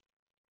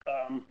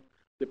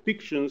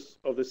depictions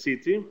of the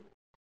city.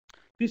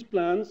 These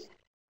plans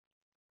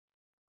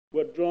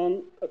were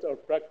drawn at our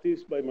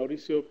practice by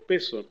Mauricio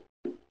Peso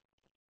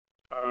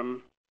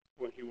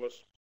when he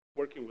was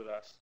working with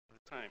us at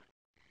the time.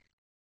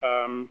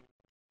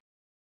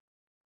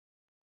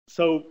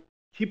 So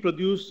he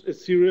produced a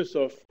series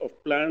of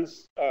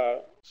plans,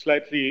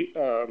 slightly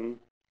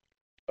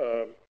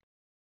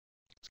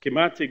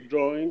schematic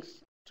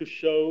drawings, to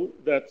show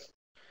that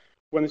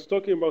when it's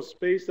talking about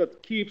space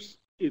that keeps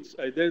its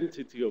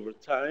identity over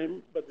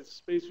time, but it's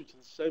space which at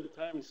the same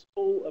time is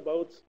all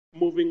about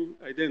moving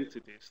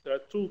identities. There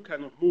are two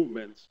kind of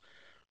movements,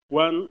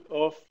 one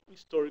of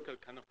historical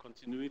kind of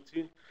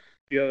continuity,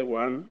 the other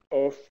one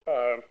of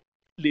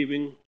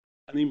leaving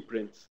an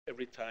imprint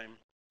every time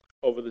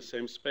over the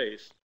same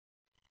space.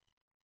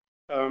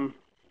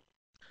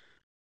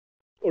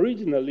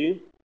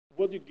 Originally,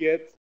 what you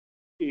get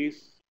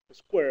is a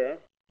square,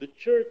 the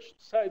church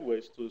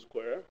sideways to the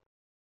square.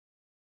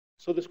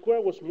 So the square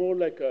was more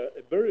like a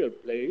burial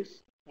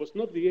place, was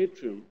not the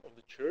atrium of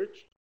the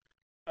church,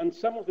 and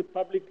some of the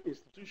public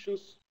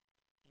institutions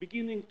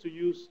beginning to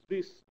use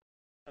this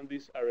and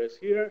these areas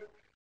here,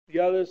 the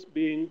others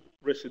being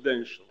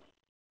residential.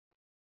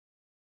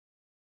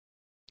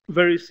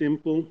 Very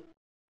simple,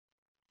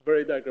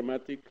 very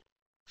diagrammatic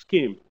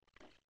scheme.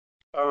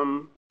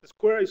 The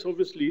square is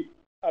obviously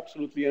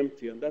absolutely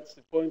empty, and that's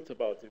the point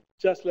about it.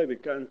 Just like the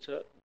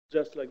cancha,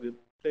 just like the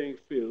playing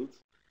fields,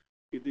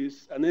 it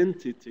is an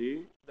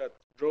entity that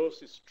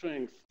draws its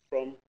strength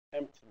from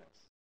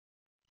emptiness.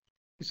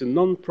 It's a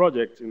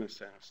non-project in a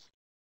sense.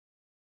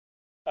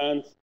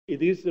 And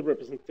it is the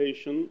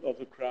representation of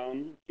the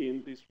crown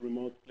in this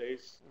remote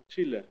place in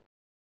Chile.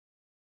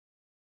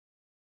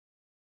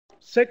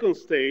 Second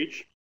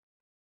stage,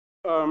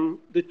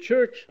 the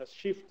church has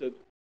shifted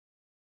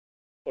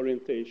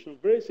orientation,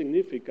 very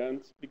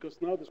significant,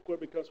 because now the square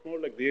becomes more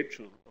like the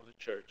atrium of the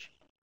church.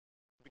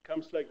 It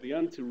becomes like the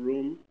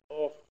anteroom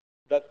of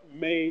that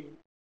main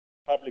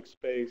public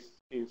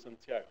space in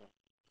Santiago.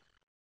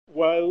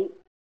 While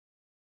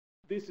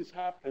this is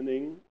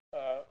happening,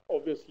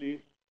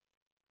 obviously,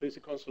 there's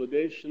a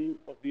consolidation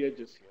of the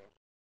edges here.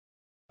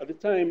 At the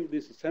time,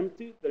 this is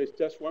empty. There is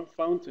just one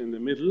fountain in the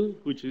middle,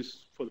 which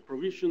is for the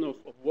provision of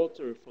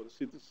water for the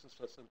citizens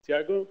of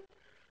Santiago.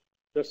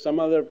 There's some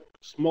other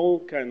small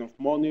kind of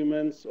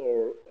monuments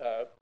or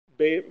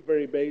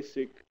very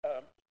basic,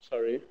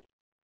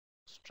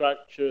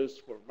 structures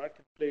for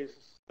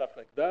marketplaces, stuff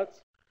like that.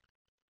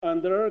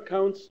 And there are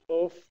accounts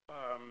of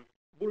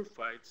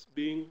bullfights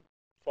being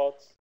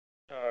fought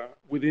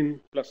within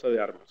Plaza de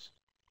Armas.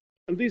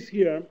 And this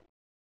here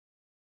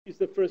is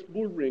the first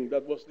bull ring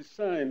that was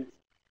designed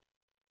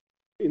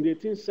in the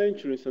 18th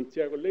century,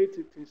 Santiago, late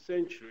 18th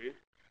century,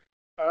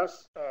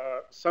 as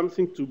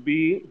something to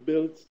be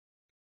built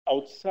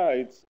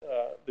outside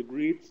the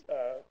grid,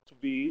 to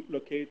be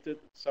located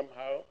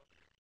somehow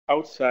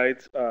outside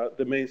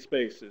the main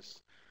spaces.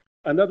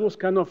 And that was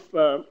kind of,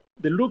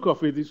 the look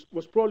of it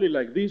was probably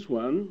like this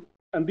one.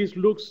 And this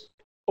looks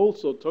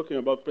also talking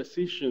about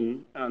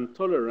precision and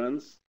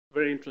tolerance,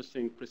 very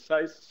interesting,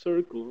 precise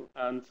circle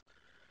and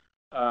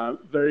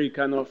very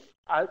kind of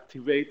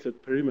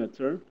activated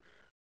perimeter.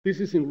 This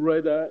is in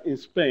Rueda in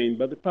Spain,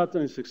 but the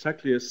pattern is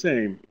exactly the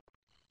same.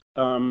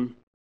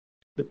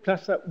 The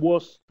plaza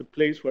was the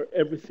place where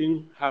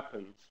everything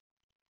happened.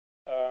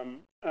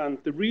 And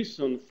the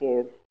reason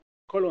for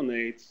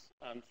colonnades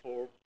and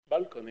for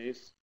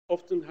balconies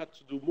often had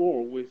to do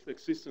more with the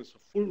existence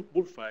of full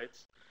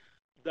bullfights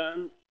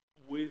than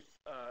with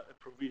a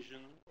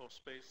provision of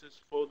spaces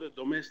for the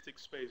domestic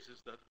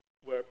spaces that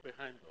were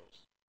behind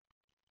those.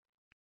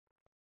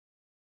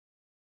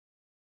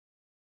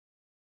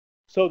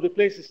 So the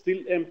place is still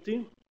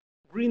empty.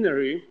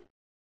 Greenery,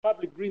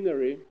 public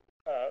greenery,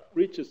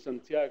 reaches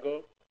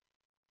Santiago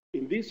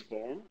in this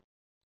form.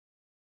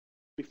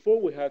 Before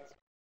we had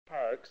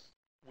parks,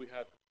 we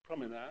had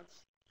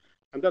promenades,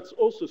 and that's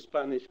also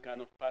Spanish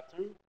kind of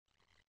pattern.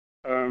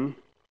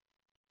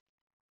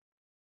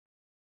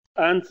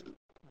 And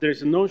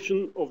there's a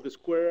notion of the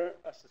square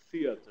as a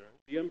theater.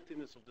 The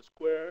emptiness of the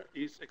square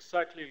is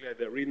exactly like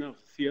the arena of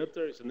the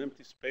theater. It's an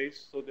empty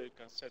space, so they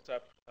can set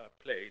up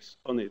plays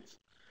on it.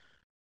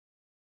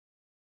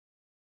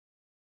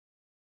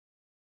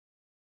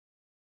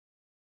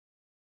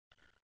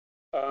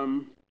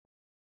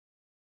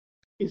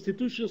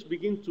 Institutions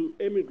begin to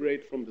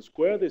emigrate from the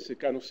square. There's a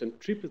kind of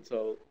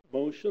centripetal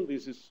motion.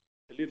 This is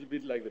a little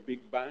bit like the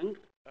Big Bang.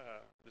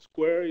 The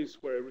square is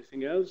where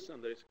everything else,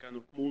 and there is a kind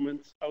of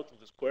movement out of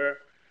the square,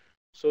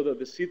 so that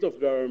the seat of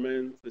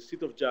government, the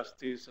seat of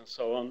justice, and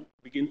so on,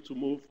 begin to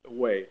move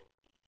away.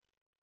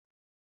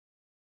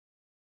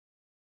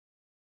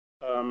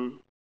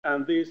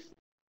 And these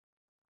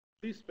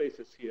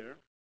spaces here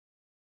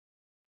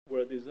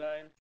were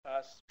designed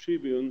as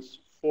tribunes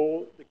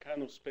for the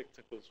kind of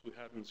spectacles we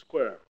had in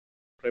Square,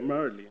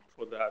 primarily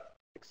for that,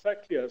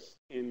 exactly as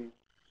in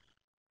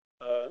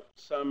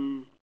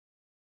some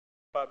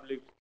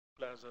public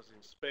plazas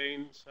in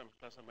Spain, some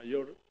Plaza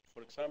Mayor,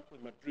 for example,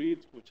 in Madrid,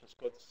 which has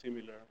got a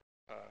similar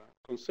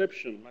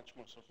conception, much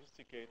more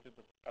sophisticated,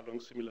 but along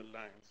similar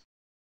lines.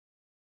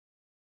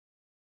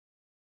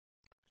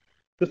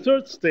 The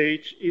third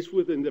stage is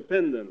with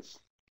independence.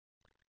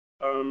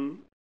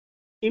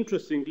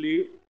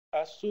 Interestingly,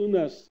 as soon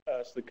as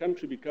the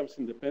country becomes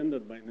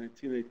independent by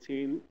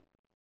 1918,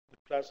 the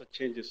plaza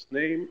changes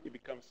name. It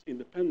becomes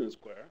Independence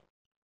Square.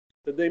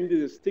 The name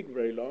didn't stick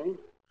very long,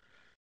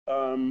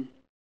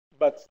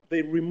 but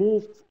they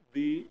removed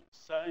the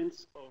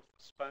signs of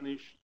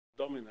Spanish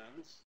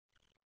dominance.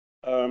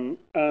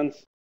 And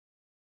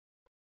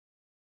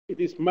it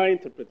is my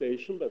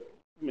interpretation, but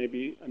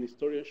maybe an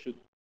historian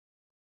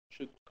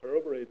should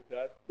corroborate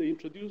that. They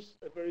introduced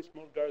a very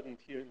small garden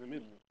here in the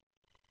middle,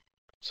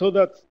 so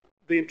that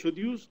they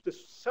introduced the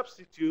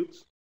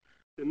substitutes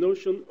the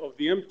notion of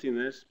the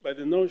emptiness by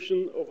the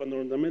notion of an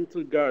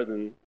ornamental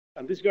garden.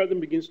 And this garden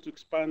begins to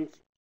expand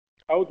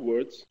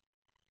outwards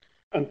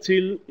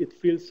until it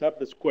fills up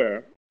the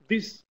square.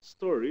 This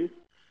story,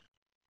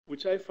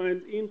 which I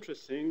find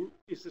interesting,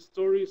 is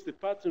the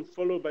pattern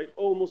followed by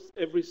almost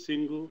every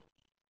single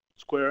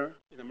square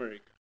in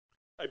America.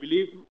 I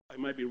believe, I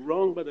might be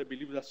wrong, but I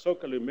believe that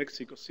Zócalo in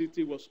Mexico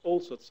City was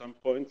also at some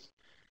point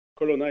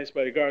colonized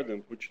by a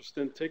garden, which was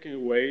then taken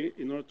away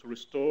in order to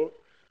restore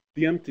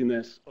the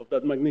emptiness of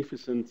that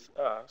magnificent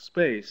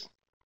space.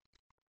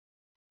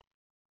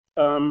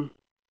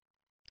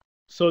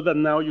 So that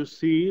now you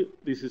see,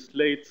 this is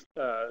late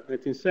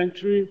 19th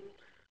century.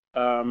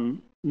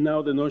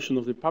 Now the notion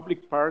of the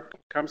public park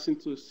comes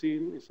into the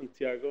scene in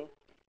Santiago,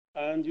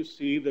 and you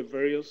see the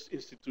various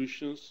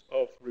institutions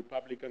of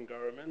Republican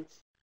governments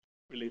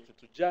related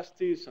to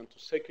justice and to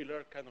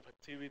secular kind of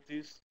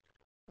activities,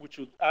 which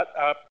would add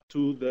up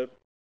to the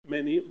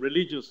many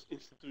religious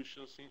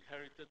institutions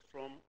inherited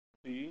from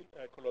the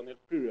colonial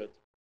period.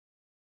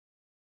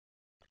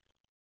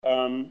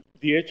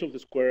 The edge of the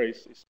square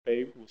is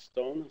paved with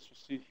stone, as you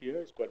see here.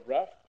 It's quite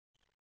rough,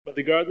 but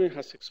the garden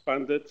has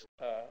expanded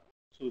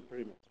to the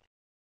perimeter.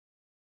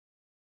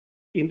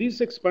 In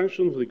this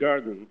expansion of the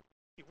garden,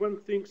 if one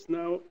thinks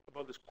now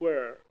about the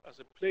square as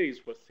a place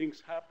where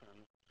things happen,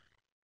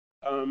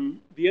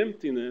 the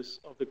emptiness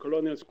of the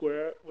colonial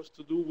square was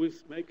to do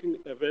with making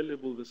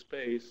available the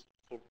space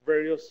for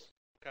various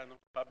kind of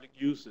public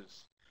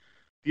uses.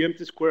 The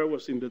empty square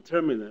was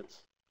indeterminate.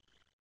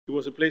 It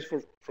was a place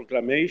for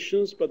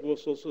proclamations, but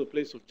was also a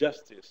place of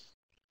justice.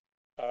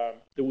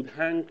 They would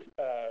hang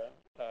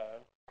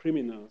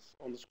criminals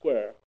on the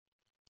square.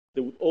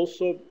 They would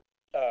also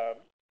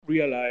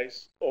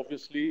realize,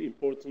 obviously,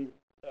 important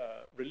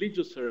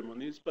religious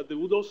ceremonies, but they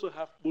would also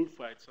have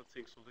bullfights and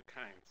things of the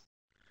kind.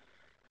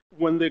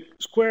 When the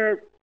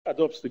square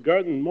adopts the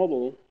garden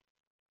model,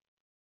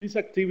 these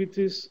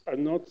activities are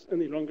not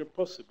any longer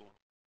possible.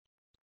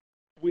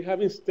 We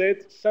have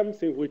instead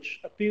something which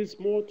appeals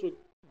more to a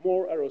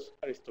more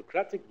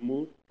aristocratic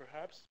mood,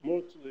 perhaps,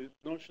 more to the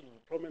notion of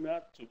a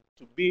promenade,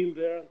 to being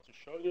there and to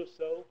show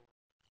yourself,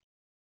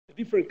 a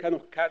different kind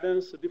of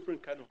cadence, a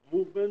different kind of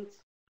movement,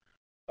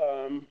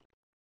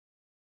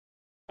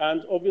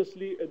 and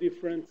obviously a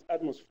different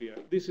atmosphere.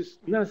 This is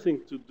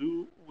nothing to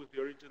do with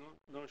the original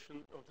notion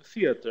of the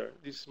theater.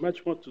 This is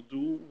much more to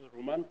do with the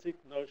romantic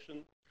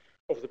notion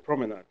of the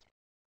promenade.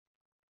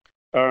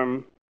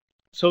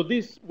 So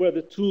these were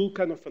the two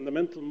kind of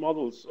fundamental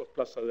models of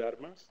Plaza de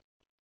Armas.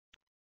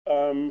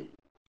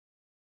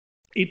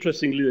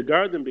 Interestingly, the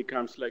garden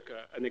becomes like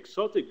an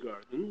exotic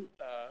garden,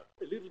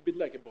 a little bit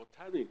like a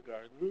botanic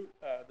garden.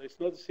 There's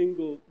not a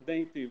single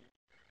native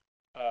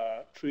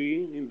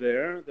tree in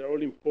there. They're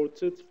all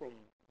imported from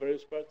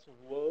various parts of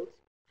the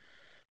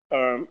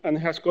world. And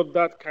has got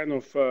that kind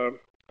of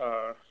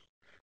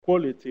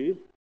quality,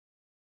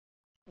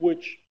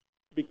 which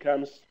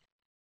becomes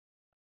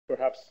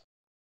perhaps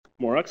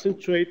more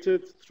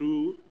accentuated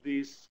through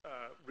this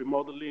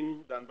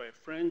remodeling done by a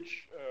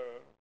French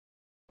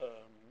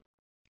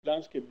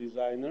landscape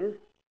designer,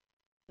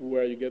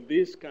 where you get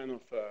this kind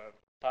of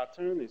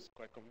pattern. It's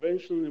quite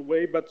conventional in a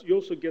way, but you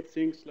also get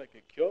things like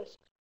a kiosk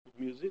with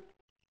music,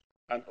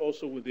 and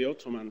also with the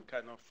Ottoman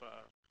kind of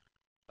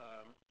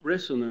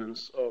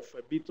resonance of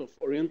a bit of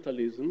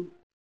Orientalism.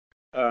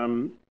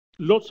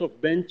 Lots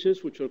of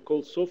benches, which are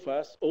called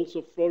sofas,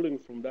 also flowing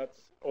from that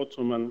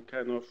Ottoman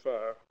kind of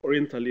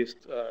Orientalist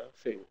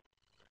thing.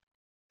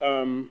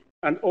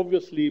 And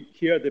obviously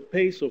here the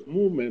pace of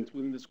movement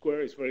within the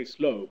square is very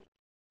slow.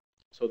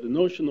 So the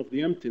notion of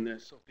the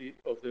emptiness of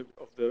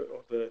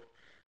the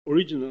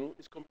original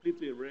is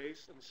completely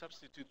erased and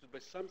substituted by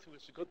something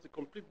which has got a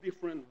completely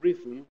different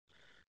rhythm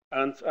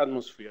and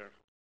atmosphere.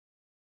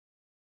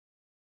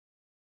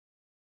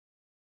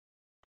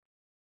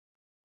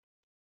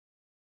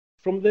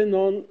 From then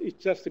on,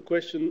 it's just a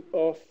question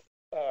of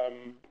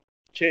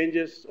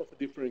changes of a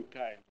different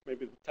kind.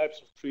 Maybe the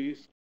types of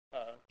trees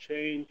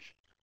change,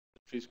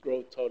 the trees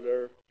grow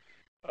taller,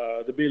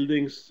 the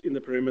buildings in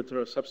the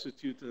perimeter are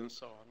substituted, and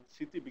so on.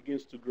 The city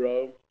begins to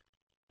grow.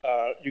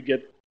 You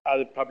get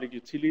other public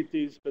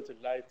utilities, better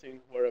lighting,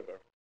 wherever.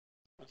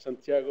 And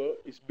Santiago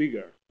is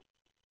bigger.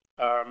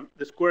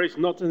 The square is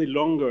not any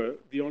longer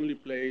the only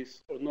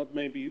place, or not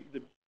maybe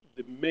the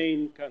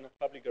main kind of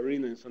public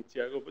arena in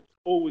Santiago, but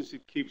always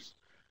it keeps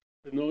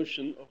the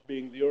notion of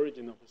being the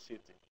origin of the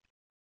city.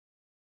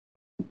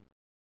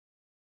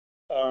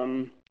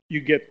 You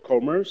get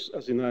commerce,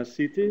 as in other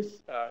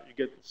cities. You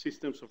get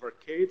systems of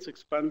arcades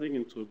expanding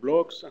into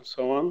blocks and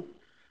so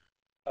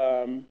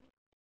on.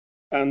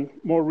 And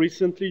more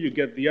recently, you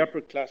get the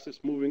upper classes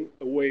moving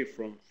away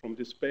from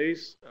the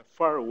space,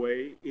 far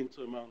away into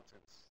the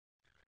mountains.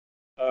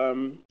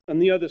 And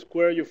near the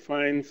square, you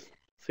find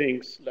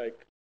things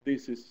like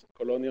this is a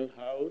colonial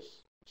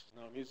house, which is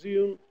now a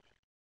museum,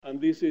 and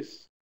this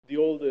is the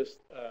oldest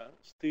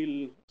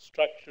steel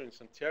structure in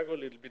Santiago, a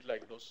little bit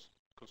like those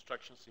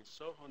constructions in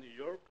Soho, New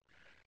York,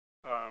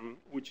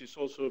 which is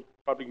also a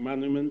public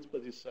monument,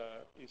 but it's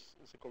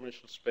a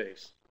commercial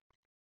space.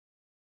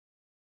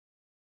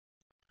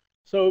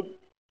 So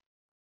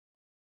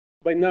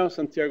by now,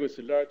 Santiago is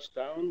a large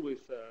town with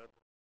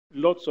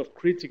lots of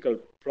critical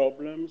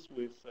problems,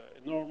 with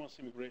enormous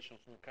immigration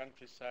from the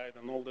countryside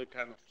and all the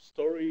kind of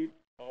story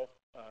of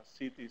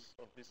cities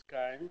of this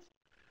kind.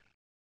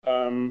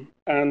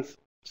 And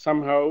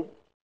somehow,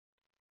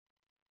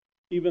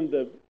 even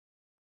the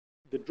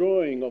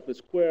drawing of the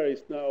square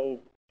is now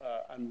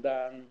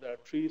undone. There are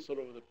trees all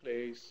over the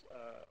place,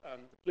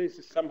 and the place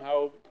is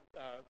somehow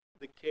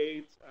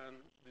decayed and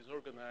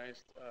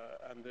disorganized,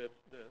 and the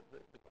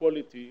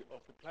quality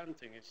of the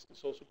planting is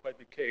also quite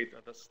decayed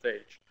at that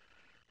stage.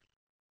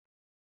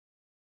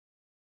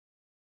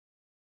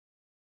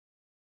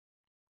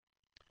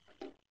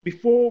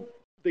 Before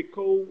they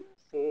call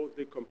for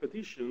the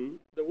competition,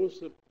 there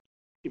was an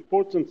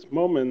important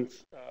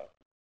moment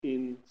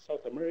in South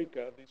South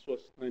America. This was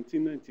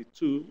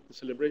 1992, the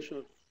celebration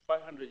of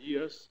 500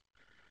 years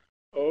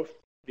of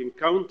the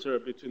encounter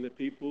between the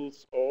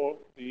peoples or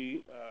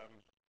the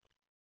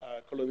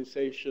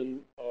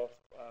colonization of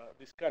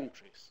these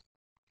countries.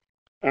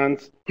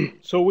 And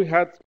so we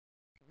had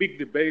big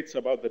debates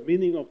about the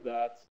meaning of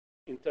that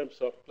in terms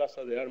of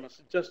Plaza de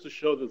Armas, just to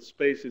show that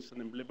space is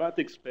an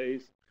emblematic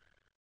space.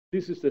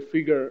 This is the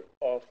figure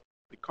of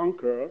the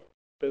conqueror,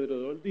 Pedro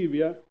de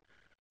Valdivia,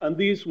 and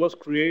this was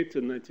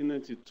created in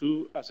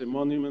 1992 as a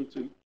monument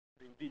to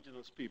the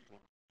indigenous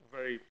people.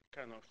 Very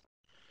kind of,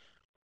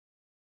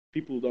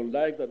 people don't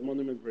like that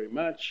monument very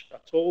much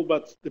at all,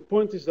 but the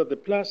point is that the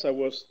plaza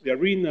was the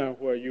arena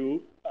where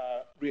you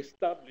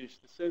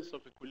reestablished the sense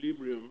of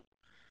equilibrium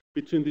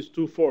between these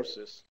two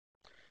forces.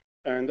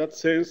 And in that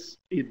sense,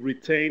 it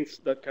retains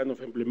that kind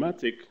of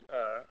emblematic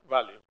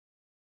value.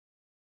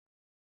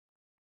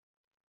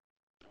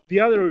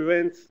 The other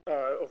event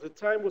of the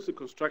time was the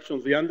construction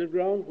of the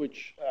underground,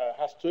 which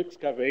has to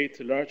excavate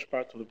a large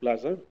part of the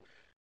plaza,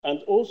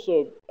 and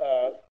also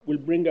will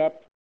bring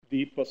up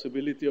the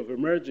possibility of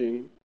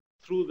emerging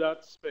through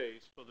that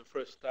space for the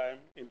first time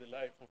in the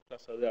life of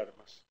Plaza de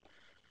Armas.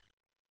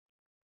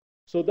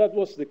 So that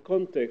was the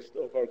context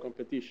of our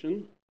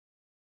competition.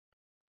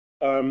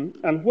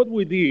 And what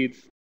we did,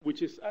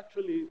 which is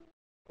actually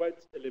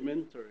quite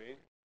elementary,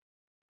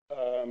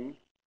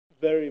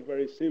 very,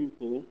 very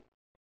simple,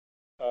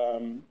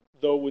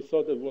 though we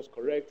thought it was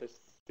correct, I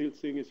still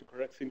think it's the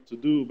correct thing to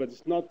do, but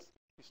it's not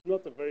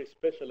a very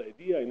special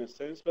idea in a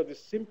sense, but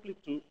it's simply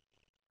to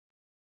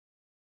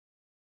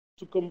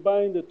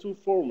combine the two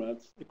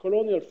formats. The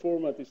colonial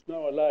format is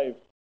now alive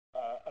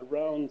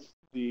around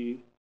the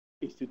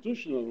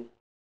institutional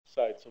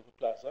sites of the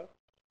plaza,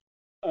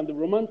 and the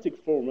romantic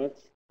format,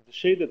 the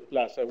shaded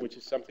plaza, which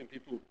is something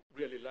people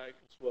really like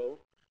as well,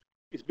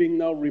 is being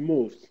now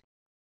removed.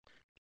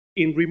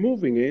 In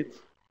removing it,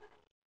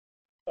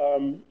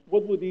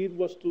 what we did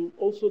was to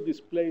also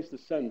displace the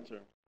center,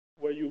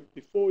 where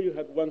before you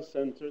had one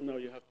center, now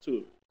you have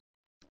two,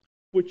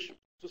 which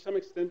to some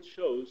extent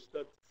shows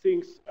that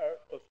things are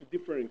of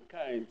different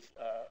kinds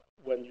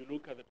when you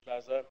look at the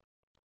plaza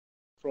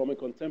from a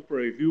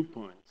contemporary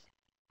viewpoint.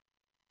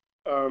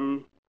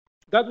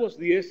 That was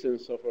the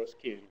essence of our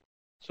scheme.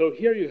 So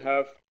here you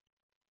have,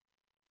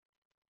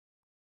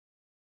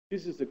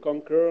 this is the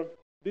conqueror,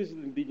 this is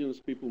the indigenous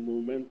people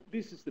movement,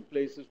 this is the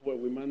places where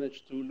we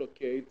managed to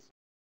locate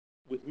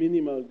with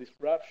minimal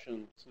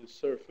disruption to the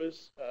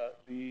surface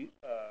the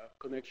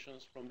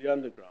connections from the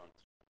underground.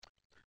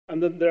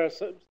 And then there are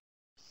some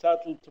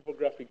subtle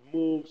topographic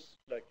moves,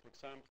 like for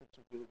example,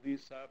 to build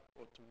this up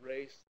or to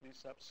raise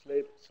this up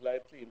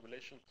slightly in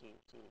relation to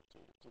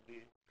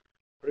the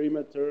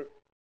perimeter,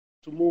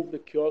 to move the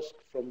kiosk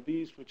from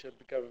these, which have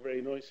become a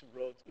very noisy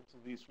road, into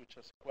these, which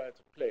has a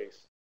quieter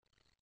place.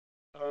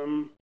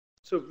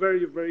 So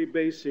very, very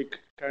basic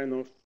kind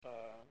of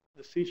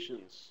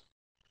decisions.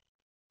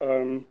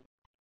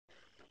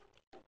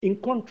 In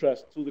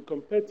contrast to the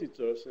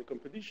competitors, the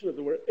competition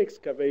that were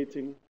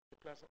excavating the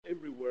plaza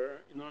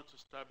everywhere in order to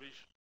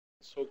establish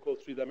so-called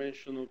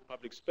three-dimensional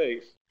public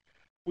space,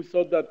 we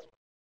thought that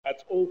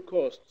at all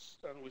costs,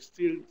 and we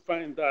still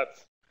find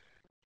that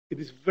it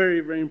is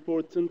very, very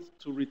important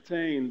to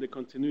retain the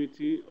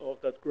continuity of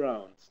that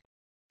ground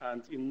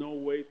and in no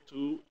way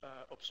to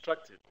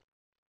obstruct it.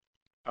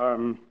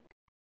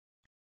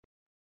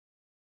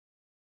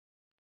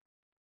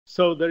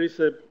 So there is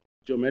a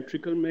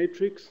geometrical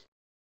matrix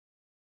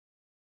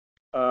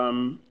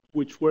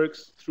which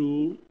works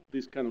through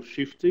this kind of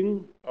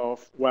shifting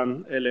of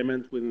one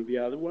element within the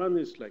other one.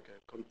 It's like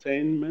a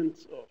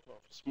containment of a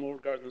small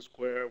garden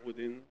square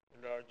within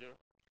a larger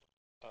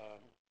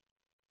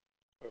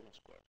urban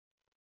square.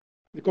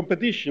 The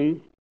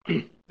competition,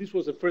 this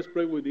was the first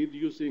project we did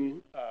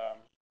using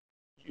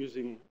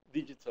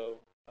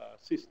digital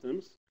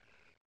systems.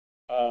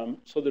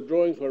 So the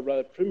drawings were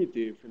rather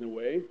primitive in a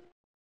way,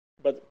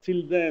 but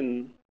till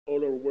then,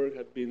 all our work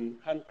had been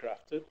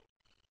handcrafted.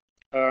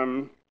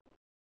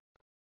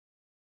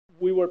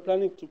 We were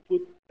planning to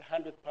put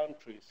 100 palm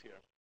trees here,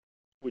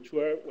 which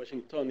were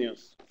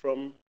Washingtonians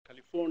from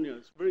California.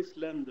 It's very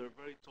slender,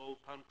 very tall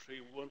palm tree.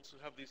 We want to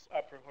have this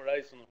upper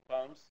horizon of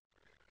palms.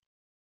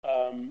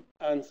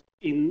 And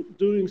in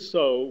doing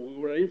so, we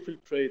were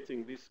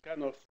infiltrating this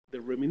kind of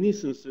the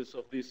reminiscences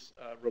of this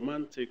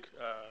romantic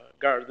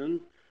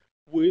garden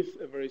with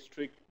a very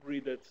strict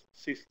gridded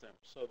system,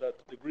 so that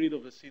the grid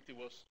of the city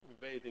was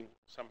invading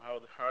somehow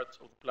the heart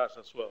of the plaza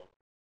as well.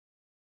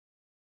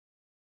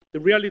 The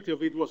reality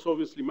of it was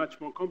obviously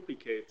much more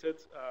complicated.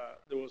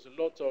 There was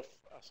a lot of,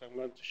 as I'm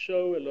going to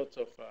show, a lot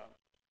of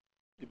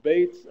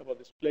debates about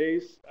this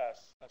place,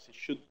 as it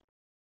should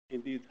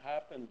indeed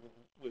happen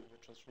with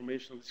a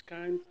transformation of this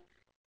kind.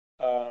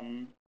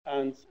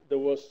 And there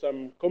was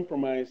some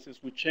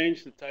compromises. We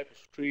changed the type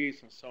of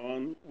trees and so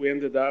on. We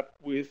ended up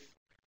with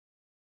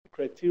the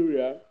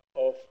criteria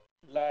of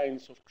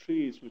lines of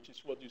trees, which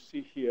is what you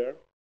see here,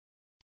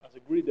 as a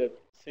gridded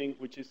thing,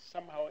 which is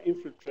somehow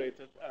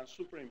infiltrated and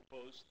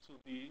superimposed to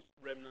the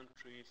remnant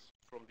trees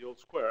from the old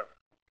square.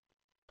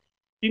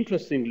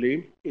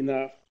 Interestingly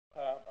enough,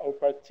 our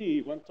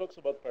party, one talks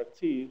about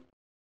party,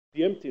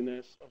 the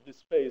emptiness of these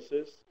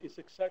spaces is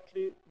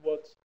exactly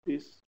what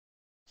this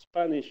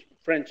French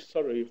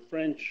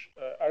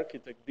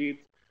architect did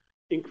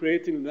in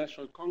creating the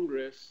National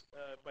Congress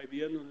by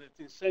the end of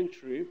the 19th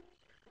century,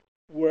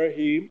 where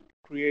he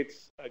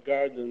creates a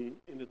garden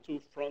in the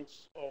two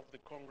fronts of the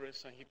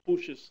Congress, and he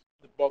pushes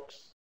the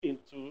box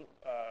into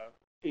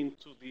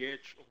the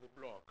edge of the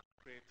block,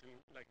 creating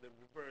like the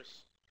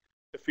reverse,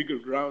 a figure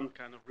ground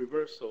kind of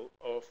reversal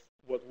of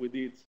what we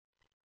did,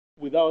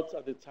 without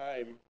at the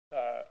time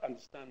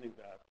understanding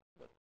that.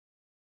 But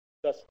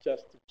that's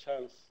just a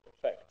chance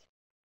effect.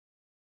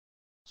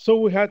 So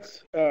we had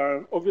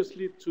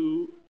obviously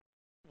to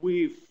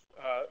weave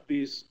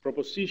this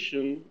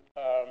proposition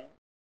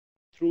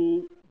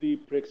through the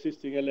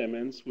pre-existing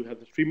elements. We had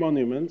the three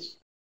monuments.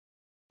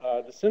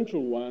 The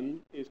central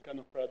one is kind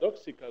of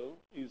paradoxical,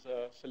 is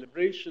a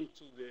celebration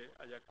to the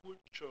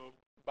Ayacucho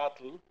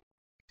battle.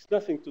 It's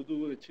nothing to do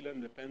with the Chilean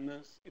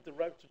independence. It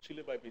arrived to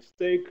Chile by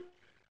mistake,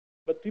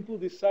 but people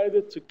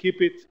decided to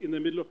keep it in the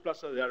middle of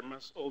Plaza de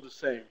Armas all the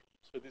same,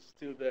 so it is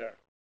still there.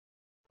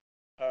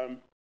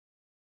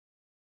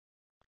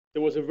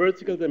 There was a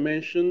vertical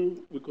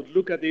dimension. We could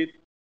look at it.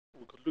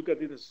 We could look at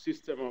it as a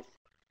system of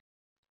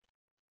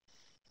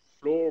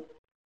floor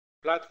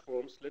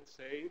platforms, let's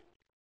say,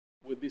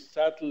 with these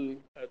subtle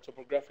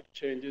topographic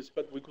changes,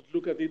 but we could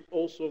look at it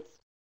also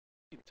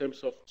in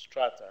terms of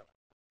strata,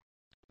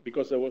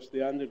 because there was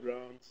the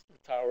underground, the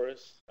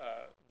towers,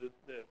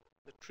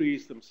 the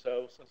trees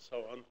themselves, and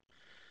so on.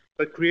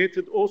 But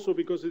created also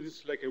because it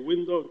is like a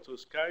window to the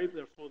sky,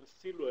 therefore the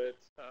silhouette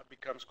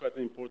becomes quite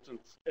an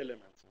important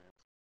element in it.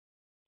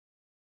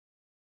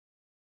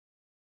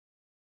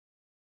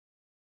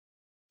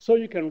 So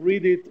you can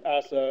read it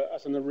as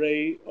an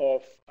array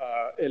of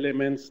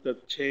elements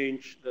that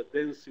change the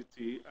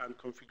density and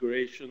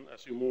configuration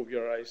as you move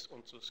your eyes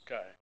onto the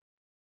sky.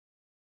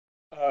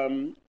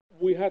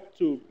 We had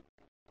to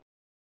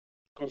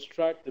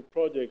construct the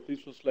project.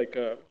 This was like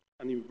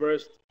an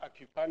inverse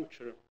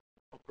acupuncture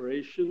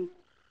operation.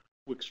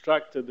 We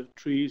extracted the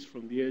trees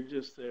from the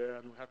edges there,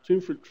 and we had to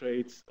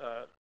infiltrate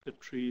the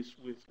trees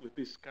with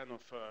this kind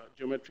of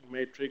geometric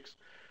matrix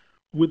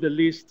with the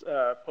least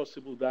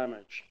possible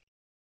damage.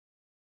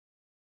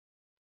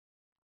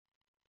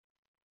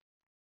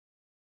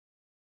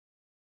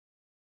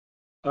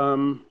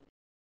 And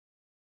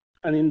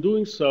in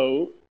doing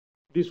so,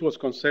 this was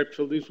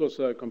conceptual, this was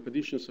a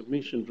competition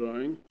submission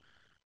drawing.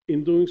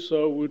 In doing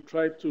so, we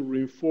tried to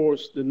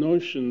reinforce the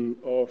notion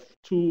of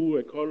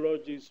two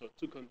ecologies or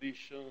two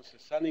conditions, a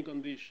sunny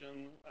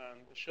condition and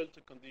a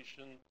shelter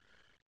condition,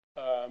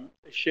 a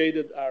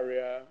shaded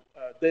area,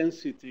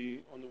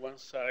 density on the one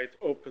side,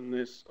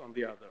 openness on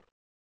the other.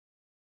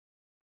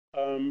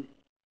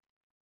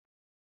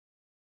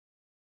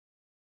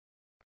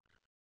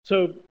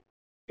 So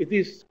it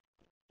is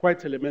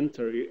quite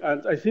elementary,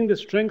 and I think the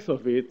strength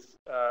of it,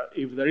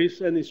 if there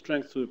is any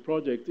strength to the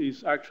project,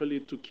 is actually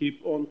to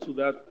keep on to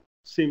that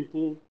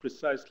simple,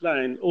 precise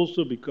line,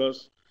 also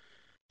because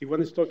if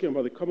one is talking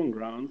about the common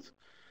ground,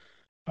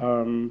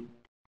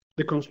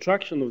 the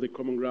construction of the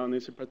common ground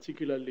is a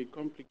particularly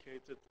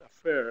complicated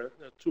affair.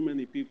 There are too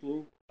many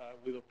people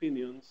with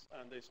opinions,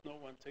 and there's no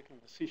one taking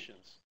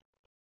decisions.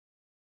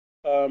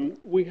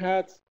 We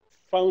had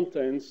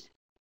fountains.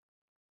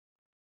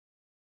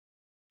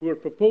 We were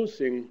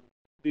proposing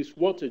these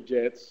water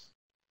jets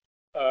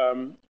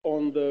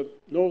on the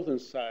northern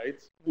side,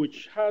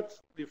 which had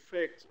the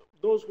effect,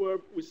 those were,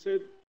 we said,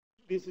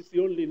 this is the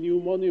only new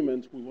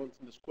monument we want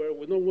in the square.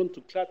 We don't want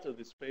to clutter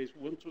the space.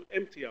 We want to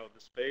empty out the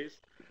space,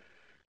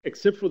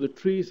 except for the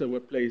trees that we're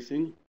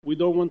placing. We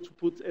don't want to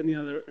put any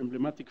other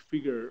emblematic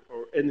figure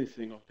or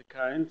anything of the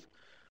kind.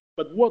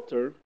 But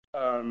water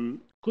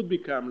could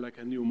become like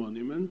a new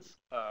monument.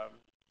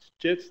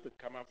 Jets that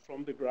come up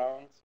from the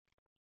ground.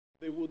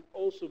 They would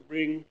also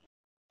bring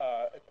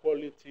a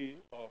quality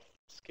of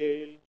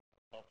scale,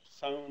 of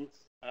sound,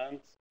 and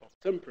of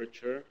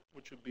temperature,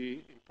 which would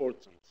be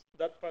important.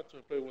 That part of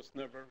the play was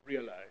never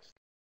realized.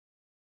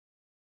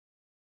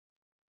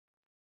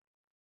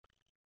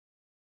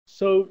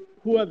 So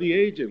who are the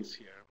agents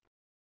here?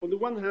 On the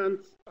one hand,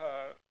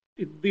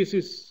 this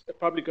is a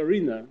public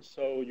arena,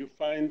 so you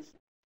find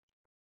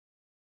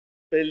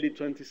early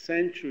 20th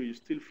century, you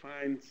still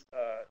find,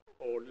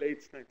 or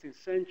late 19th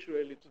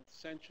century, early 20th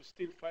century,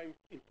 still find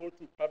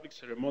important public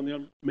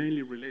ceremonial,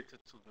 mainly related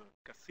to the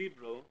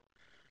cathedral,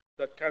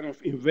 that kind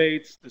of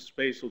invades the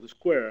space of the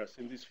square, as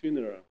in this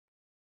funeral.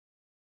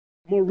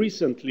 More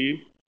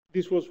recently,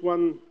 this was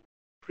one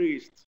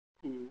priest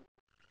who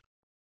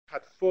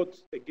had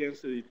fought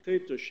against the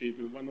dictatorship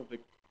in one of the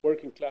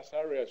working class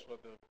areas where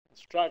the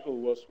struggle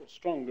was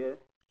stronger.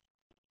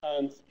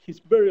 And his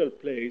burial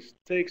place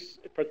takes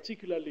a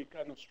particularly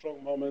kind of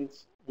strong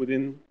moment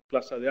within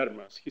Plaza de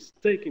Armas. He's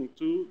taken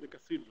to the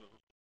cathedral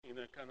in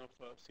a kind of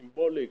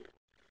symbolic,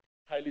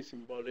 highly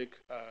symbolic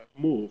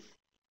move.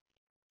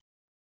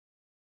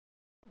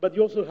 But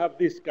you also have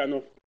this kind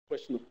of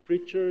question of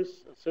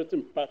preachers,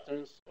 certain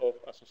patterns of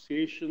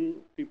association,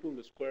 people in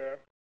the square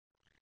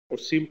or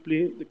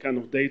simply the kind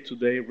of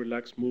day-to-day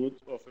relaxed mood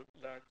of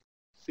a large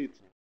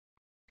city.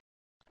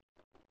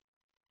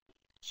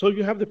 So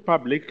you have the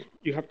public,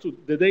 you have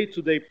the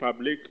day-to-day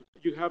public,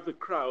 you have the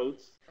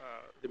crowds,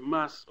 the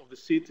mass of the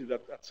city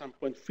that at some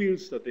point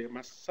feels that they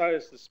must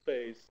size the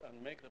space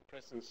and make the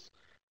presence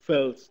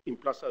felt in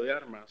Plaza de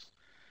Armas.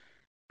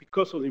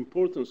 Because of the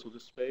importance of the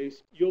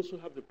space, you also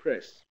have the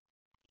press.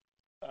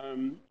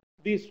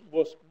 This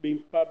was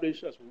being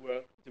published as we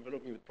were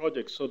developing the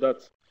project, so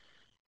that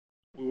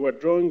we were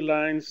drawing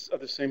lines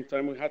at the same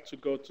time. We had to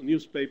go to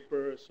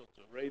newspapers or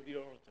to radio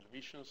or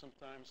television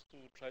sometimes to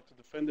try to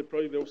defend the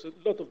project. There was a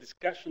lot of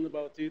discussion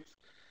about it,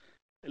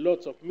 a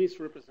lot of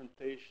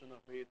misrepresentation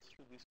of it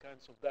through these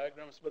kinds of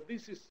diagrams. But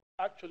this is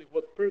actually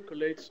what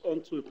percolates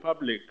onto the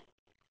public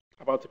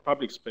about the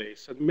public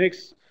space and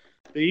makes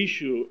the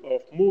issue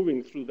of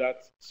moving through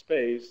that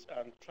space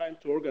and trying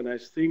to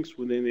organize things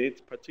within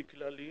it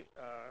particularly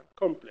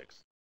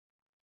complex.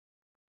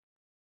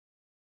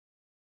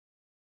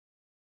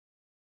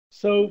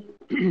 So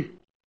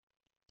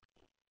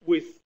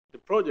with the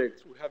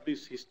project, we have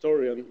this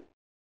historian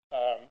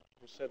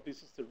who said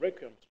this is the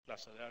requiem to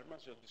Plaza de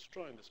Armas, you're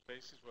destroying the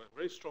spaces, were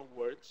very strong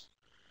words.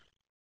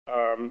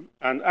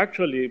 And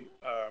actually,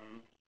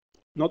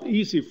 not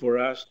easy for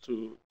us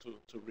to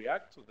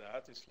react to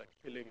that. It's like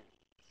feeling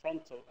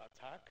frontal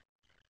attack.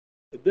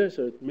 A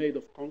desert made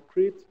of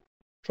concrete,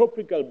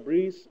 tropical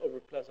breeze over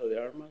Plaza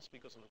de Armas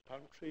because of the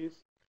palm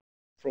trees,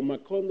 from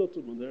Macondo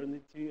to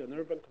modernity, an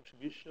urban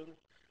contribution.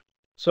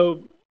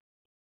 So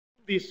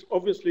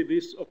obviously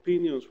these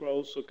opinions were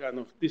also kind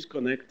of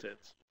disconnected.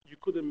 You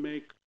couldn't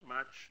make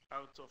much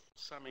out of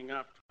summing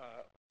up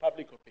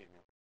public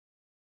opinion.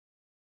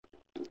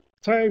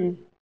 Time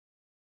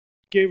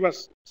gave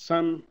us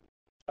some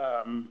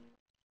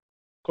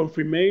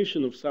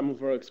confirmation of some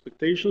of our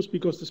expectations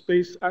because the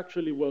space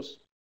actually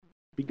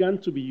began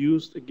to be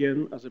used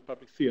again as a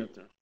public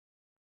theater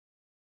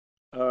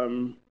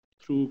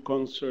through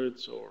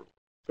concerts or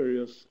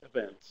various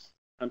events.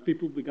 And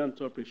people began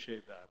to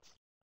appreciate that.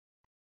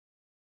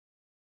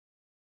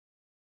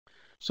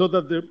 So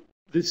that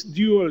this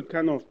dual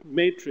kind of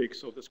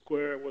matrix of the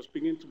square was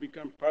beginning to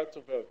become part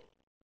of a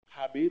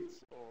habit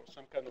or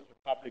some kind of a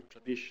public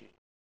tradition.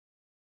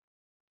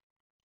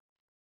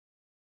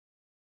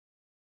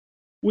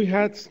 We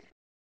had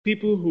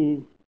people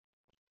who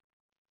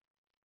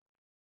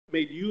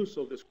made use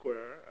of the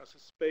square as a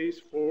space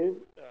for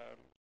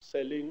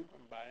selling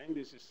and buying.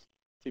 This is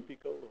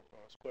typical of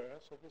our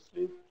squares,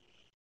 obviously.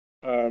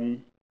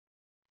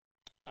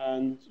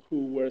 And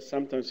who were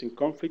sometimes in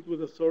conflict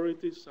with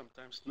authorities,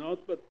 sometimes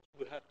not, but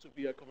we had to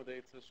be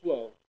accommodated as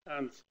well.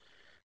 And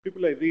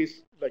people like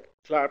this, like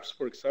clubs,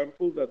 for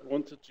example, that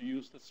wanted to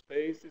use the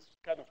space, this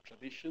kind of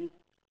tradition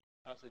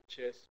as a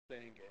chess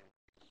playing game.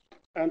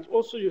 And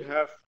also you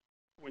have,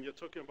 when you're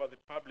talking about the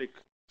public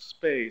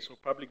space or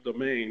public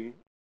domain,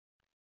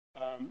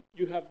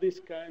 you have these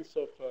kinds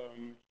of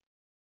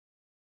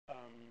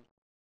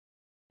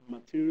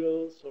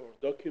materials or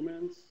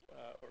documents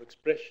or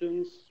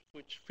expressions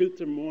which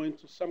filter more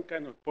into some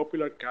kind of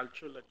popular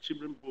culture, like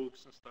children's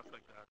books and stuff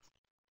like that.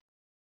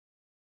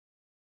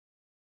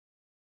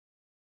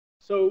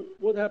 So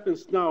what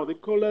happens now? They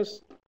call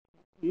us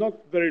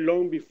not very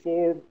long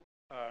before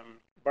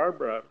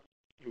Barbara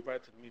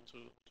invited me to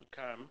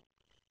come.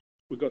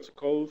 We got a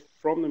call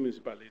from the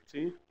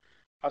municipality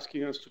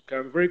asking us to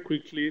come very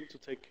quickly to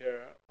take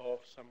care of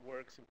some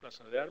works in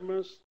Plaza de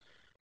Armas.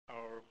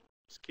 Our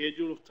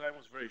schedule of time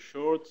was very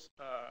short.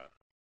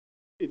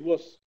 It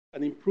was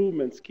an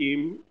improvement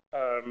scheme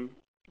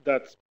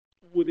that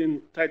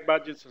within tight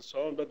budgets and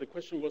so on, but the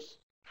question was,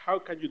 how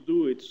can you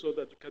do it so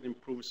that you can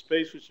improve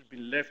space which has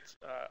been left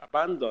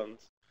abandoned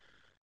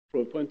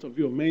from a point of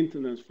view of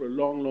maintenance for a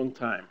long, long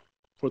time,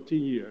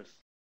 14 years.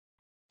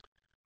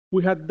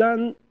 We had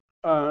done,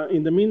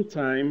 in the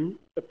meantime,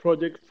 a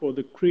project for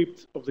the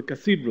crypt of the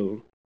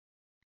cathedral.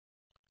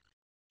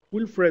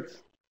 Wilfred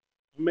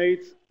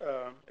made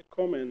a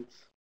comment.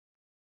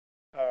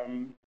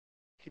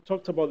 He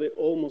talked about the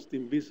almost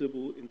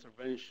invisible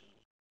intervention.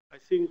 I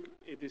think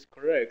it is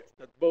correct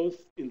that both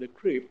in the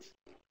crypt,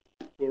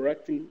 we were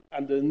acting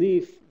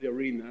underneath the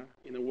arena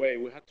in a way.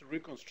 We had to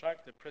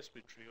reconstruct the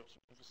presbytery,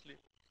 obviously.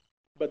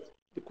 But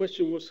the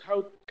question was,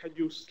 how can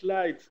you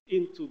slide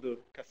into the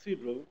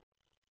cathedral,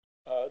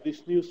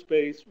 this new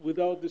space,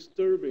 without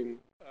disturbing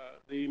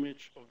the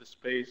image of the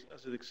space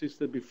as it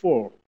existed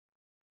before?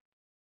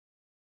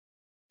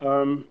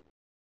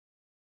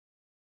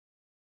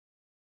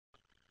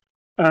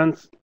 And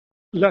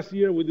last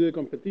year we did a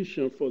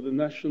competition for the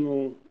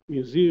National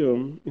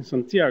Museum in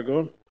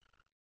Santiago.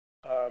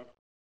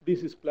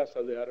 This is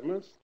Plaza de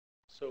Armas.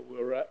 So we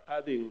were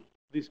adding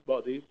this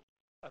body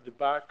at the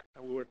back,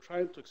 and we were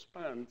trying to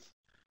expand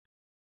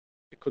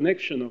a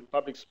connection of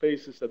public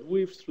spaces that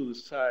weaves through the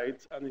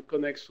sides, and it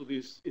connects to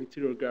these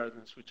interior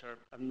gardens, which are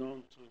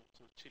unknown to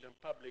the Chilean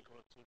public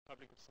or to the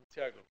public of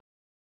Santiago.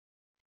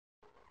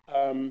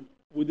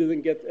 We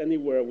didn't get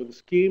anywhere with the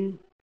scheme.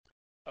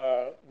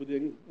 we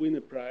didn't win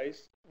a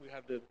prize. We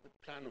had the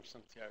plan of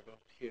Santiago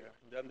here,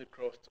 in the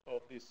undercroft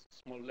of this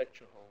small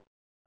lecture hall.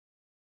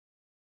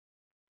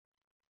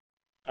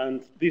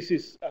 And this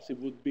is as it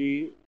would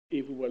be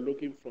if we were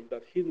looking from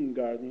that hidden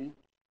garden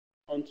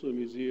onto a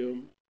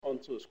museum,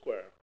 onto a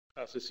square,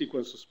 as a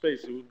sequence of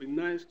space. It would be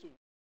nice to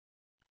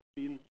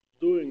be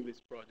doing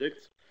this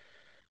project.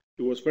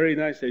 It was a very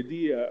nice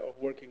idea of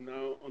working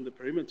now on the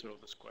perimeter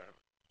of the square.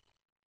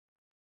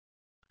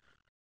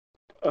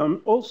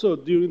 Also,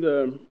 during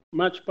the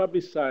much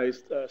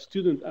publicized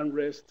student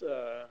unrest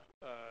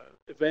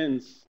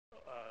events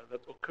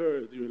that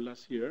occurred during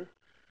last year,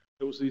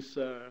 there was this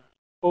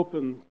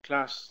open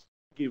class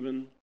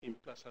given in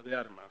Plaza de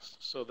Armas,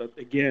 so that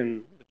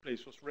again, the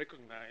place was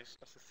recognized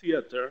as a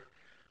theater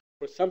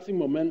where something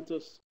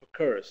momentous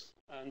occurs,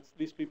 and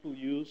these people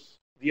use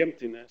the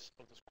emptiness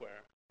of the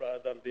square rather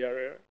than the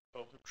area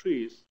of the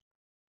trees.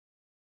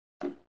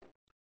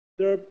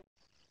 There are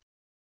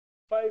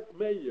 5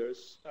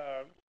 measures.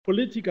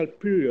 Political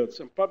periods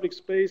and public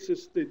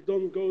spaces, they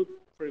don't go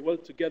very well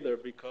together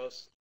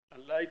because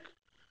unlike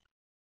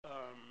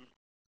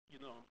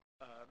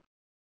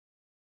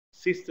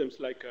systems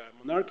like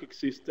monarchic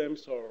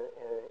systems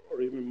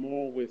or even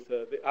more with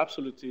the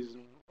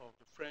absolutism of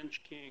the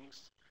French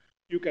kings,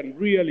 you can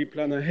really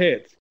plan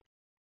ahead.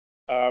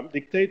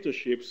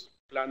 Dictatorships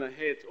plan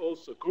ahead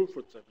also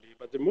comfortably,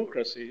 but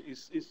democracy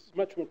is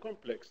much more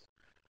complex.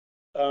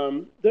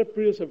 Their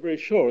periods are very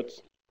short.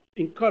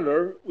 In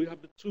color, we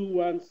have the 2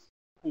 ones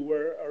who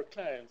were our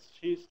clients.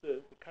 She's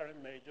the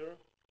current major.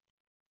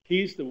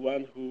 He's the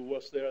one who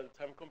was there at the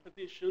time of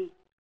competition.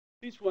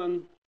 This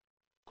one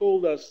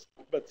called us,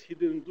 but he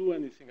didn't do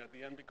anything at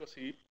the end because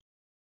he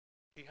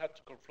had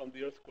to confront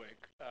the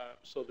earthquake.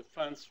 So the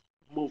funds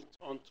moved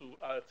on to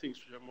other things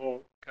which are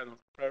more kind of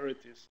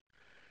priorities.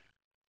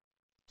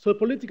 So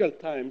political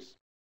times,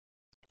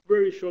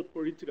 very short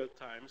political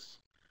times,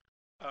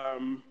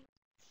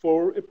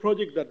 for a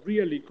project that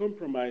really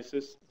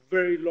compromises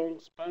very long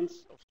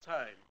spans of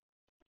time.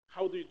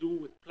 How do you do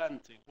with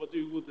planting? What do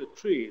you do with the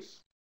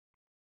trees?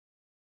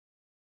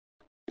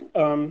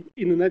 In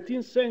the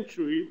 19th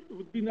century, it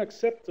would be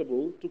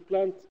unacceptable to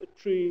plant a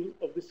tree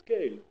of this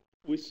scale.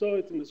 We saw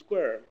it in the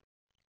square.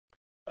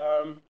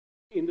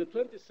 In the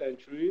 20th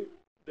century,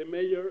 the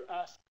mayor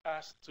asked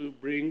us to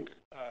bring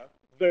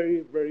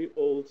very, very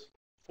old,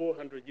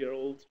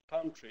 400-year-old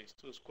palm trees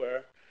to the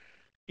square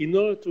in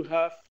order to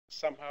have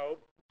somehow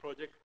the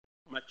project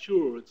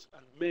matured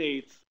and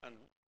made and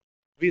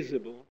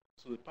visible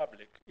to the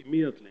public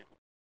immediately.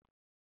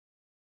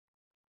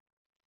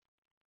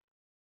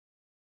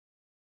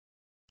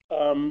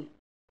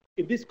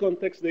 In this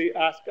context, they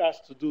asked us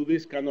to do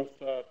this kind of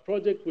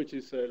project, which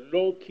is a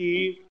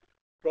low-key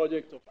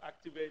project of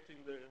activating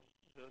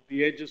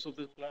the edges of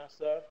the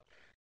plaza,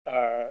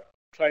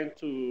 trying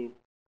to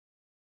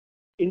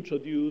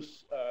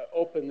introduce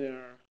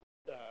open-air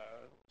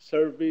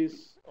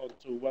service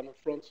onto one of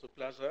the fronts of the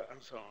plaza,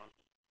 and so on.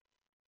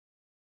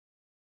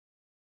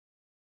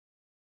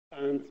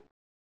 And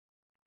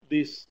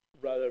this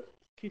rather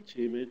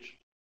kitschy image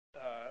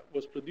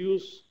was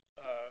produced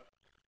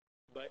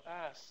by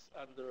us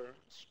under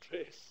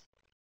stress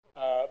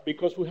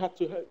because we had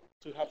to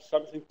have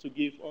something to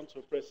give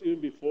onto the press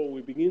even before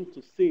we begin to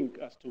think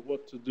as to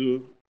what to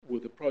do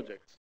with the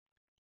project.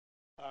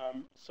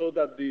 So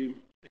that the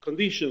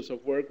conditions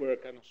of work were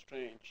kind of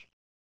strange.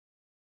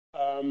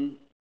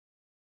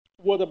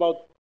 What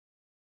about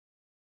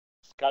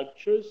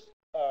sculptures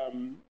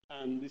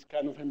and this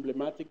kind of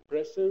emblematic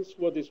presence?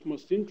 What is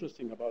most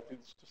interesting about it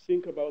is to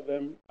think about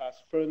them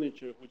as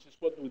furniture, which is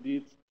what we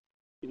did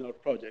in our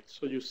project.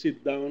 So you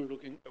sit down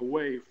looking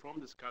away from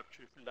the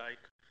sculpture, if you like,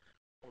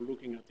 or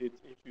looking at it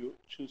if you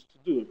choose to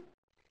do.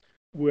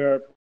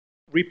 We're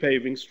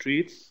repaving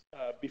streets.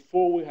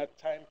 Before we had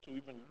time to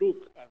even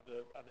look at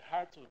the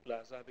heart of the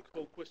plaza, the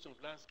whole question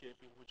of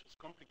landscaping, which was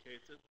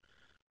complicated,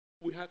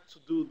 we had to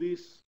do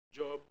this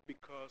job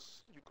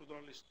because you could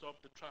only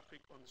stop the traffic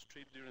on the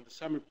street during the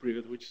summer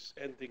period, which is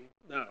ending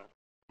now,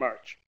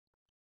 March.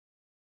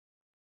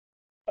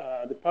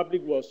 The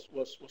public was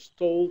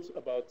told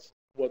about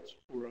what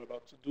we were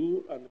about to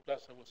do, and the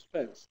plaza was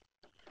fenced.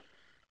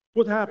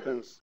 What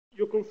happens?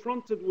 You're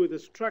confronted with a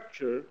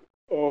structure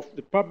of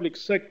the public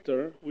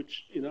sector,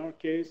 which in our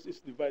case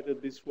is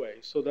divided this way,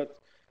 so that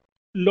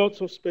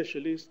lots of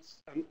specialists,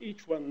 and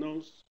each one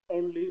knows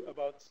only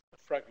about a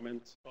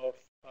fragment of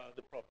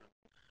the problem.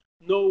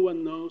 No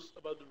one knows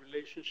about the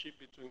relationship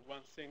between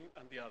one thing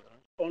and the other.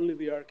 Only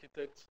the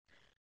architect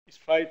is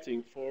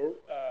fighting for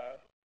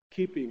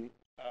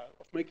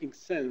making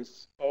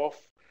sense of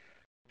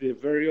the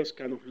various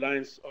kind of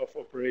lines of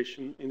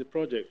operation in the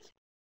project.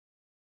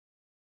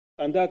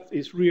 And that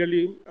is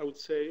really, I would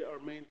say, our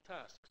main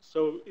task.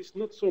 So it's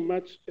not so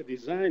much a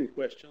design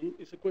question,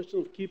 it's a question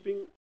of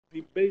keeping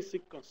the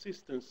basic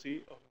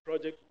consistency of the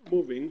project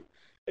moving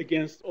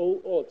against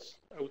all odds.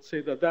 I would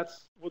say that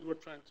that's what we're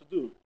trying to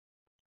do.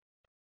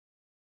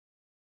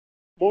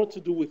 More to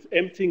do with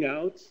emptying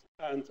out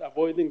and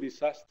avoiding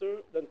disaster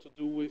than to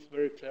do with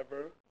very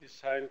clever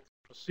design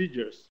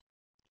procedures.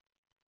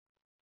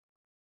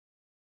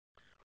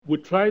 We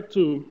tried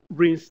to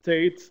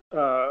reinstate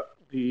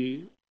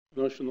the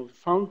notion of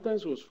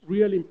fountains. It was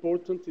really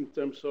important in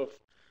terms of,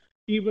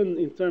 even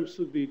in terms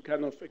of the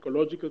kind of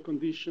ecological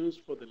conditions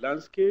for the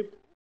landscape.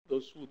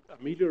 Those would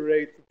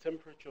ameliorate the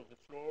temperature of the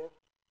floor.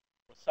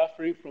 We're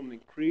suffering from the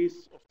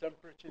increase of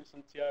temperature in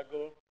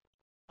Santiago,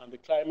 and the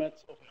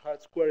climate of a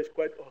hard square is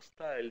quite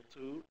hostile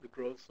to the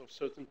growth of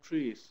certain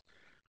trees.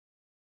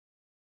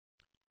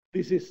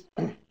 This is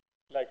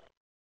like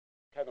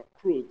kind of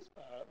crude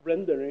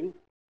rendering,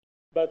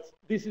 but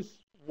this is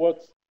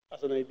what,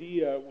 as an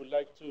idea, we'd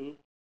like to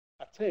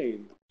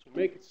attain, to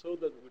make it so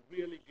that we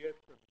really get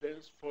a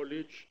dense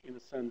foliage in the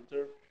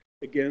center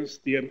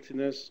against the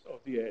emptiness of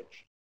the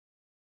edge.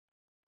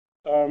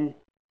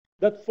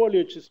 That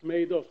foliage is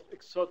made of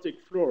exotic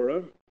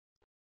flora.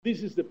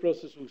 This is the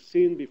process we've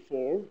seen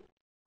before,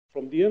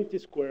 from the empty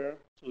square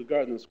to the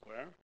garden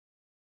square.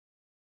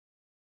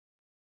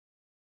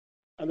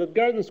 And that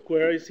garden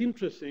square is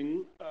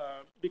interesting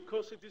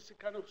because it is a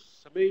kind of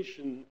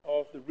summation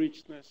of the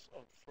richness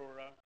of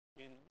flora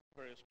in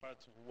various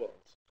parts of the world.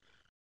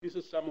 These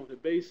are some of the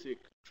basic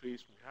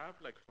trees we have,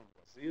 like from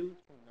Brazil,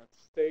 from the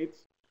United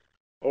States,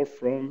 or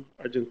from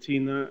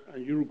Argentina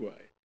and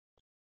Uruguay.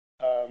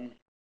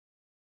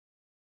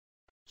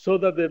 So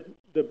that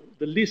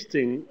the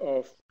listing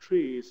of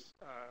trees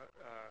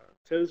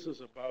tells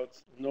us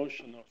about the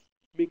notion of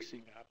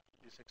mixing up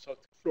this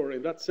exotic flora.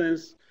 In that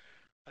sense,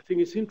 I think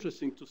it's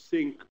interesting to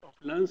think of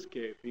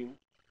landscaping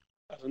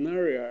as an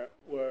area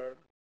where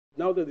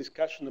now the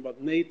discussion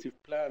about native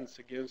plants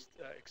against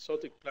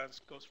exotic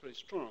plants goes very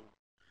strong.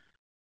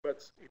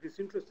 But it is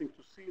interesting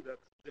to see that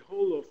the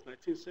whole of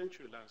 19th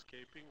century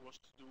landscaping was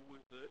to do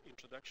with the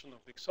introduction of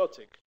the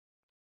exotic.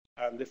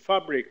 And the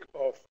fabric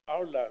of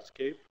our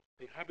landscape,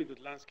 the inhabited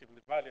landscape in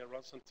the valley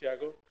around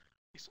Santiago,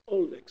 is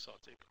all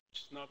exotic,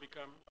 which has now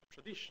become a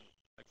tradition.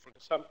 Like, for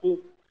example,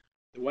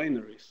 the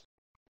wineries.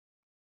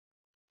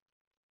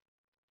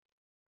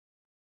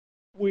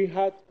 We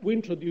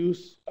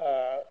introduced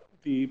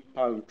the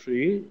palm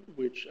tree,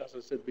 which, as I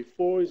said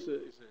before, is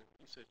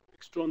an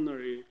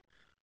extraordinary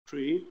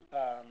tree,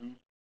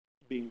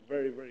 being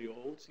very, very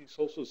old. It's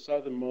also the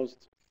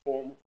southernmost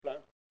form of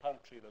palm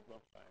tree that one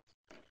finds.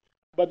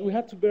 But we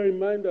had to bear in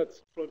mind that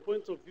from a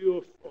point of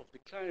view of the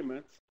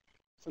climate,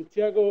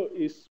 Santiago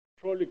is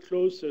probably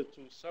closer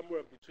to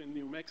somewhere between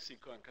New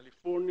Mexico and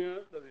California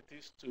than it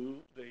is to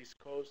the East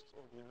Coast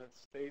of the United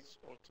States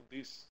or to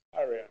this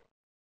area.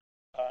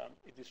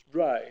 It is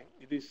dry.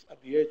 It is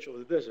at the edge of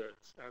the desert.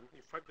 And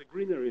in fact, the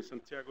greenery in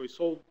Santiago is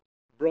all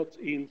brought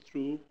in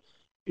through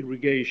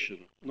irrigation,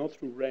 not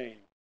through rain.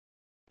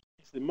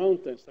 It's the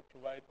mountains that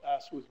provide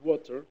us with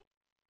water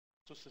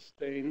to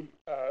sustain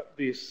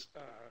this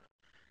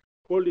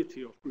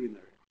quality of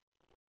greenery.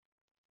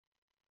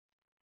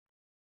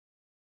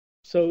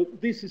 So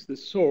this is the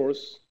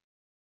source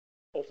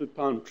of the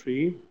palm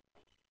tree.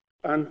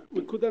 And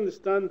we could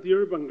understand the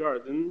urban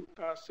garden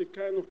as a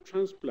kind of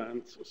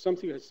transplant,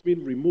 something that has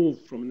been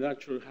removed from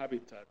natural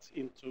habitats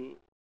into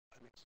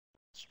a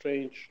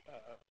strange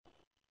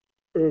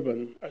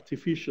urban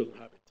artificial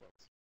habitat.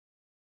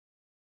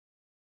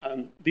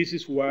 And this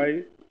is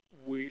why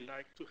we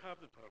like to have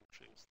the palm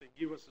trees. They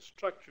give us a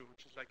structure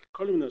which is like a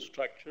columnar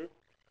structure.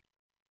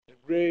 They're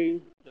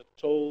gray, they're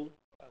tall,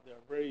 they're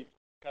very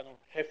kind of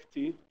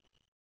hefty,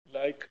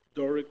 like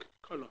Doric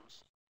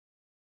columns.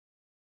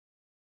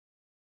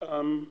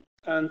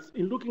 And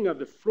in looking at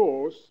the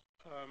floors,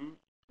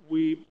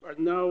 we are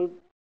now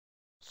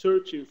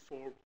searching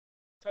for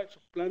types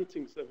of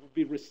plantings that would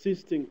be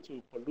resisting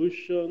to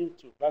pollution,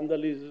 to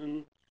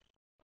vandalism,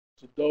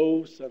 to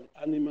doves and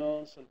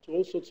animals, and to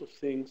all sorts of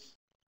things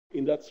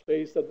in that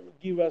space that would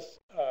give us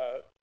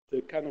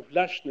the kind of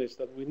lushness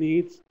that we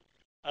need,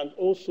 and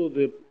also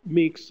the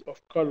mix of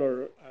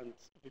color and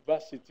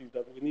vivacity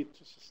that we need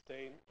to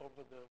sustain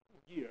over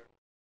the year.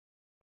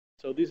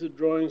 So these are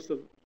drawings that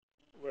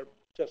were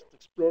just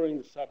exploring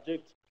the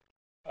subject.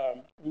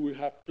 We will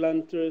have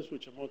planters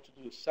which are more to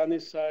do with sunny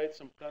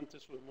sides, and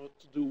planters with more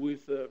to do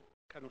with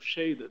kind of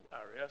shaded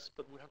areas,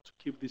 but we have to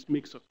keep this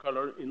mix of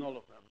color in all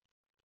of them.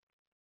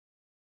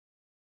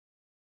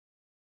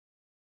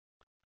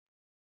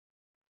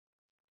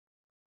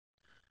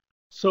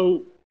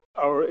 So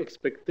our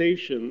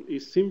expectation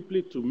is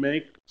simply to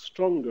make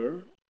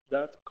stronger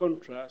that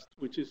contrast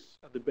which is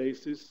at the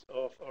basis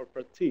of our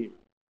partie.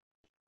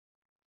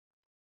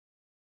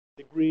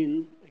 The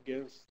green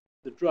against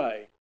the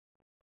dry.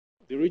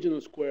 The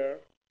original square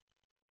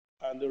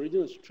and the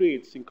original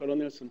streets in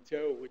colonial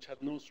Santiago, which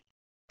had no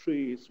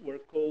trees, were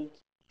called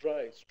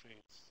dry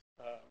streets,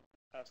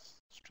 as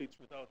streets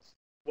without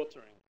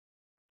watering.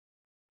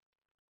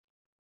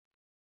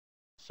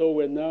 So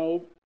we're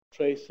now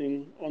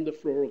tracing on the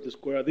floor of the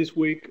square. This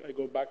week, I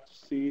go back to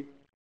see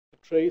the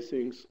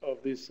tracings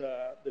of this,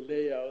 the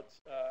layout,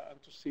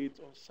 and to see it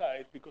on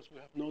site, because we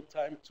have no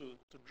time to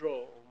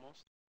draw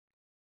almost.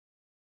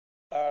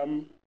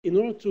 In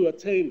order to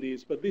attain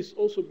this, but this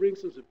also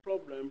brings us a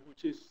problem,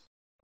 which is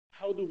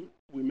how do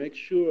we make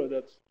sure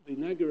that the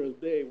inaugural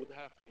day would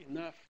have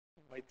enough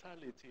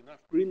vitality, enough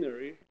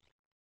greenery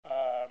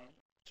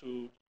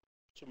to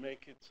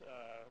make it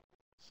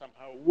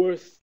somehow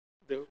worth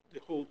the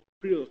whole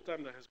period of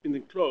time that has been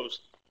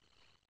enclosed.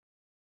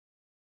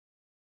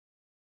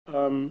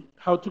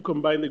 How to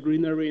combine the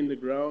greenery in the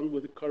ground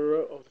with the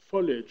color of the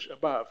foliage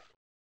above.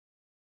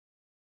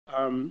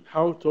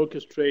 How to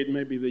orchestrate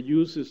maybe the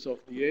uses of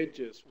the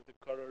edges with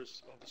the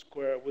colors of the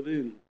square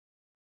within.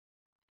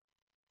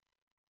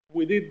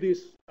 We did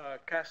this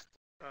cast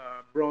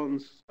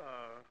bronze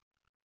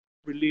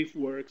relief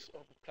works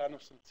of the Plan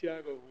of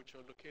Santiago, which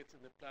are located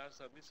in the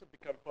plaza. These have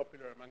become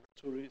popular among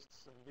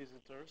tourists and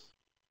visitors.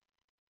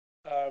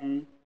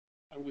 And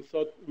we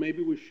thought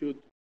maybe we should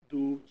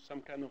do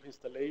some kind of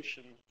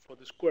installation for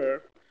the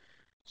square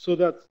so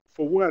that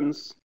for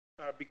once,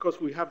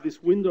 because we have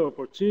this window of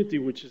opportunity,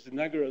 which is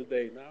inaugural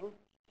day now,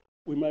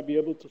 we might be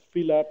able to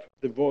fill up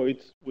the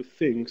void with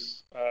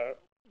things,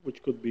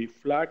 which could be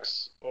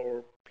flags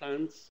or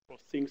plants or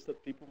things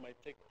that people might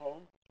take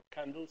home,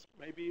 candles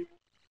maybe.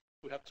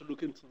 We have to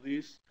look into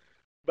this.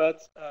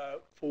 But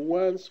for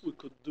once, we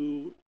could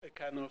do a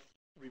kind of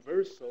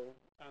reversal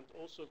and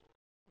also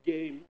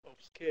game of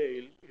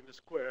scale in the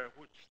square,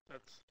 which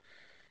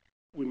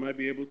we might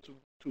be able to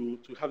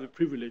have the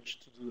privilege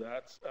to do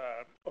that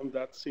on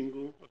that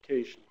single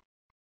occasion.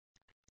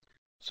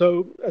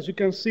 So as you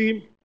can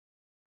see,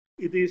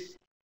 it is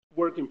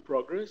work in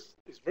progress.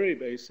 It's very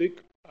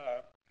basic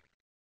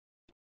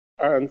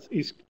and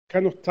it's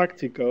kind of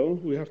tactical.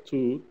 We have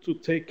to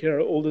take care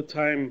all the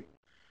time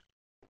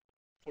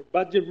for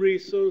budget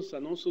reasons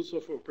and also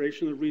for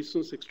operational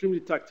reasons, extremely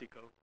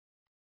tactical.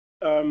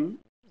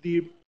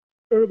 The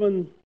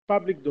urban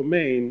public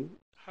domain,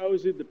 how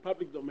is it the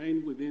public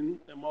domain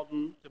within a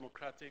modern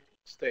democratic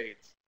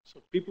state?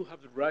 So people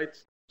have the right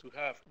to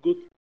have good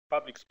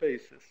public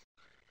spaces.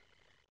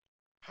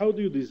 How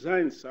do you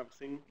design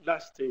something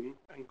lasting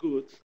and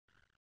good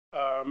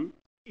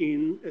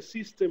in a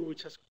system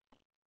which has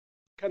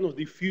kind of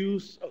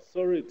diffuse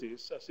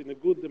authorities, as in a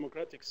good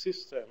democratic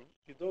system?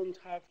 You don't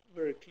have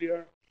very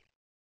clear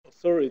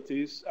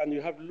authorities, and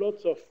you have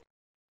lots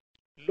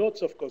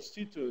of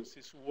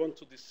constituencies who want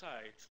to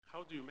decide.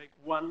 How do you make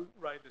one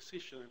right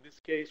decision? In this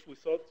case, we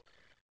thought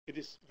it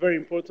is very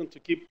important to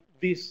keep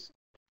this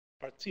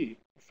party.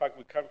 In fact,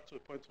 we come to a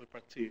point of a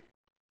party.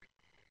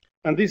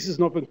 And this is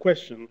an open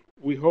question.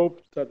 We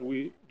hope that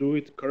we do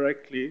it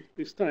correctly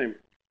this time.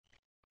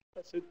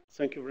 That's it.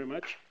 Thank you very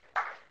much.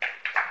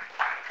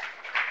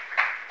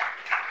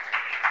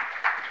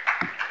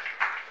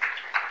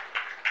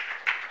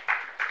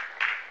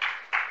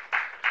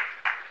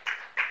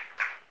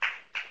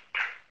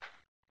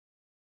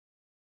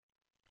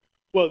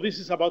 Well, this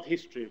is about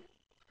history.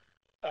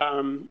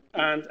 And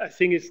I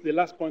think it's the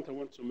last point I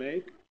want to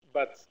make,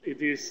 but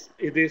it is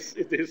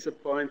a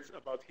point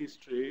about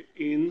history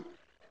in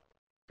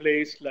a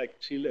place like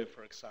Chile,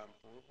 for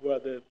example,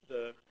 where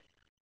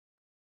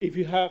if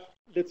you have,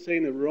 let's say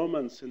in a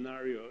Roman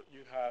scenario,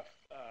 you have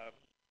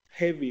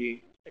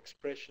heavy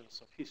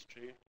expressions of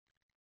history.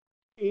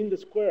 In the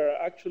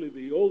square, actually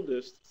the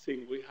oldest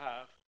thing we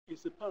have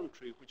is the palm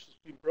tree, which has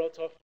been brought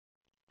up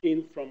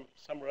in from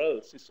somewhere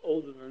else. It's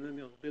older than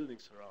any of the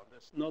buildings around.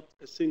 There's not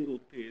a single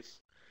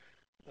piece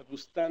that will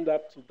stand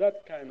up to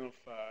that kind of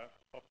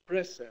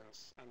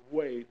presence and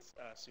weight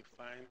as you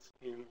find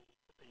in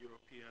a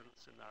European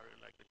scenario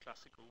like the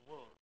classical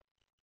world.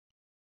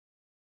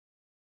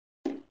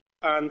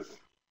 And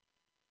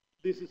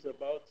this is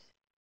about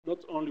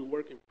not only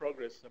work in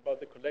progress, it's about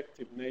the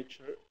collective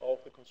nature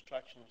of the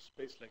construction of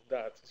space like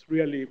that. It's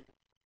really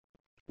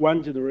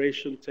one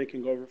generation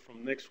taking over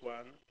from next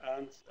one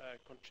and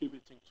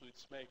contributing to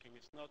its making.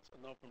 It's not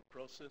an open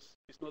process.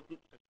 It's not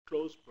a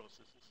closed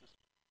process. It's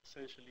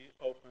essentially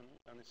open,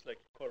 and it's like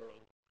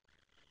coral.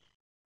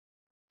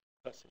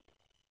 That's it.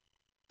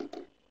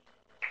 Thank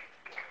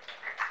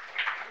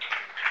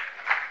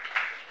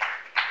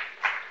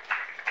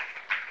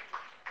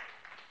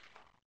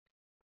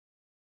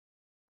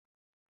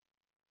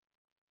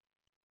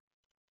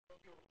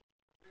you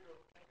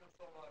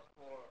so much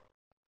for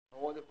a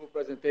wonderful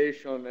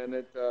presentation, and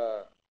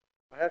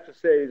I have to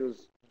say it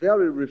was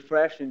very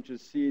refreshing to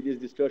see this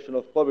discussion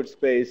of public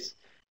space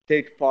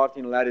take part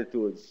in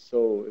Latitudes.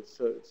 So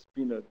it's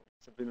been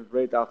a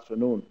great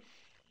afternoon.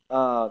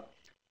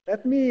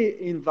 Let me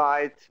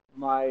invite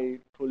my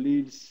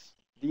colleagues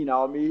Dean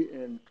Almy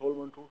and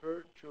Coleman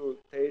Cooker to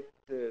take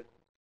the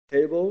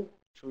table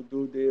to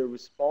do their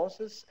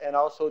responses, and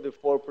also the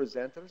four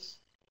presenters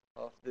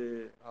of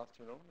the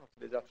afternoon, of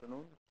this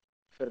afternoon: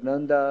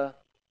 Fernanda,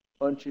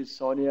 Panchi,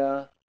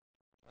 Sonia,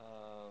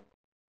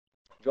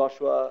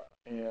 Joshua,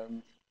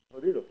 and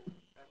Rodrigo.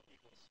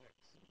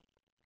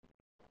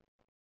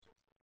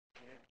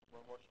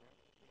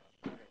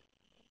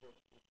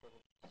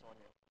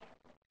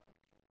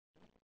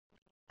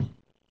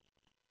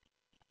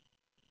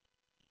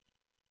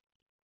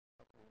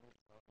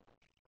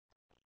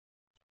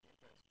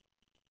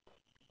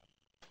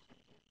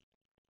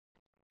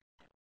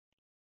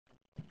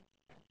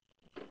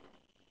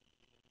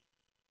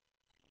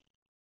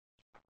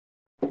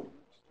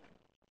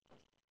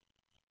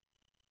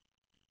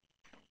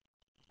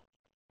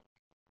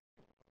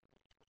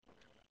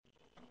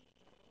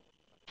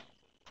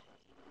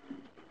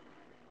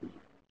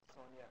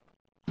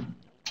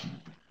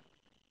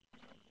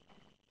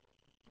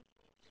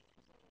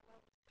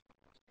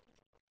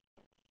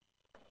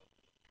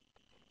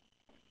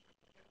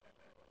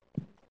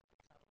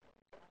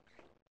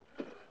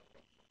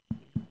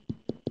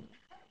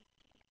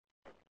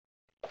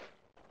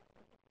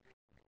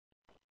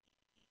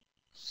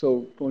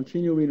 So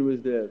continuing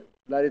with the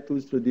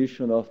Latitude's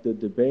tradition of the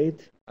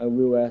debate, I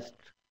will ask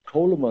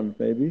Coleman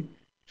maybe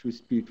to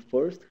speak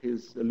first.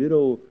 He's a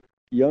little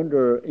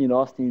younger in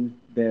Austin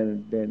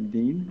than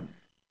Dean.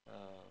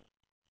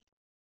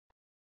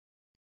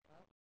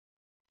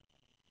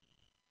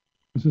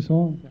 Is this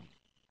on?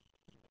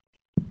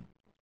 Yeah.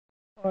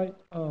 All right.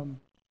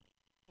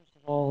 First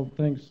of all,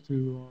 thanks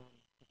to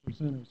the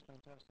presenters.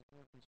 Fantastic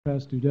work these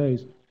past 2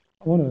 days.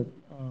 I want to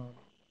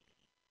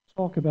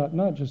talk about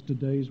not just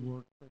today's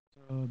work, but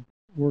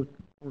work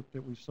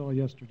that we saw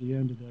yesterday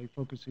and today,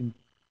 focusing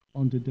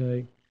on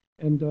today.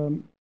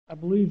 And I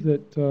believe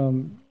that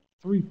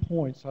 3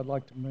 points I'd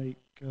like to make.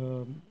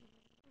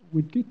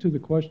 We'd get to the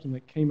question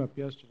that came up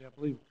yesterday. I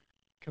believe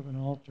Kevin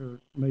Alter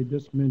made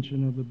this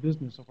mention of the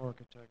business of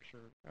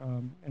architecture.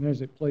 And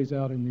as it plays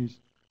out in these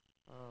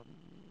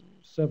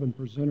 7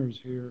 presenters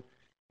here,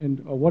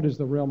 and what is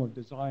the realm of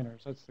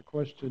designers? That's the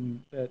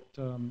question that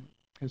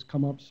has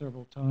come up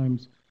several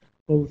times,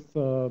 both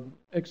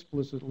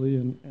explicitly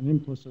and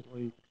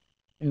implicitly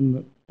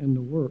in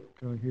the work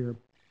here.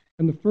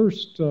 And the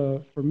first,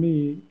 for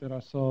me, that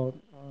I saw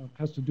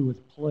has to do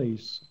with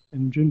place,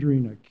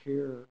 engendering a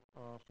care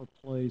for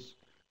place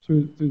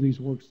through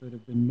these works that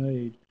have been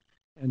made.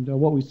 And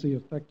what we see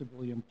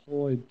effectively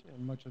employed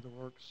in much of the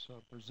works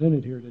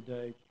presented here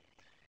today.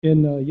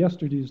 In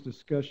yesterday's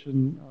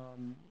discussion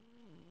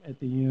at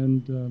the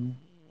end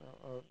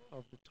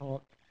of the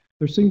talk,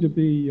 there seemed to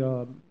be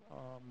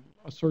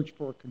a search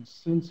for a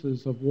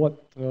consensus of what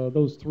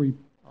those 3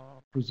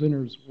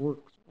 presenters' work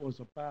was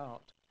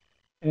about.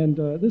 And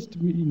this to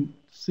me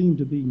seemed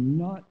to be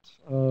not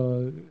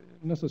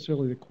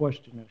necessarily the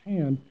question at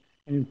hand.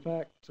 And in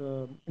fact,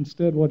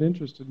 instead what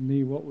interested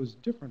me, what was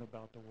different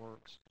about the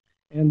works.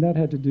 And that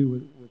had to do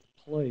with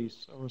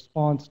place, a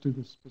response to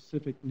the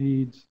specific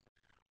needs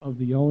of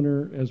the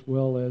owner as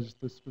well as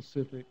the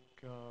specific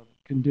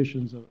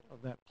conditions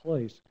of that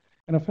place.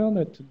 And I found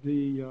that to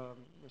be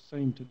the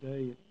same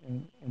today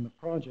in the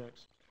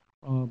projects,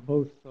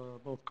 both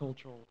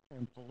cultural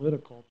and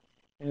political.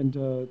 And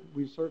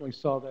we certainly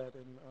saw that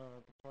in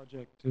the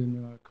project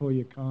in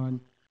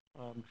Coyoacan,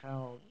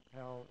 how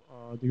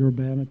the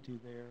urbanity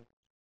there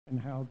and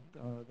how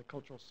the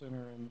cultural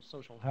center and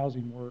social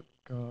housing work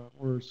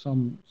were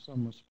some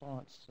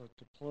response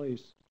to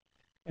place.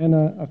 And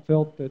I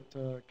felt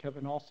that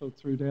Kevin also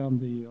threw down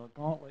the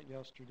gauntlet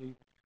yesterday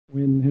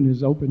when, in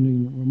his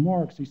opening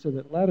remarks, he said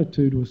that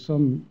Latitude was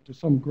to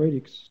some great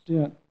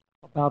extent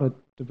about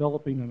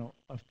developing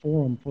a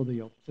forum for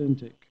the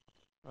authentic,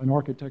 an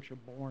architecture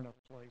born of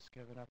place,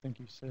 Kevin, I think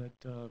you said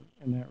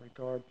in that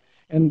regard.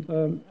 And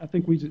I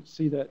think we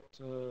see that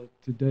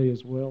today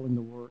as well in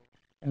the work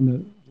and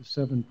the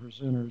 7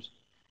 presenters.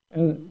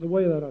 And the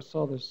way that I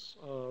saw this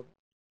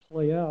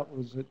play out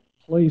was that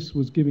place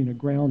was giving a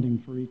grounding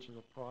for each of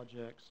the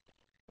projects.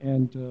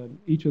 And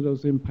each of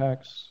those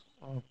impacts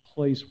of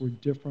place were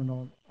different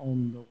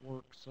on the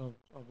works of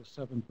the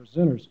 7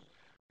 presenters.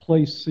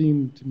 Place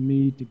seemed to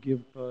me to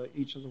give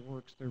each of the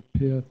works their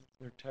pith,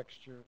 their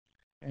texture,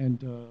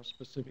 and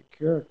specific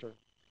character.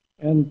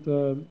 And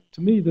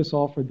to me, this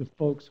offered the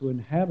folks who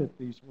inhabit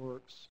these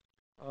works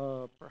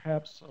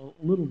perhaps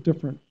a little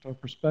different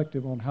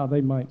perspective on how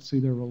they might see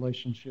their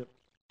relationship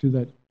to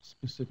that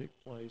specific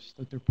place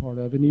that they're part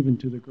of, and even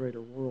to the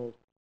greater world.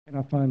 And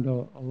I find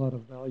a lot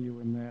of value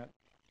in that.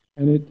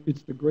 And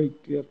it's the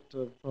great gift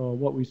of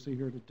what we see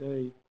here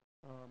today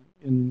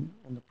in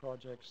the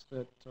projects,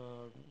 that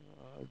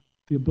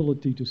the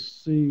ability to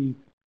see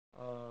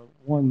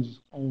one's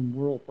own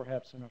world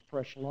perhaps in a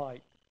fresh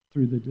light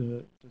through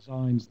the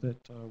designs that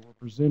were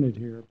presented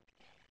here.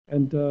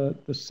 And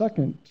the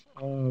second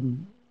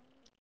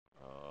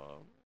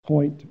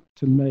point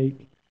to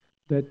make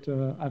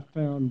that I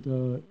found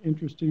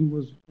interesting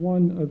was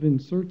one of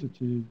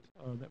incertitude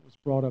that was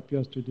brought up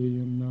yesterday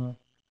in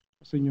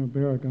Senor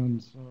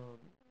Barragan's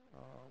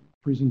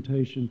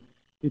presentation.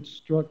 It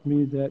struck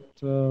me that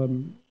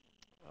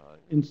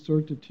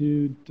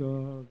incertitude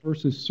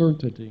versus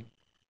certainty,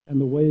 and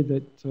the way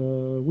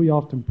that we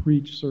often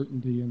preach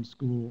certainty in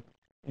school.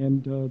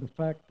 And the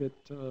fact that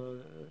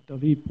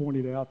David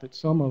pointed out that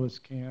some of us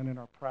can, in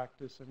our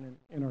practice and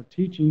in our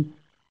teaching,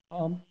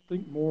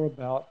 think more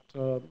about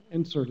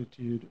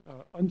incertitude,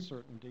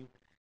 uncertainty,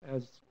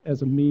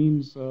 as a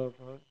means of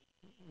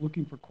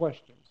looking for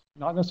questions.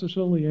 Not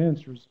necessarily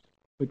answers,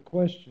 but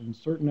questions.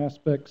 Certain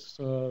aspects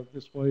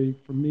this way,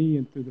 for me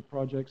and through the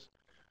projects,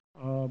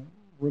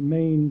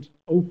 remained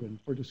open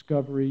for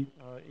discovery,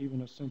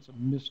 even a sense of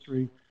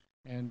mystery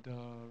and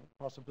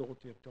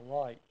possibility of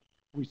delight.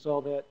 We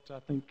saw that, I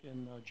think,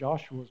 in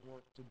Joshua's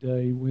work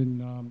today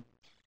when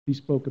he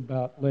spoke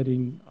about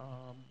letting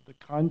the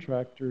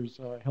contractors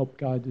help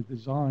guide the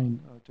design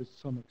to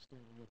some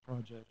extent of the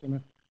project. And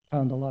I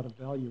found a lot of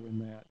value in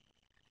that.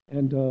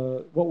 And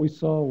what we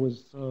saw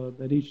was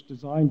that each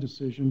design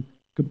decision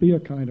could be a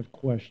kind of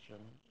question,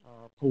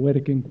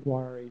 poetic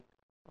inquiry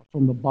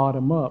from the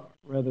bottom up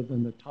rather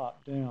than the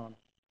top down.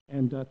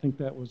 And I think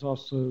that was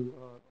also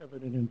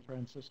evident in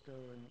Francisco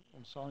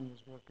and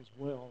Sonia's work as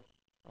well.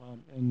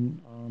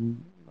 and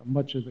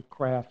much of the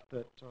craft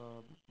that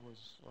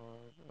was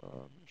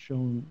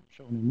shown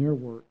in their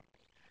work.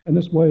 And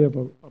this way of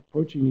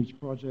approaching each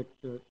project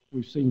that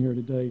we've seen here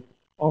today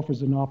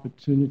offers an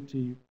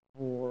opportunity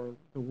for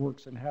the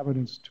work's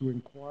inhabitants to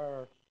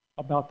inquire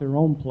about their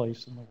own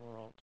place in the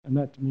world. And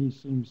that to me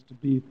seems to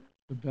be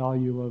the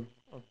value of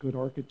good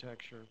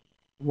architecture.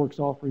 The work's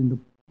offering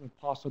the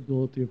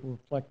possibility of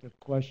reflective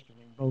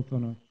questioning, both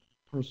on a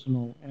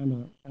personal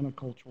and a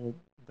cultural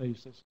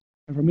basis.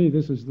 And for me,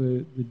 this is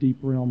the deep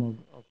realm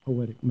of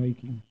poetic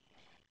making.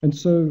 And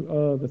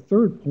so the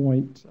third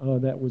point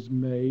that was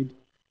made,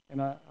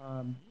 and I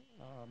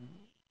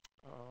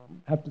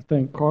have to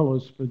thank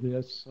Carlos for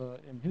this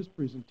in his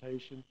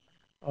presentation,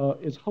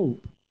 is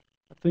hope.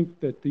 I think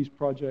that these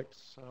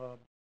projects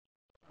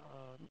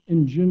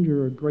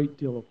engender a great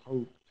deal of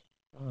hope.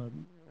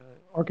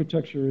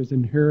 Architecture is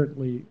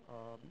inherently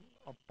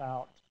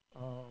about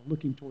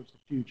looking towards the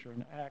future,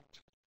 an act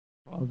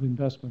of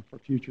investment for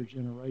future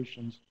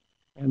generations.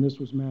 And this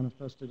was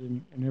manifested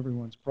in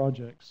everyone's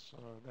projects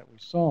that we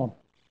saw.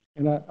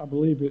 And I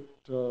believe it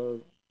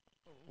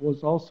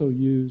was also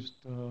used,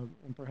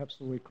 and perhaps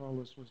the way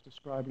Carlos was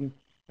describing it,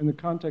 in the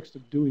context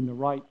of doing the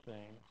right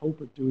thing,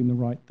 hope of doing the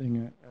right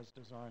thing as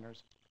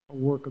designers, a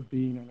work of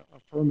being an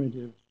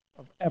affirmative,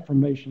 of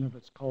affirmation of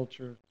its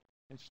culture,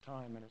 its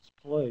time, and its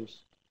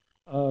place.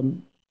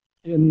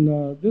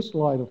 In this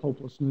light of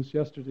hopelessness,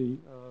 yesterday,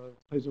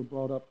 Peso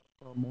brought up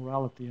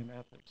morality and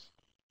ethics.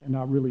 And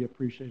I really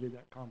appreciated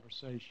that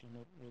conversation.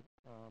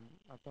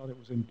 I thought it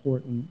was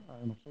important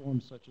in a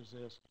forum such as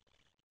this.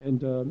 And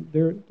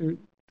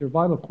they're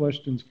vital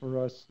questions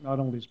for us, not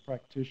only as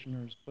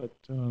practitioners, but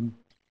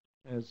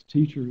as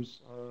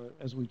teachers,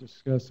 as we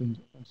discuss in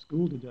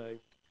school today.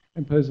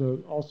 And Peso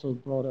also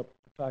brought up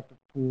the fact of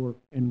poor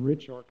and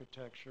rich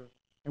architecture.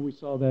 And we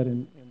saw that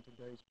in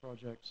today's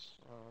projects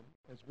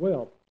as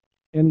well.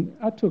 And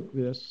I took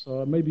this,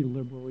 maybe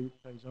liberally,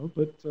 Peso,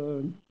 but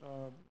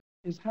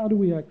is how do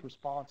we act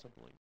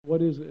responsibly?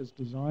 What is, as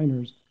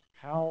designers,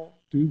 how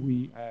do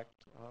we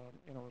act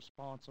in a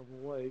responsible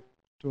way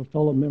to a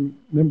fellow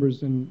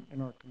members in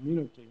our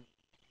community?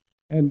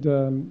 And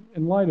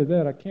in light of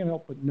that, I can't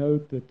help but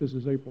note that this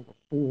is April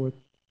the 4th,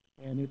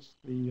 and it's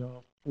the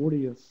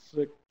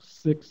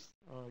 46th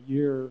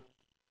year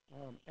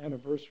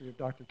anniversary of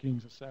Dr.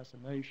 King's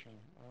assassination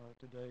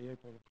today,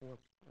 April the 4th,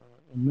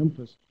 in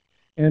Memphis.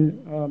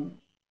 And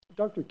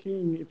Dr.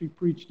 King, if he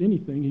preached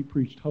anything, he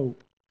preached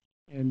hope.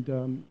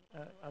 And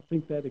I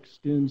think that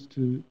extends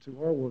to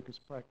our work as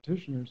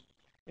practitioners.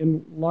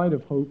 In light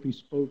of hope, he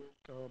spoke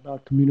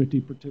about community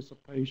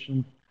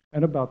participation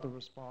and about the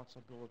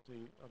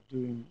responsibility of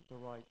doing the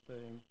right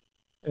thing.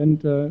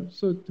 And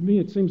so to me,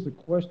 it seems the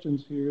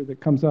questions here that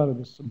comes out of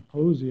the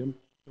symposium,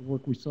 the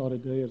work we saw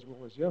today as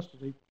well as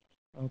yesterday,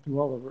 through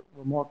all the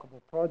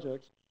remarkable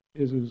projects,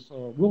 is as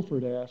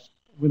Wilfred asked,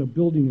 when a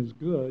building is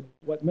good,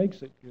 what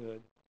makes it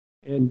good?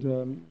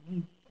 And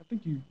I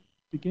think you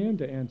began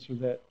to answer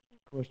that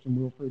question,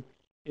 Wilfred.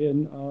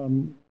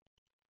 In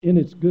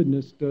its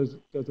goodness, does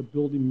a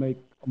building make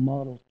a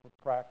model for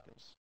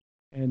practice?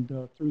 And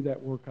through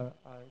that work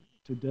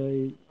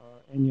today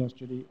and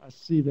yesterday, I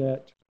see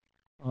that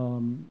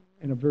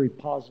in a very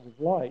positive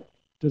light.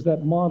 Does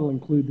that model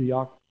include the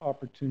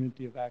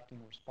opportunity of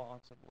acting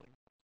responsibly,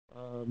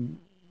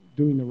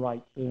 doing the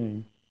right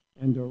thing?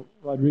 And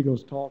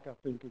Rodrigo's talk, I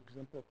think,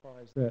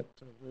 exemplifies that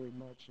very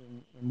much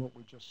in what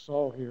we just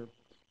saw here.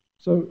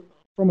 So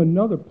from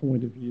another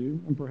point of view,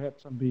 and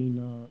perhaps I'm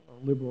being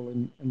liberal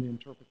in the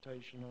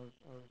interpretation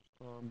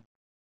of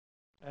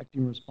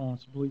acting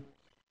responsibly,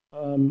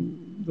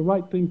 the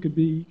right thing could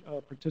be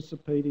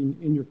participating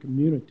in your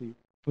community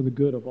for the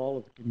good of all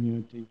of the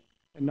community,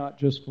 and not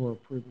just for a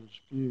privileged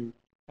few.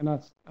 And I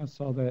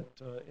saw that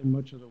in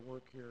much of the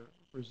work here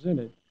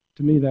presented.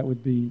 To me, that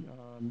would be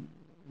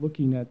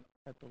looking at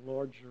the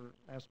larger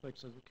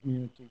aspects of the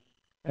community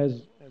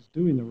as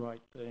doing the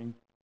right thing,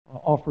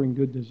 offering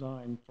good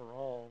design for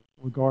all,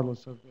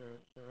 regardless of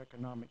their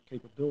economic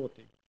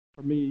capability.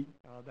 For me,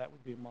 that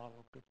would be a model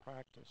of good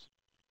practice.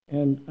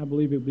 And I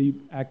believe it would be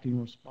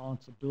acting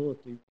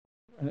responsibility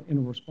in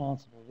a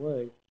responsible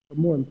way, but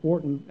more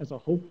important, as a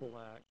hopeful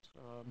act,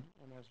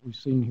 and as we've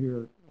seen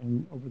here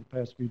over the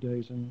past few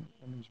days in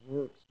these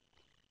works.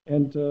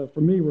 And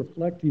for me,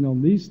 reflecting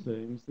on these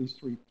things, these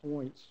 3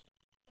 points,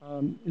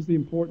 is the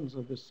importance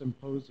of this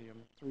symposium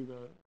through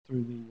the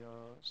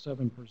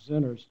 7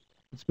 presenters.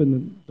 It's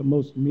been the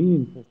most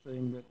meaningful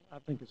thing that I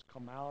think has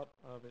come out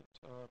of it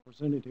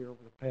presented here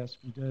over the past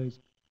few days.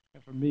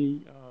 And for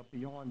me,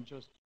 beyond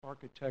just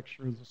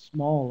architecture as a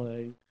small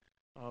a,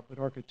 but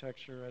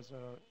architecture as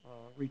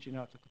reaching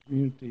out to the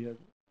community as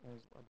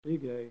a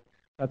big A,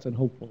 that's a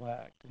hopeful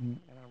act. And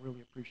I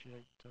really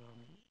appreciate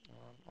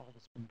all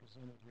that's been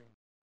presented here.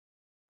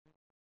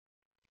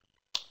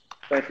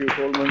 Thank you,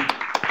 Coleman.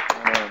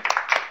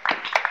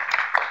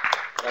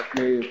 Let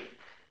me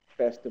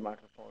pass the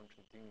microphone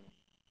to Dean.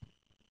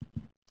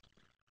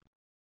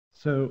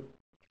 So,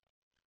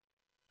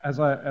 as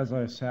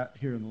I sat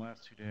here in the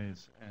last 2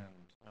 days and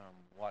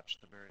watched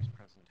watched the various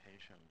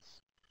presentations,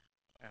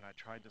 and I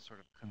tried to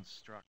sort of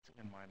construct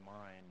in my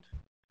mind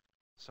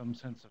some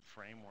sense of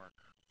framework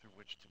through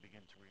which to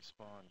begin to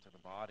respond to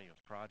the body of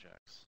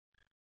projects.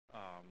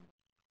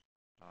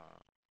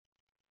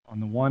 On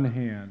the one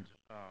hand,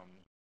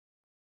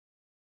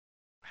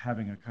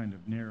 having a kind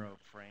of narrow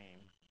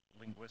frame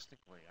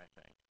linguistically, I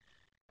think,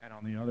 and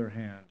on the other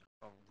hand,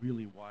 a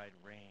really wide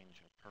range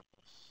of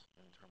purpose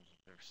in terms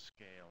of their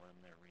scale and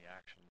their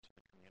reaction to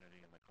the community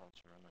and the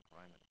culture and the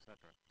climate,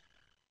 etc.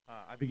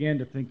 I began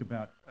to think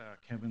about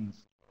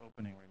Kevin's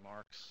opening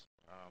remarks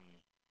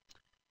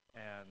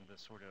and the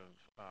sort of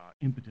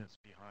impetus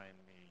behind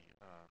the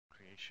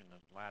creation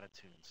of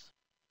latitudes,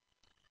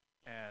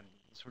 and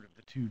sort of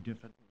the two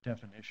different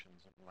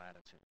definitions of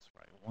latitudes,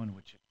 right? One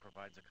which it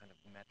provides a kind of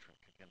metric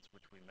against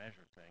which we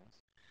measure things,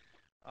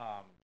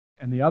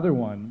 and the other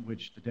one,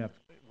 which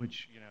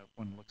you know, if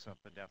one looks up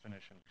the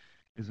definition,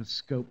 is a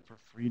scope for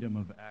freedom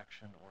of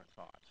action or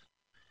thought.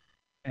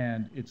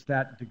 And it's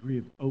that degree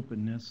of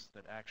openness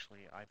that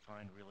actually I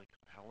find really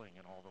compelling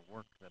in all the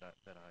work that I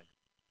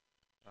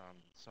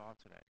saw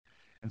today.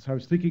 And so I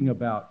was thinking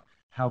about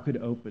how could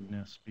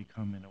openness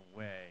become, in a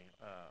way,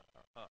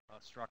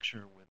 a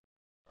structure with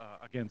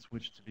against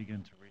which to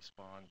begin to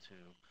respond to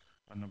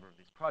a number of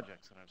these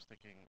projects. And I was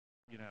thinking,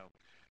 you know,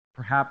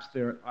 perhaps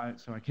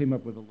so I came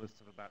up with a list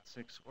of about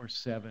 6 or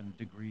 7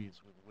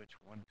 degrees with which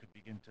one could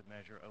begin to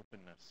measure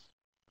openness.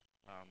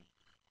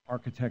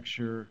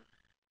 Architecture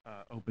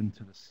open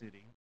to the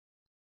city,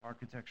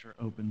 architecture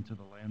open to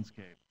the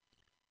landscape,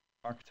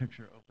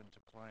 architecture open to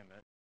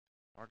climate,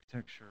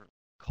 architecture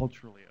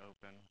culturally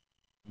open,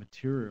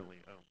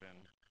 materially open,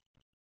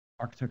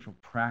 architectural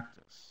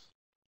practice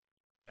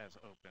as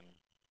open,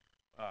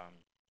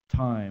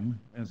 time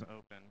as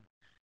open,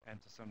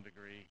 and to some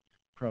degree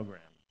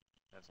program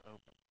as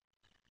open.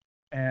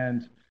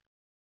 And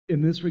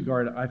in this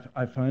regard,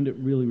 I find it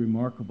really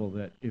remarkable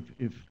that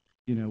if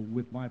you know,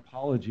 with my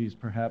apologies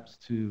perhaps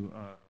to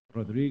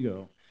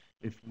Rodrigo,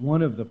 if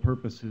one of the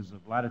purposes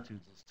of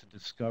Latitudes is to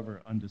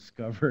discover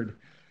undiscovered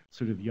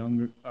sort of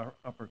younger,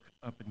 up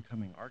and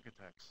coming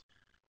architects,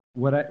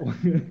 what I,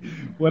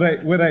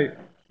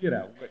 you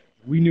know,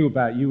 we knew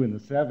about you in the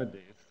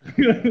 70s.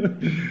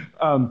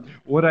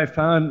 What I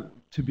found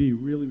to be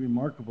really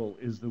remarkable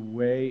is the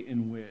way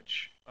in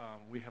which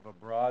we have a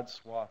broad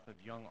swath of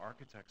young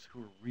architects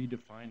who are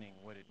redefining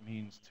what it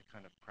means to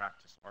kind of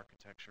practice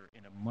architecture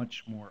in a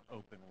much more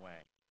open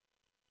way,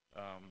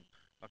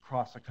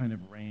 across a kind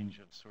of range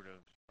of sort of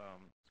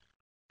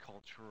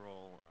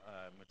cultural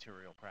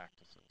material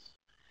practices.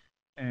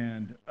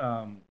 And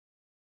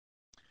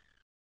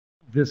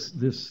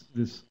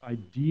this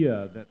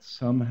idea that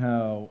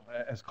somehow,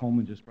 as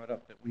Coleman just brought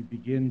up, that we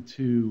begin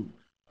to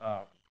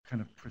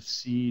kind of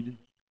proceed,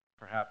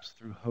 perhaps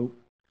through hope.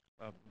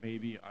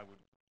 Maybe I would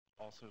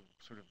also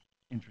sort of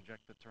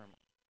interject the term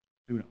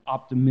through an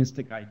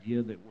optimistic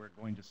idea that we're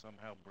going to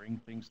somehow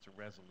bring things to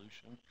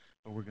resolution,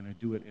 but we're going to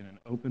do it in an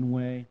open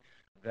way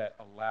that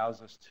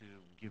allows us to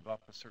give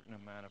up a certain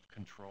amount of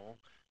control,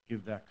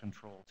 give that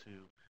control to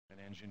an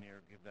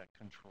engineer, give that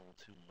control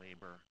to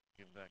labor,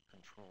 give that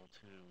control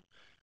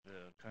to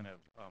the kind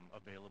of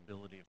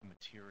availability of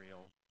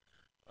material,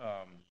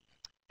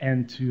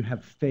 and to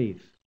have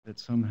faith that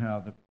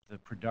somehow the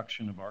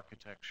production of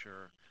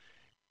architecture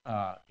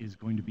is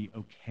going to be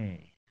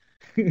okay,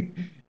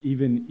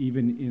 even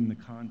in the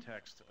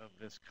context of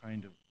this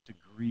kind of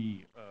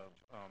degree of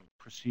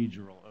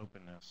procedural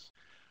openness.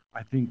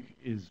 I think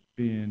has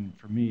been,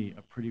 for me,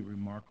 a pretty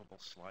remarkable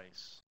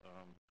slice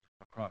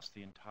across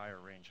the entire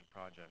range of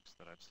projects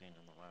that I've seen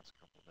in the last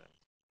couple of days.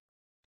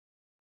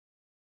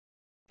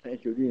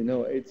 Thank you, Dean.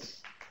 No,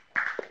 it's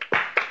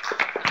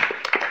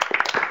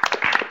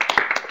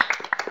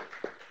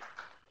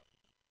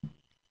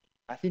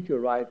I think you're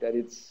right that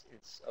it's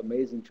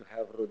amazing to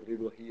have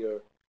Rodrigo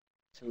here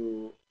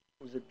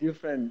with a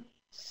different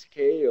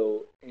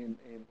scale in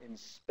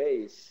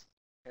space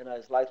and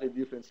a slightly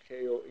different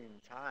scale in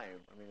time.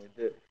 I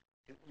mean,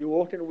 you're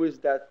working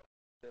with the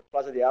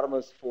Plaza de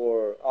Armas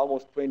for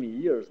almost 20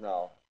 years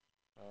now.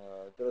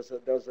 There's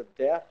a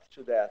depth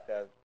to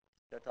that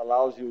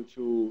allows you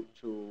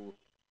to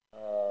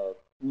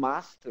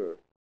master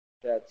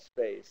that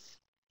space,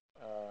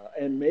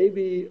 and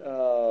maybe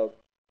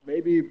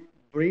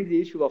bring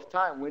the issue of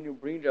time when you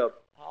bring a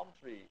palm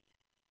tree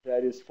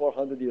that is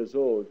 400 years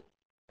old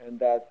and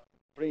that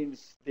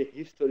brings the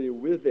history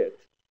with it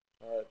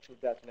to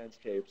that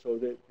landscape. So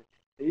the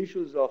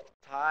issues of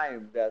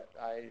time that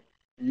I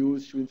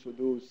use to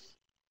introduce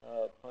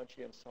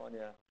Punchy and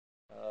Sonia,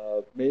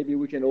 maybe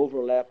we can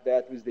overlap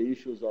that with the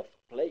issues of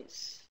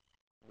place,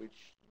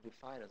 which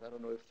define us. I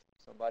don't know if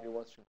somebody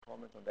wants to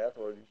comment on that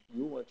or if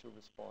you want to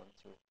respond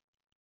to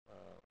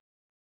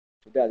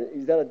that.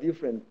 Is there a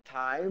different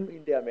time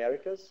in the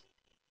Americas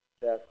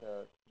that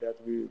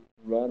we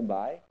run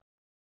by?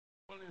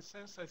 Well, in a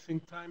sense, I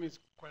think time is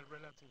quite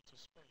relative to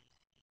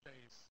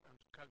space and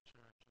to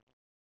culture, actually.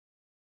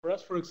 For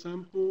us, for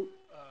example,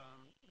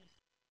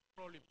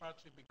 probably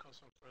partly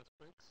because of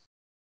earthquakes,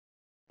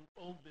 an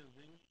old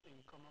building in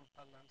common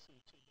parlance in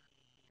Chile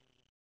would be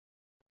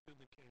few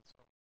decades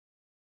of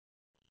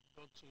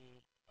go to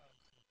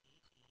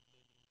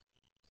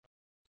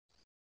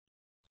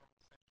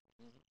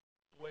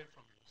away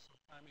from you. So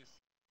time is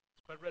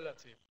quite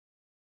relative.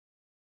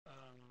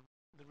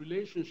 The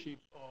relationship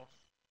of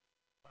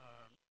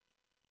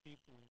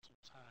people to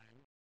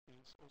time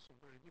is also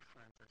very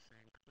different, I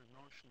think. The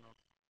notion of,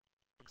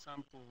 for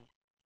example,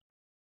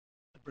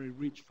 a very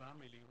rich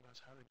family who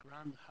has had a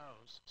grand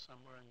house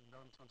somewhere in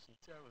downtown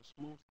Santiago has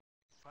moved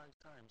 5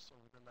 times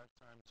over the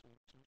lifetime to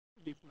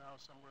live now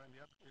somewhere in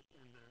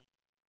the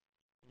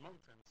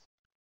mountains.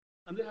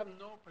 And they have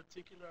no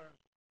particular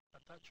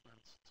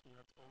attachments to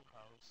that old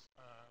house.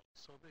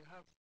 So they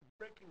have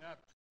breaking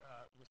up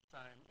with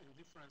time in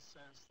different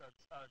sense that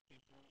other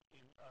people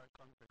in our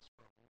context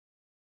probably.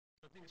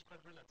 So I think it's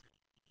quite relative.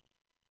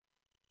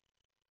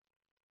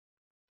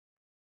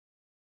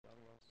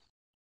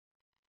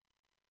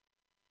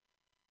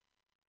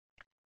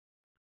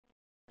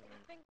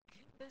 I think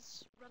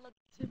this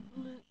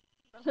relativeness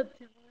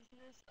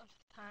of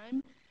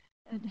time,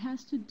 it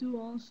has to do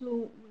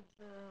also with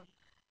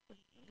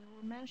they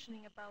were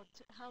mentioning about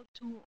how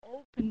to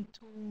open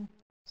to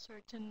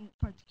certain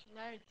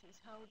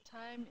particularities, how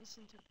time is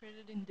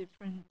interpreted in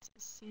different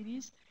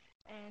cities,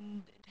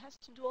 and it has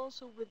to do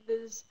also with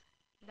this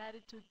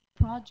Latitude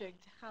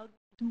project. How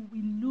do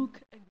we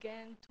look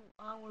again to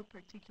our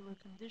particular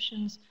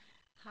conditions?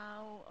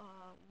 How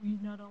we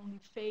not only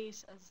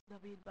face, as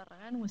David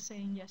Barragan was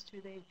saying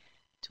yesterday,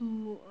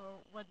 to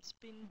what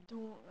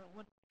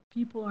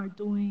people are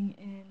doing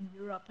in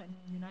Europe and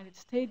United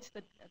States,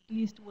 that at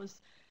least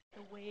was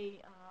the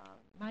way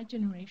my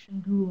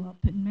generation grew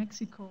up in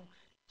Mexico,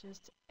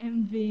 just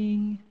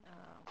envying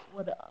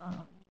what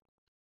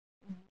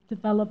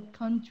developed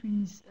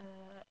countries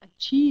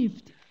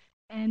achieved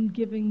and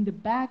giving the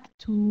back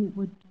to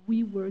what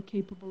we were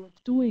capable of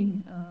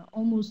doing,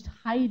 almost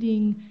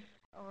hiding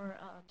or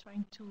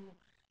trying to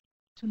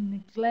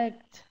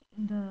neglect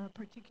the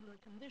particular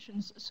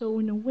conditions. So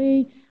in a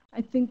way,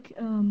 I think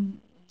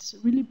it's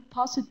really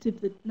positive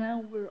that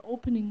now we're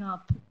opening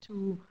up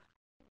to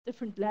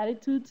different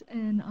latitudes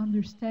and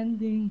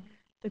understanding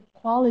the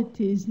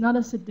qualities, not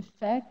as a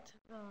defect,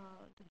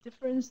 the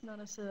difference, not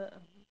as a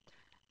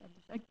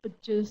defect,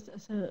 but just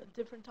as a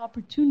different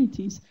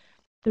opportunities.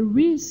 The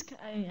risk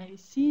I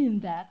see in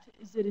that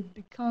is that it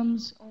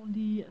becomes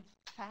only a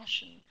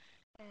fashion,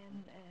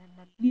 and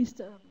at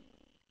least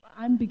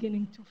I'm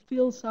beginning to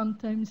feel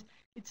sometimes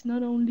it's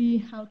not only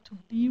how to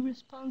be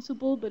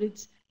responsible, but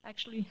it's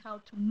actually how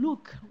to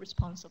look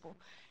responsible,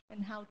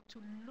 and how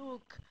to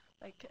look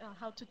like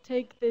how to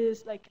take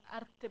this like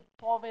arte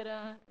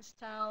povera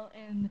style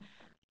and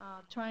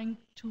trying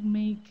to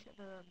make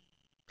the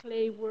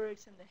clay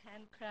works and the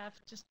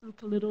handcraft just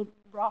look a little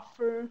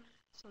rougher,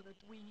 so that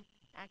we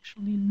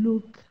actually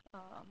look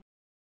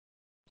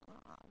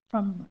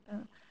from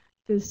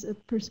this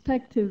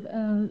perspective.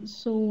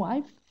 So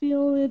I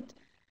feel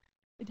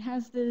it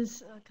has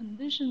this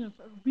condition of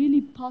a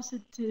really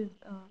positive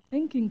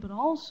thinking, but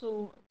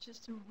also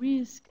just a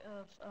risk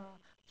of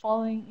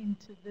falling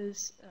into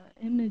this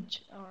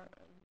image or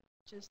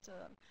just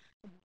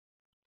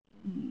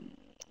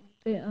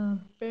a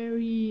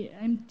very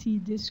empty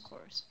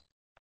discourse.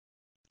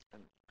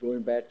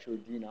 Going back to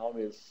Dean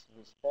Alme's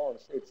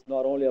response, it's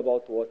not only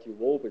about what you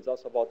open, it's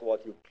also about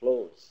what you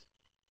close,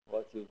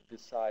 what you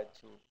decide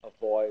to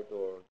avoid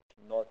or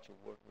not to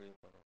work with.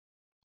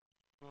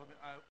 Well,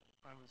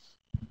 I was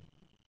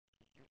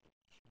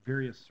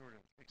various sort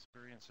of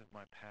experiences of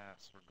my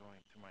past were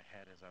going through my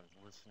head as I was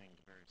listening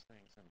to various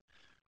things, and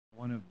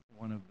one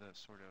of the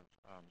sort of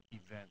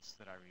events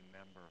that I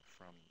remember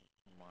from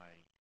my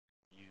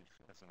youth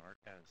as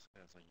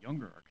a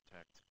younger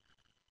architect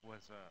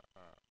was a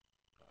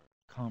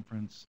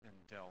conference in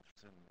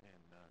Delft in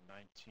the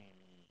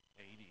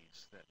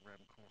 1980s that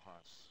Rem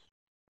Koolhaas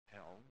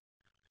held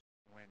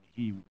when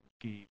he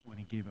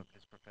gave up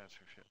his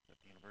professorship at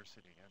the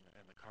university,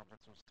 and the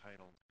conference was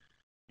titled,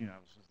 it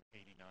was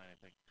 89, I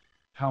think,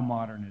 How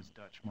Modern is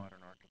Dutch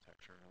Modern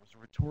Architecture? And it was a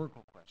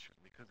rhetorical question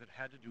because it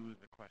had to do with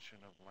the question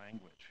of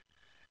language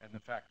and the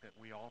fact that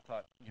we all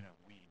thought,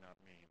 we, not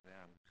me,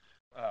 them,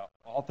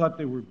 all thought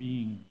they were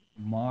being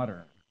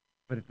modern,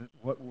 but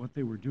what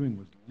they were doing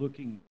was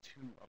looking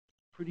to a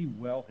pretty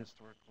well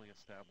historically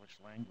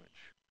established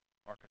language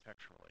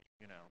architecturally,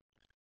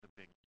 the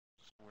big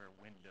square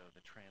window,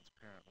 the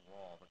transparent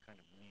wall, the kind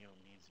of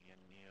neo-Miesian,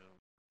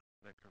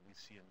 Le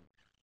Corbusian,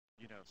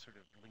 sort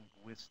of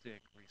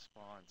linguistic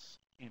response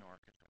in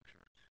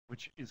architecture,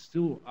 which is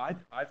still,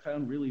 I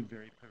found really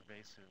very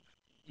pervasive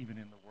even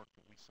in the work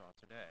that we saw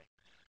today,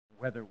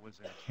 whether it was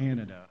in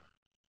Canada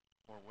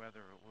or whether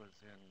it was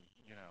in,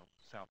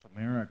 South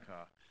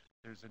America.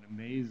 There's an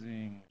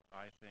amazing,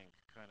 I think,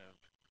 kind of,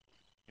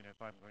 if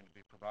I'm going to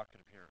be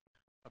provocative here,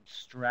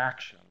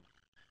 abstraction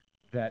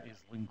that is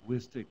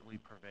linguistically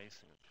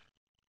pervasive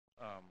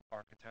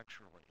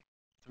architecturally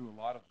through a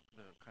lot of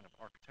the kind of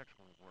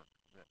architectural work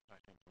that I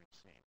think we've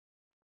seen.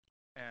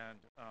 And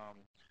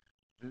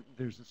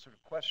there's this sort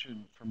of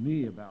question for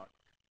me about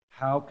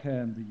how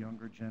can the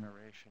younger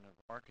generation of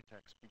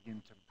architects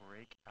begin to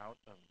break out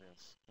of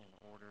this in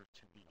order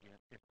to begin,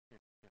 if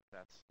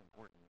that's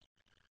important,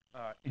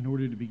 in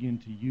order to begin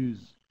to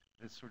use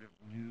this sort of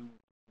new,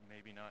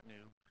 maybe not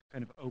new,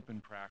 kind of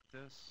open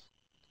practice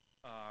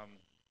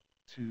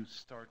to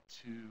start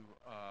to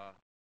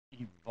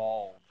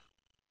evolve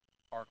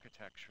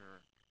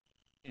architecture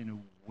in a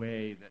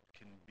way that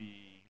can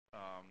be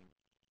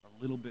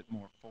a little bit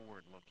more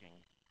forward-looking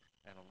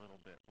and a little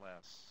bit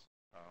less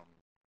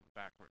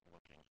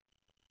backward-looking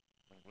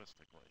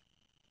linguistically.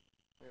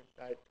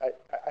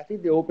 I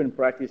think the open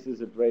practice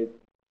is a great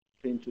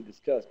thing to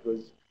discuss,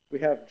 because we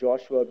have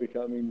Joshua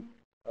becoming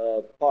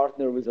a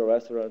partner with a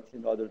restaurant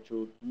in order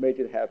to make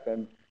it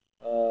happen.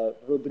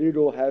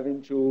 Rodrigo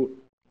having to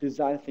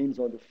design things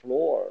on the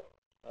floor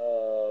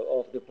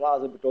of the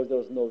plaza because there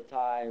was no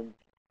time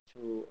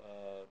to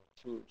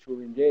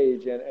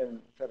engage,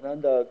 and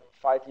Fernanda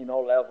fighting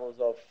all levels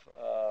of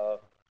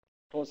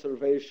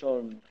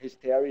conservation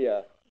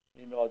hysteria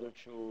in order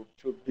to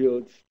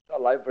build a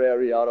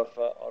library out of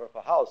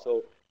a house.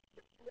 So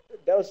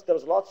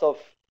there's lots of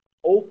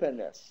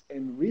openness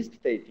and risk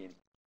taking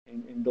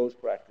in those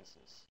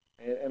practices,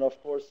 and of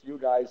course you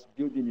guys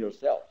building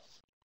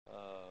yourselves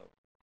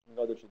in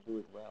order to do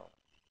it well.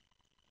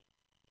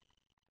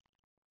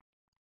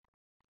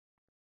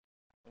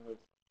 If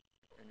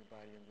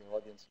anybody in the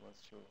audience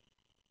wants to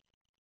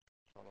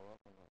follow up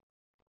on that.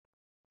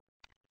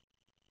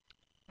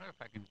 I wonder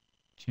if I can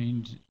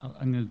change.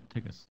 I'm going to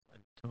take a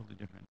totally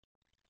different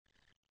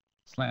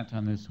slant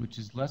on this, which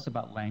is less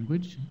about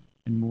language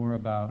and more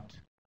about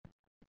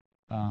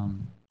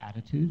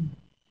attitude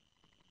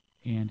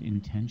and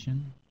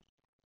intention.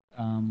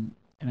 And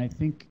I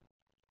think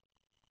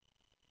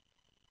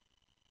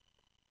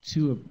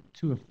to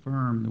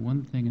affirm, the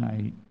one thing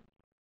I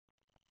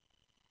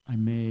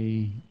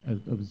may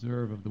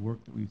observe of the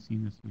work that we've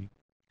seen this week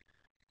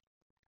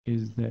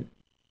is that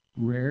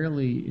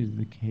rarely is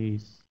the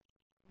case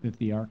that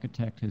the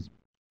architect has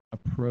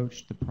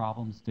approached the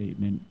problem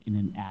statement in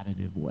an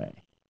additive way,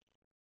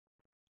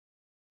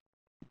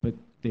 but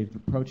they've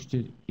approached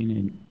it in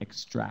an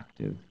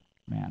extractive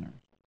manner.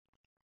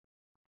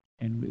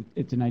 And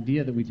it's an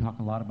idea that we talk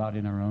a lot about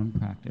in our own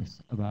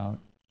practice, about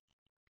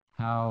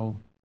how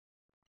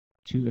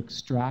to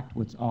extract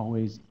what's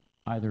always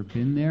either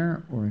been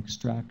there or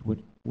extract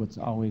what's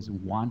always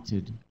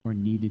wanted or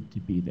needed to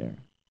be there.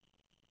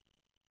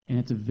 And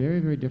it's a very,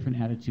 very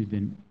different attitude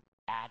than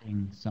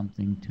adding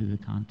something to the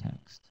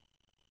context.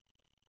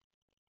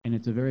 And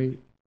it's a very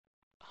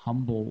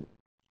humble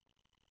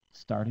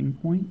starting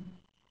point,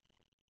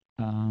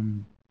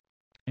 and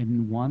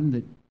one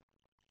that,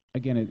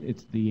 again,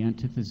 it's the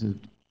antithesis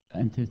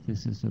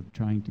of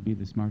trying to be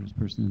the smartest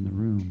person in the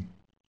room.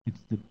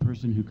 It's the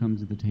person who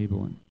comes to the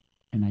table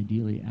and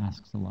ideally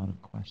asks a lot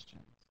of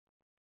questions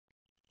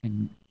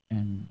and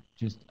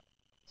just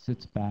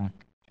sits back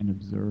and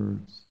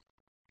observes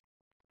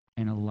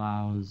and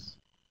allows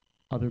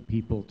other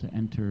people to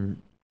enter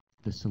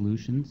the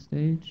solution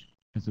stage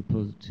as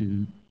opposed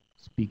to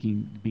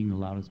being the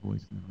loudest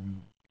voice in the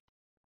room.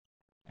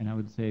 And I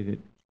would say that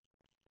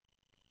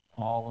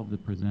all of the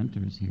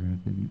presenters here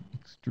have been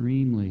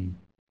extremely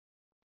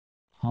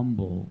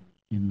humble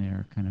in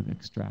their kind of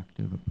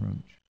extractive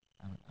approach.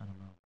 I don't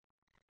know.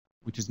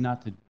 Which is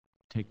not to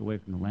take away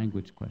from the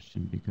language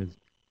question, because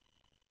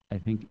I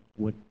think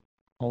what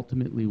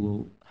ultimately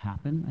will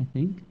happen, I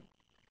think,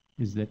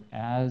 is that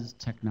as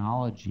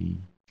technology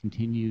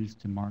continues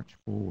to march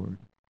forward,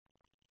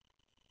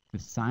 the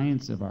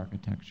science of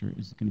architecture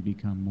is going to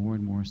become more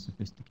and more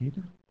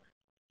sophisticated.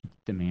 It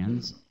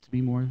demands to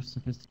be more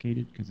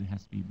sophisticated because it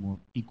has to be more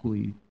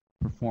equally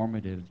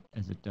performative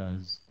as it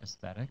does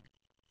aesthetic.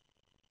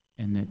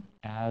 And that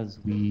as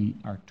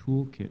our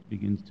toolkit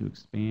begins to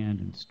expand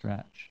and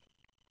stretch,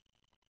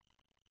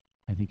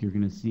 I think you're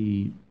going to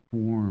see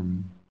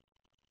form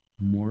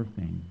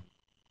morphing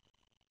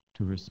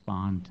to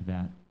respond to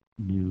that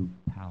new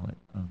palette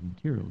of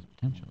materials,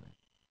 potentially.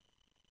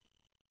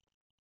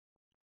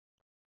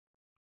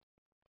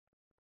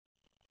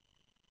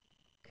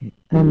 Okay.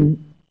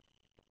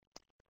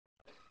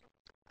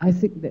 I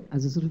think that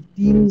as a sort of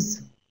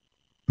Dean's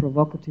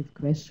provocative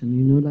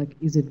question, like,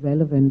 is it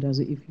relevant as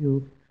if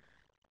you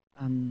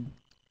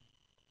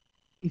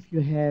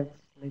have,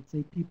 let's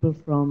say, people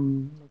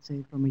from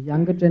a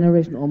younger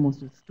generation,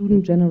 almost a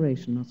student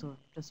generation, or so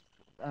just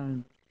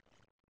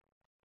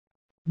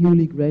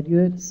newly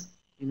graduates,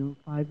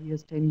 5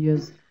 years, 10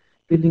 years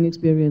building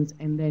experience,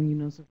 and then,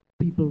 sort of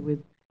people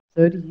with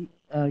 30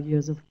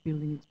 years of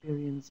building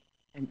experience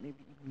and maybe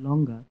even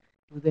longer.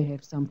 Do they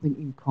have something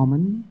in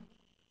common?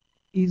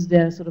 Is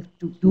there sort of,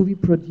 do we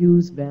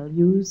produce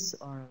values,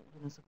 or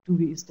sort of, do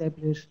we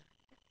establish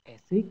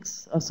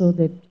ethics also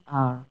that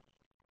are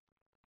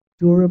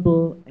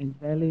durable and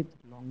valid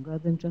longer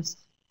than just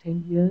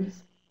 10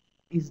 years?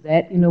 Is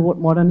that, what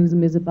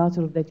modernism is about,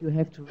 sort of that you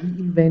have to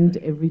reinvent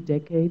every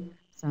decade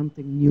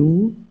something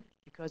new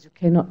because you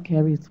cannot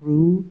carry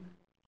through,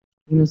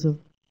 sort of,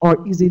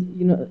 or is it,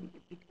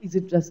 is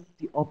it just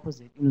the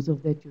opposite, sort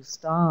of that you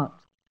start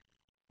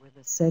with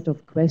a set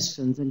of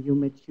questions, and you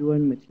mature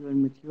and mature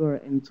and mature,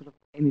 and sort of,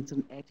 and it's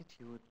an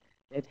attitude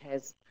that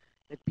has,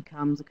 that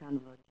becomes a kind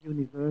of a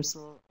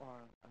universal or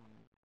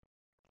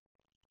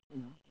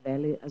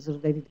value, sort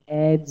of that it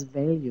adds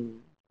value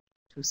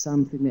to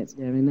something that's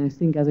there. And I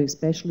think, as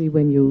especially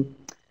when you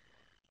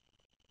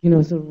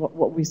sort of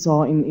what we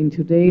saw in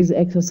today's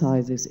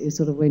exercises is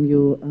sort of when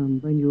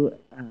you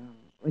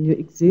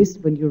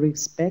exist, when you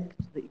respect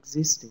the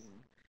existing,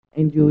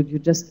 and you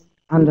just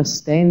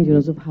understand,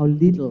 sort of how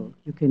little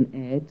you can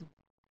add,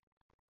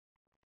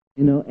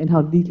 and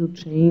how little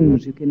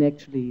change you can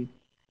actually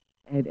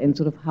add, and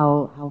sort of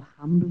how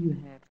humble you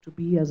have to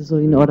be as a sort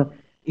of, in order,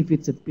 if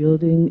it's a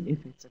building,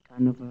 if it's a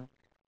kind of a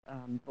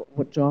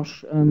what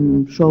Josh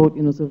showed,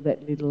 sort of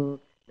that little,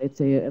 let's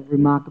say, a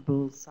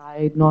remarkable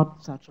site,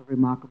 not such a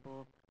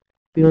remarkable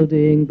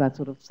building, but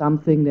sort of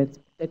something that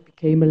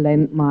became a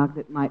landmark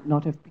that might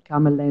not have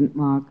become a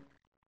landmark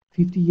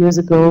 50 years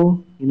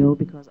ago,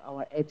 because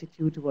our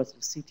attitude towards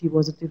the city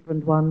was a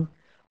different one,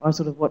 or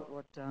sort of what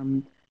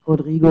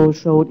Rodrigo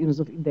showed,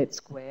 sort of in that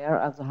square,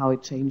 as how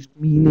it changed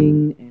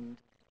meaning and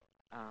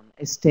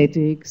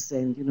aesthetics,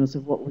 and sort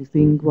of what we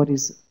think, what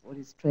is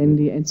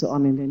trendy, and so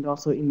on, and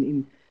also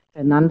in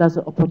Fernanda's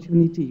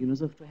opportunity,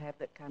 sort of to have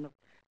that kind of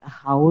a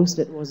house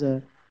that was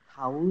a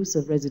house,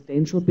 a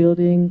residential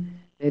building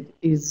that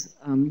is,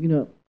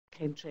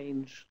 can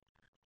change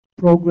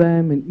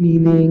program and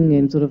meaning,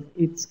 and sort of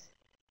it's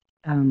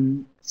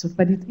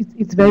but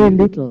it's very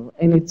little,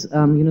 and it's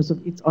so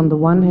it's on the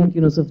one hand,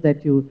 sort of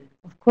that you,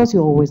 of course,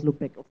 you always look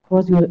back, of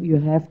course you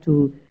have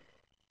to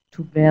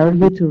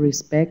value, to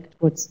respect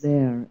what's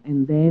there,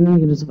 and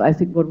then so I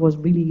think what was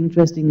really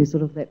interesting is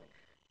sort of that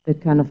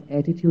kind of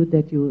attitude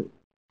that you're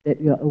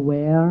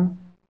aware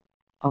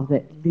of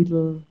that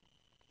little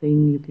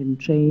thing you can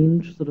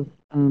change, sort of,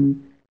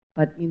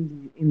 but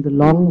in the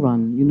long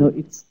run,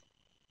 it's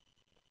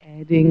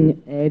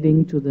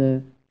adding to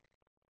the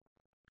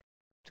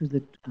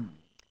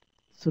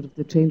sort of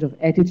the change of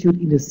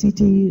attitude in the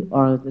city,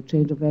 or the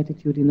change of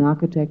attitude in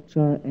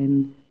architecture,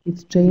 and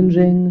it's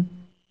changing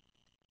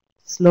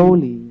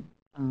slowly.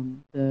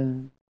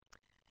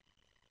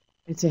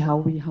 Let's say how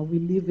we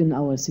live in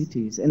our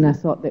cities, and I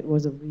thought that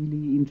was a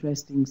really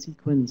interesting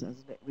sequence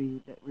that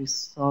we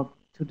saw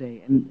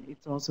today, and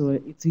it's also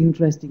it's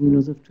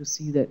interesting, sort of to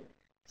see that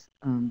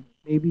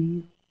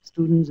maybe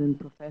students and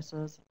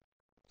professors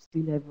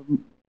still have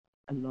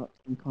a lot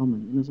in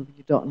common. So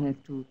you don't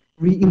have to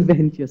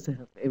reinvent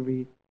yourself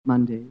every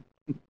Monday.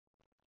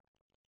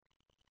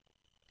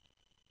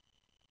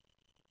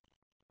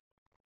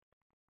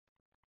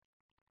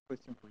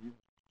 Question for you.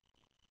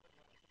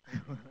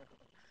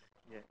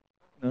 Yeah.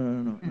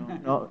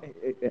 No.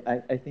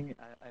 I think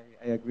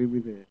I agree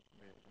with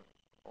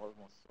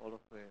almost all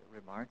of the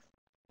remarks,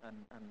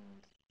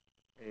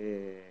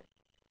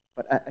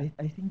 but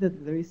I think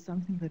that there is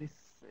something that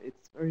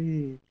it's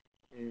very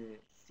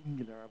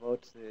singular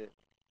about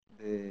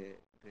the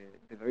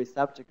very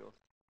subject of,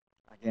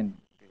 again,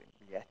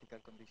 the ethical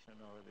condition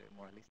or the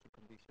moralistic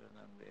condition,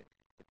 and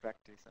the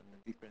practice and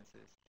the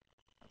differences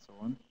and so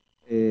on.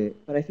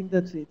 But I think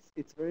that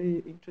it's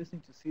very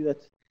interesting to see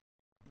that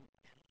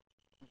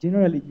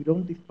generally you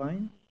don't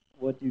define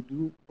what you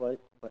do by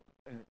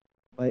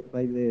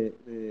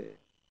the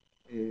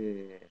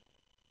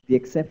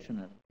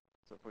exceptional.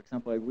 So, for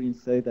example, I wouldn't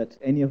say that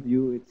any of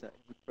you is a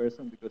good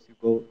person because you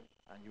go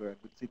and you are a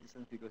good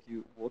citizen because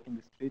you walk in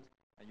the street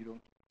and you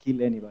don't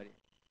kill anybody.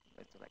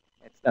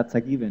 That's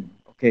a given.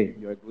 Okay,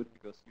 you are good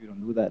because you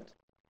don't do that.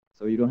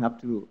 So you don't have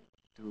to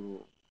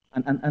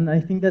and I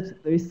think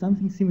that there is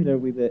something similar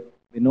with the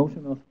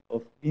notion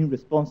of being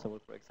responsible,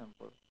 for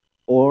example,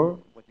 or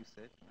what you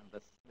said, and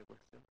that's the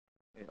question,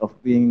 of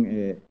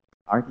being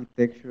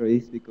architecture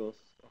is because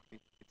of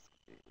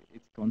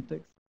its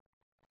context.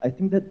 I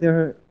think that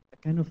they're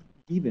kind of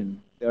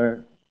given.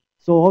 They're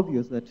so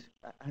obvious that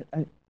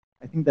I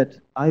think that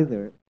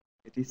either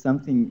it is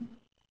something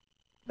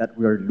that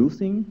we are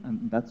losing,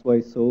 and that's why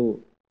it's so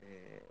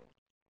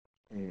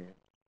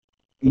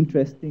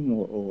interesting,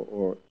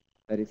 or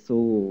that is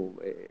so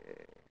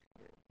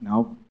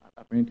now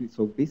apparently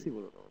so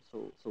visible,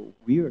 or so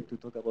weird to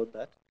talk about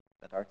that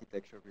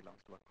architecture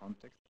belongs to a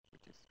context,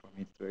 which is, for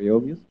me, it's very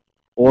obvious,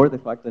 or the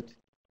fact that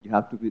you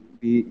have to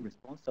be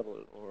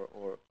responsible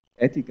or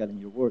ethical in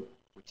your work,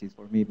 which is,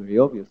 for me, very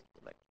obvious.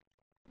 Like,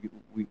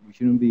 we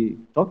shouldn't be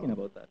talking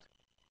about that.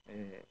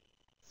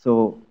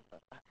 So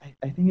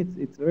I think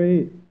it's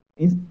very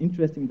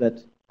interesting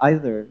that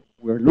either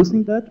we're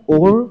losing that,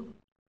 or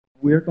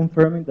we're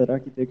confirming that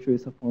architecture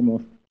is a form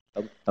of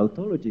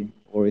tautology,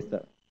 or it's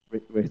a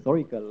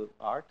rhetorical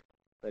art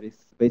that is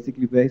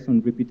basically based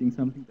on repeating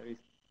something that is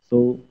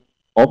so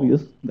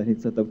obvious that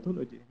it's a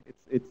tautology.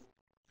 It's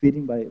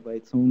fitting by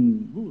its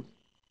own rules.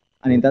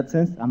 And in that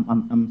sense,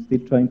 I'm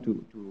still trying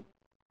to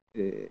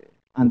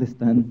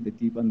understand the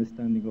deep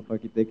understanding of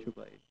architecture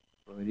by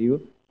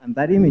Rodrigo. And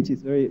that image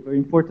is very, very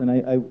important.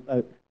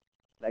 I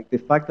like the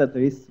fact that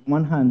there is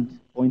one hand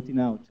pointing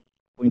up,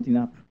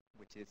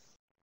 which is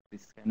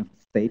this kind of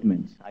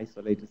statement,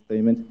 isolated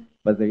statement,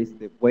 but there is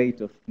the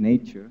weight of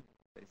nature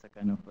that is a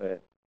kind of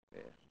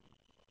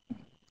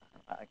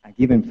a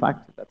given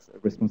fact. That's a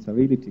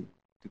responsibility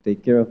to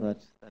take care of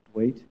that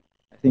weight.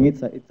 I think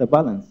it's a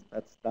balance.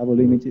 That's double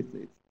image.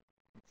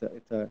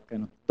 It's a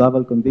kind of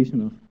double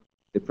condition of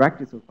the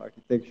practice of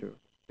architecture.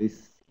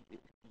 This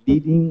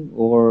leading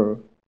or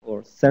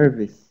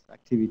service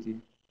activity,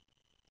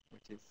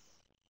 which is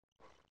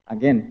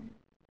again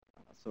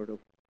a sort of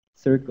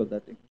circle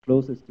that it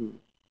closes to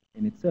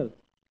in itself.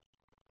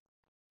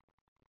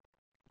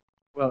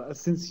 Well,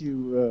 since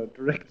you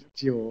directed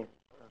your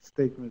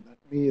statement at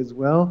me as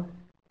well,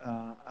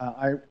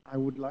 I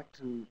would like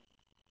to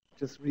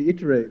just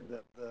reiterate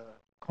that the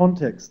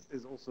context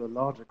is also a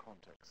larger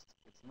context.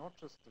 It's not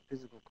just the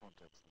physical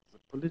context, it's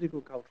a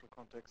political, cultural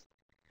context.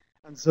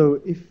 And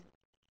so if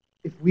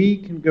we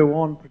can go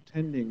on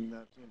pretending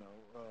that,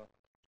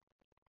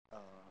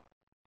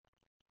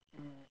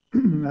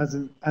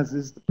 as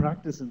is the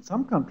practice in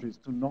some countries,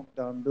 to knock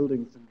down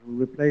buildings and to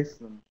replace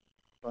them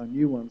by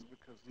new ones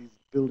because these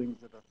buildings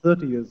that are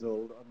 30 years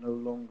old are no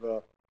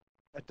longer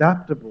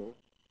adaptable,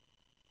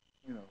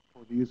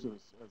 for the use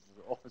as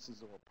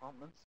offices or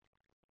apartments.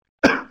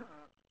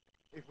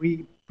 If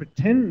we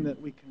pretend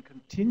that we can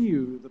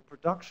continue the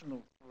production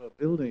of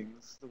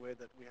buildings the way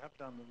that we have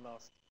done in the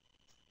last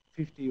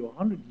 50 or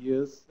 100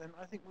 years, then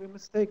I think we're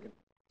mistaken.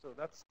 So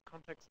that's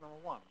context number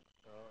one,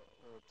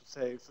 to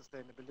say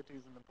sustainability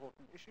is an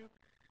important issue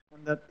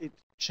and that it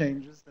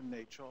changes the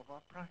nature of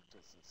our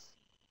practices.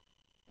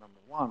 Number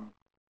one,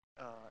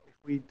 if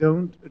we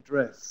don't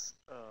address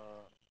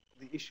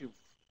the issue of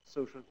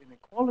social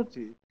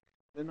inequality,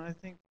 then I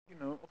think,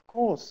 of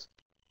course,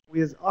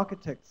 we as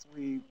architects,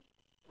 we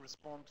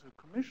respond to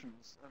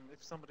commissions. And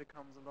if somebody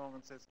comes along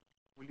and says,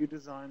 will you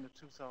design a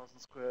 2,000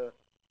 square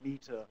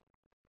meter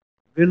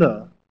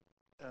villa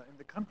in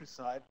the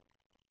countryside,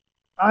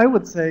 I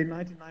would say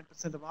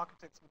 99% of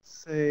architects would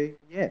say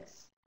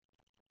yes,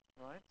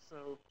 right?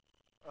 So,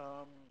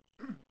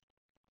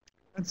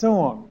 and so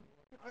on.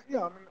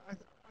 Yeah,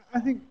 I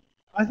think,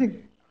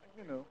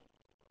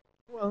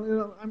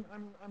 well,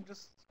 I'm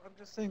just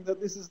saying that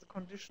this is the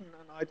condition,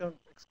 and I don't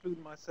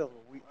exclude myself,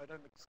 or I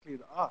don't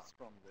exclude us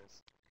from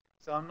this.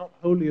 So I'm not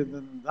holier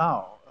than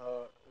thou.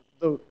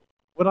 Though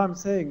what I'm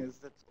saying is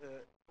that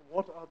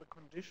what are the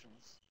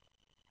conditions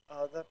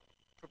that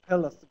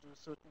propel us to do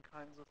certain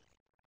kinds of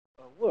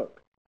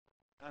work?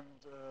 And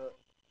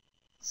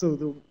so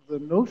the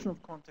notion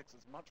of context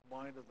is much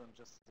wider than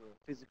just the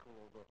physical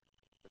or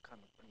the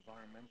kind of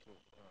environmental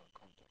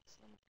context.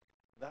 And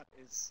that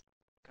is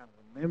kind of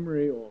a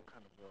memory or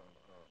kind of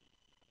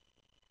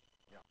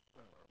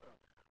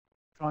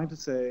trying to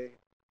say,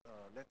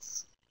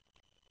 let's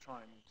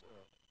try and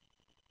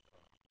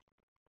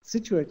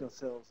situate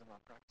ourselves in our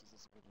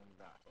practices within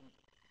that.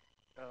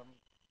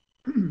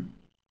 And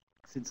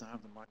since I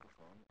have the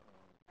microphone,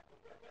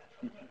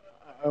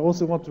 I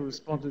also want to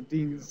respond to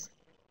Dean's.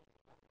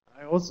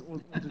 I also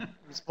want to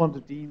respond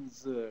to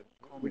Dean's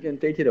comment. We can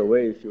take it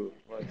away if you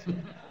want.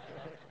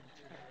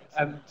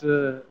 And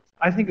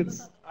I think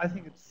it's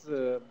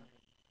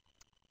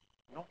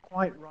not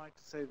quite right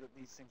to say that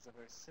these things are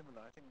very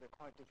similar. I think they're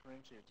quite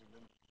differentiated.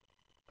 And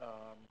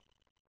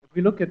if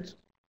we look at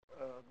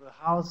the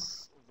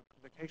house,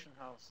 the vacation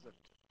house that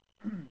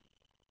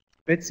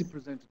Betsy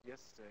presented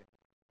yesterday,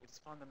 it's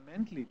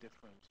fundamentally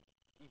different,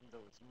 even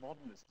though it's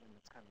modernist in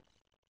its kind of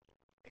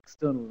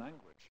external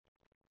language,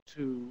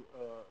 to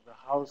the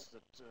house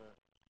that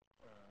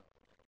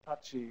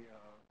Pachi,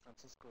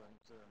 Francisco,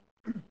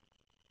 and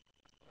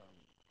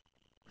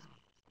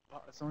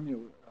Sonia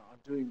are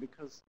doing,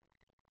 because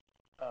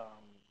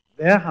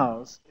their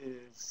house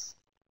is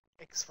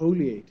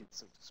exfoliated,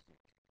 so to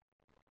speak,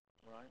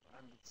 right?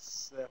 And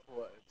it's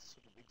therefore it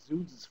sort of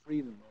exudes its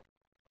freedom of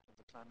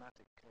the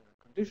climatic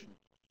condition,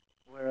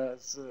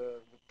 whereas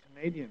the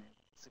Canadian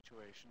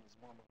situation is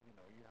one of,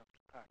 you have to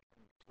pack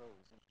and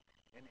close,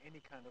 and any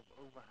kind of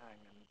overhang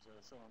and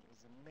so on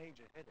is a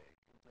major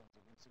headache in terms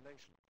of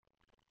insulation,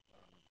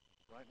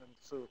 right? And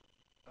so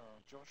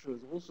Joshua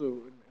is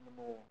also in a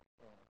more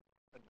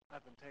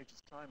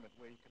advantageous climate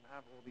where you can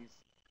have all these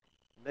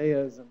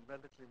layers and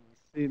relatively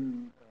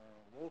thin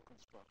wall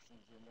constructions.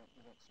 You're not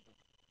sort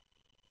of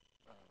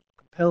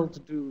compelled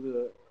to do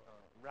the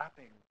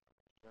wrapping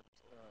that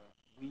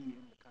we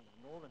in the kind of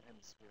northern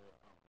hemisphere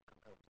are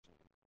compelled to do.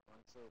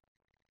 Right? So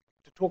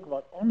to talk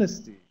about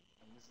honesty,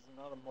 and this is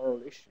another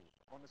moral issue,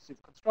 honesty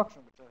of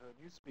construction, which I heard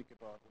you speak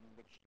about, and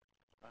which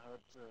I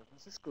heard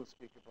Francisco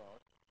speak about,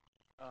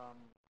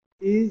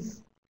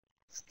 is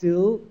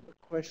still a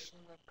question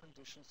that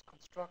conditions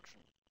construction.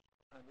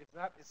 And if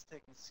that is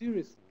taken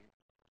seriously,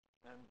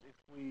 and if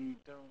we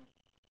don't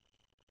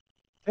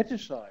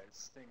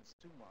fetishize things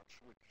too much,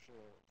 which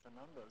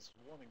Fernanda is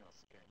warning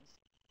us against,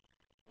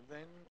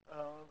 then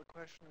the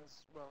question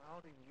is, well,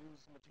 how do you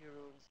use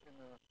materials in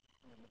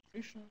an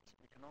efficient,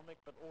 economic,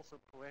 but also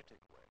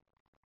poetic way?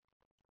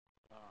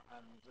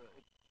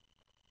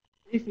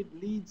 If it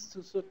leads to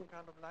a certain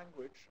kind of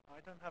language,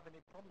 I don't have any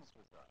problems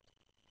with that.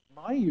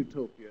 My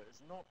utopia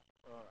is not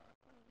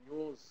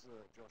yours,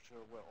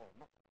 Joshua, or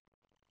not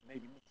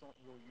maybe it's not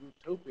your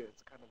utopia,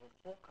 it's kind of a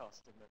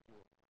forecasting that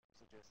you're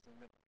suggesting,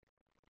 that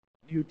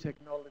new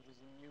technologies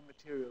and new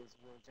materials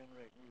will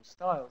generate new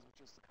styles,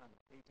 which is the kind of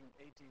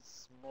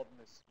 1880s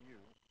modernist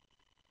view.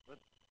 But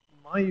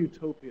my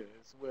utopia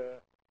is where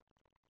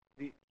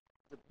the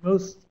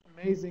most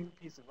amazing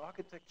piece of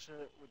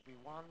architecture would be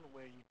one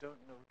where you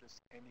don't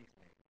notice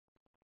anything.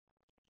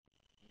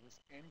 You just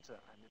enter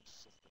and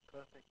it's just the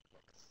perfect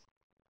place.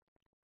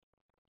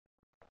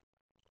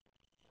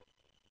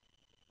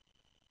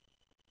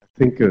 I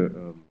think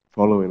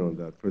following on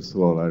that, first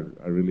of all,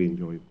 I really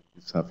enjoyed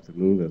this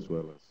afternoon as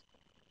well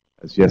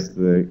as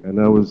yesterday, and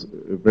I was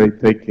very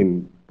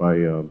taken by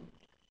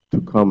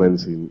two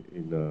comments in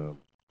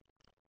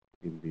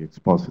the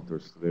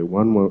expositors today.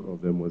 One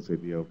of them was the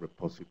idea of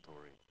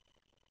repository,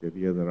 the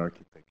idea that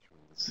architecture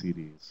in the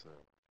city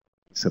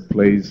is a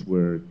place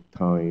where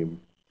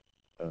time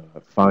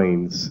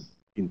finds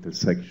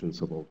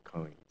intersections of all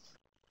kinds.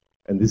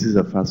 And this is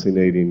a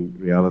fascinating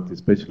reality,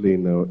 especially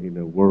in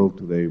a world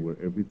today where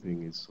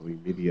everything is so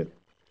immediate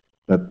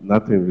that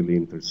nothing really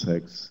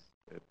intersects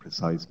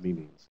precise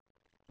meanings.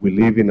 We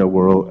live in a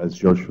world, as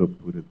Joshua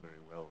put it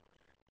very well,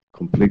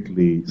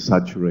 completely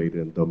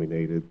saturated and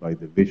dominated by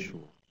the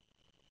visual.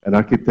 And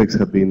architects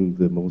have been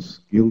the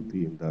most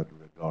guilty in that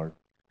regard,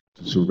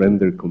 to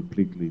surrender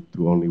completely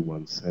to only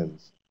one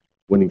sense,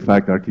 when in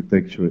fact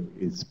architecture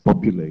is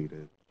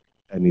populated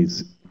and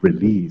is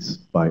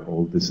released by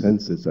all the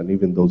senses, and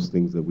even those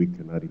things that we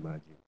cannot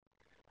imagine.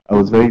 I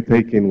was very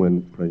taken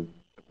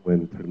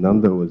when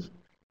Fernanda was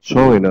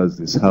showing us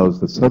this house,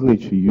 that suddenly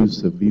she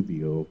used a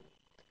video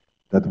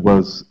that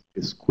was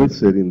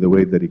exquisite in the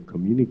way that it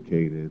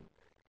communicated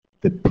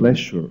the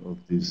pleasure of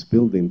this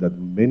building that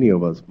many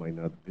of us might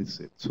not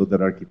visit, so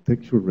that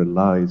architecture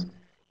relies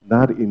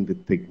not in the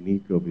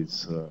technique of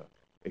its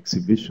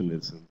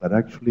exhibitionism, but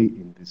actually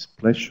in this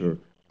pleasure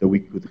that we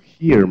could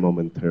hear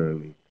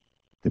momentarily,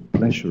 the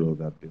pleasure of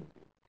that building.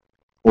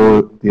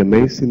 Or the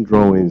amazing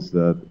drawings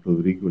that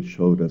Rodrigo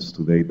showed us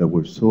today that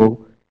were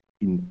so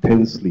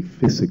intensely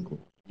physical.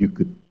 You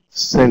could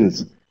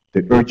sense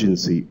the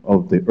urgency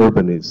of the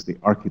urbanist, the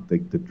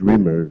architect, the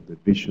dreamer, the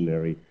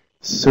visionary,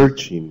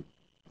 searching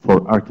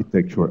for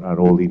architecture at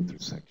all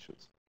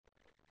intersections.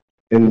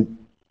 And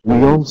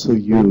we also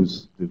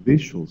use the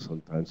visual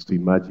sometimes to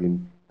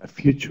imagine a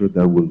future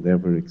that will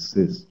never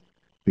exist,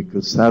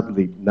 because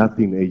sadly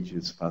nothing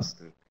ages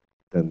faster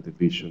than the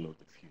vision of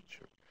the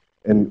future.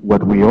 And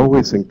what we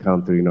always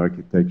encounter in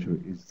architecture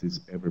is this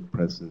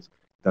ever-presence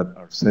that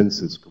our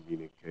senses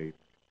communicate,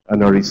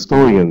 and our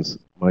historians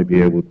might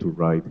be able to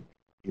write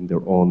in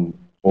their own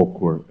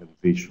awkward and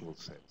visual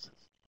senses.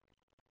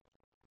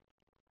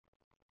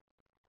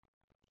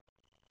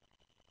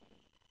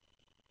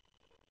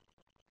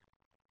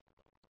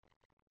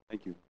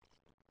 Thank you.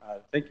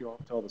 Thank you all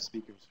to all the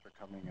speakers for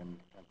coming and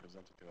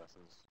presenting to us.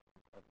 It was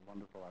a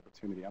wonderful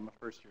opportunity. I'm a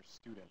first-year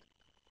student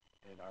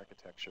in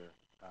architecture,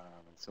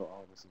 and so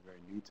all of this is very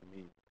new to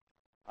me.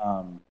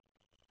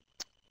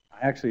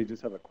 I actually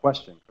just have a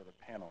question for the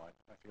panel.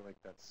 I feel like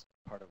that's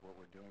part of what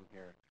we're doing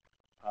here.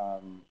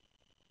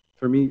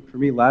 For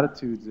me,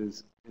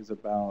 Latitudes is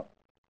about,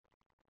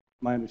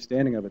 my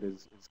understanding of it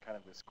is kind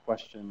of this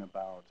question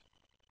about,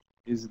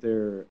 is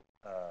there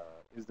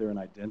an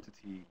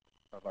identity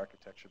of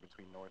architecture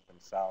between North and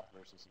South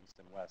versus East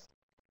and West,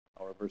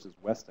 or versus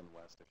West and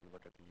West, if you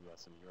look at the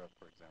US and Europe,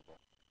 for example.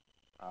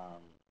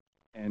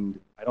 And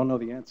I don't know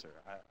the answer.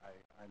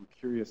 I'm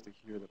curious to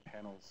hear the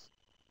panel's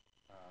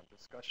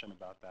discussion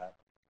about that.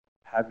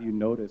 Have you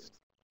noticed,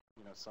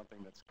 something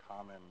that's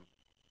common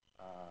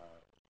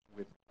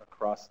with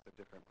across the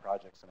different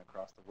projects and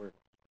across the work?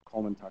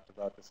 Coleman talked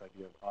about this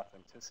idea of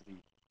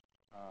authenticity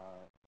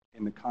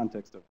in the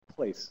context of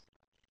place.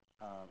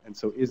 And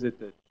so is it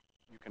that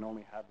you can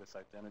only have this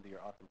identity or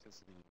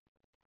authenticity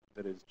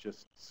that is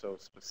just so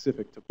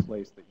specific to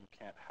place that you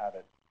can't have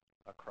it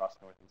across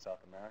North and South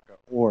America?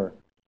 Or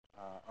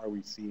are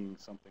we seeing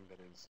something that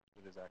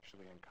is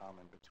actually in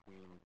common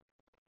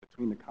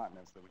between the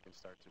continents that we can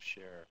start to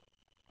share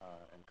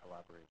and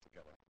collaborate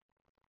together?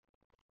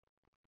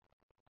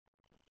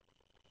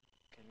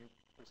 Can you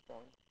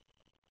respond?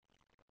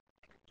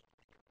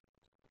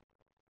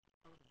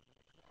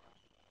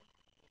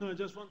 No, I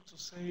just want to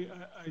say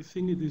I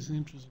think it is an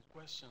interesting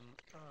question.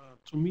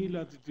 To me,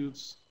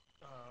 Latitudes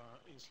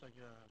is like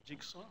a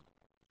jigsaw,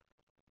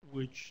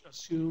 which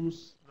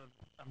assumes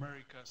that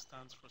America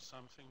stands for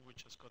something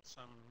which has got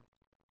some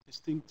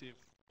distinctive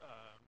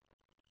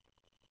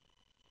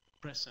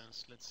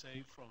presence, let's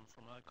say, from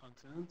other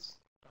continents.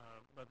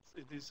 But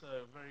it is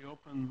a very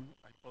open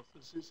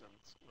hypothesis, and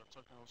we're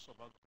talking also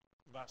about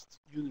vast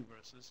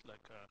universes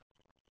like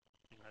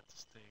the United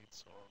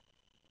States or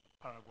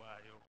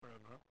Paraguay or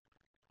wherever.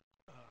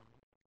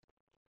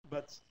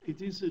 But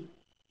it is a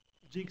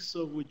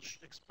jigsaw which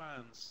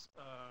expands.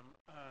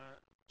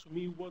 To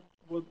me, what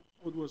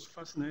was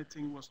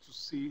fascinating was to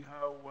see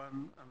how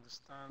one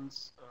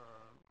understands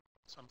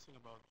something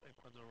about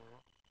Ecuador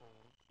or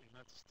the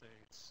United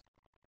States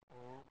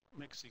or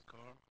Mexico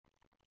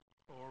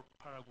or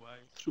Paraguay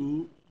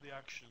through the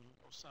action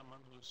of someone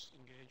who's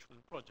engaged with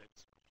the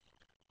project.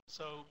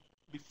 So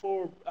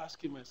before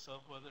asking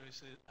myself whether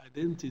it's an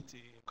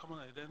identity, a common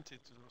identity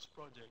to those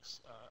projects,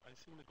 I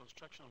think the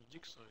construction of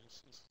jigsaw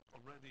is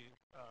already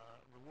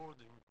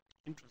rewarding,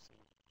 interesting,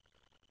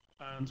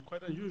 and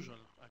quite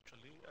unusual,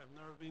 actually. I've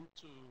never been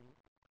to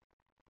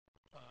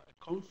a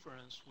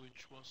conference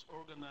which was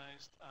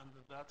organized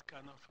under that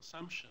kind of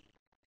assumption,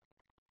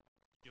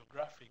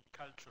 geographic,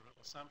 cultural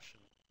assumption.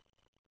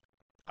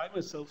 I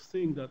myself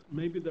think that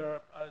maybe there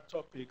are other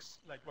topics,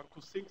 like one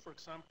could think, for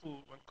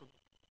example, one could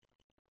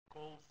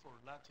call for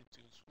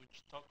latitudes,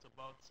 which talked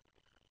about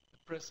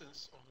the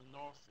presence of the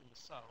North in the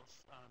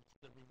South, and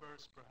the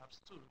reverse perhaps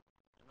too,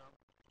 you know,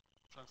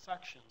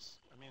 transactions.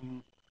 I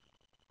mean,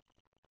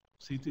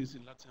 cities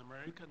in Latin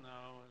America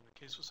now, in the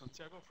case of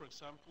Santiago, for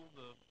example,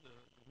 the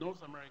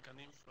North American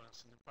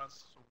influence in the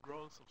process of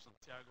growth of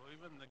Santiago,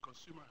 even the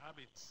consumer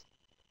habits,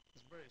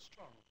 is very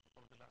strong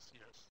over the last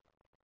years,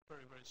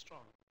 very, very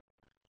strong.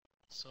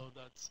 So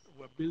that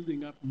we're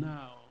building up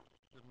now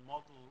the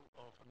model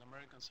of an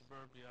American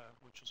suburbia,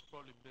 which was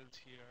probably built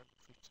here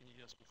 15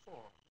 years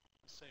before.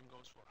 The same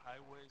goes for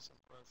highways and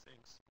other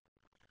things.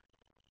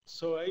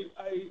 So I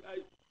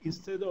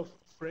instead of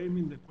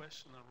framing the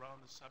question around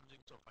the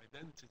subject of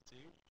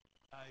identity,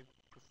 I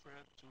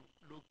prefer to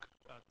look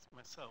at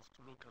myself,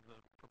 to look at the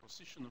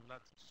proposition of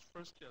latitudes,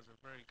 firstly as a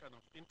very kind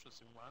of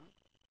interesting one.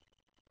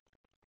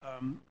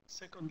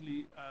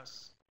 Secondly,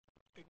 as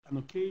an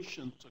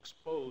occasion to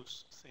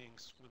expose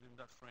things within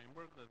that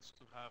framework, that's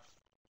to have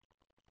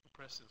the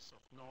presence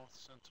of North,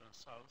 Center, and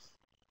South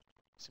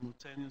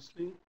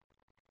simultaneously.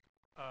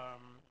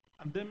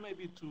 And then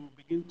maybe to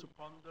begin to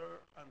ponder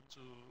and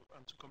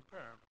to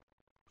compare.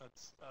 But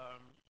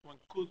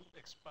one could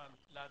expand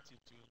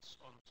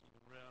latitudes onto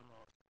the realm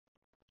of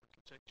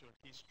architectural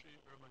history,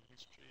 urban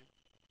history,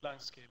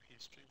 landscape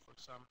history, for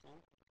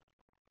example,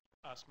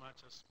 as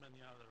much as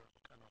many other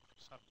kind of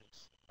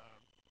subjects.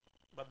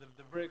 But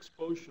the very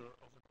exposure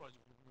of the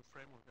project within the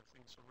framework, I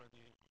think, is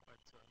already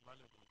quite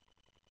valuable.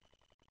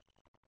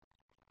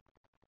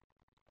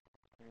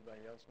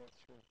 Anybody else wants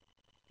to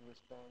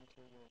respond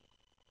to the...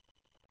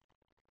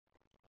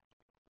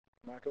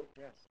 Michael?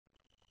 Yes.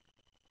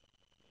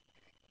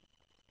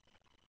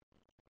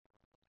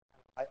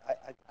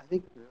 I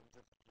think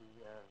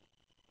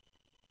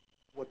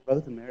what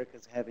both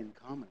Americas have in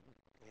common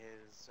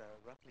is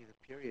roughly the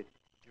period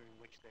during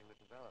which they were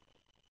developed,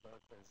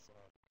 both as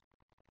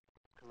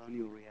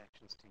colonial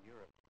reactions to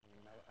Europe. I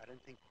mean, I don't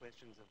think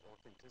questions of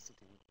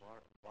authenticity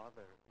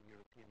bother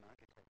European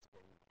architects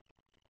very much.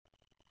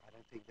 I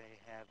don't think they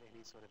have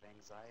any sort of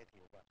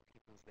anxiety about the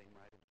peoples they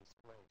might have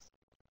displaced,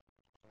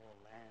 or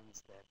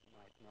lands that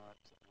might not,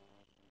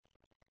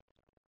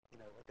 you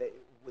know,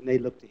 when they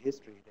look to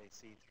history, they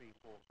see 3,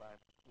 4, 5,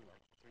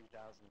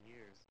 3,000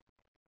 years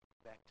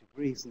back to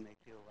Greece, and they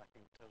feel, I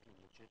think, totally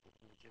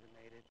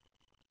legitimated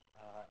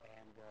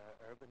and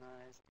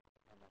urbanized,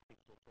 and I think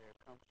that they're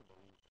comfortable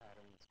in the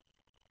patterns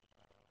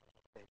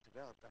they've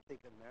developed. I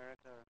think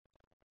America,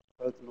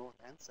 both North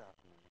and South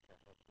America,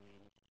 have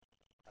been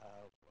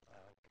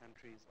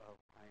countries of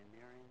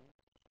pioneering,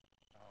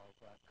 of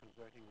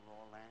converting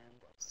raw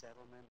land, of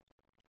settlement,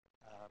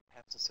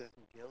 perhaps a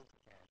certain guilt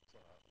at,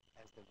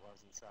 as there was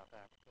in South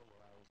Africa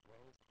where I was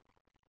raised,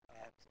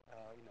 at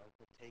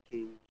the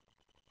taking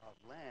of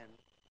land,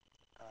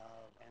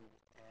 and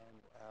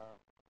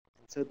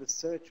so the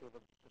search or the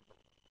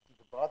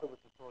bother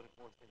with the thought of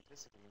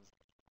authenticity is,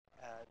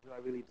 do I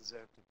really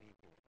deserve to be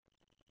here?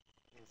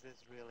 Is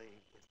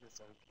this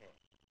okay?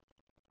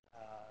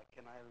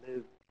 Can I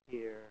live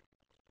here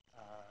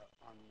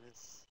on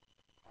this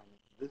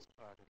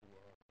part of the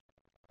earth?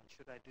 And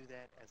should I do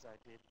that as I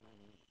did when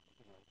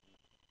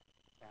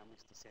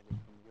families descended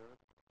from Europe?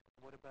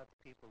 What about the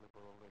people that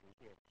were already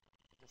here?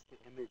 Just the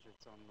image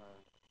that's on the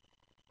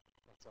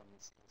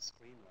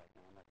screen right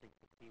now, and I think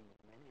the theme of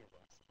many of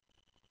us,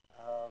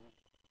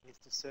 is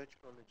to search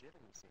for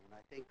legitimacy. And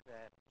I think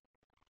that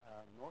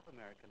North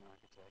American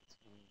architects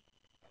and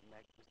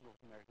this North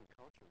American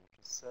culture, which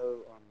is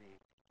so on the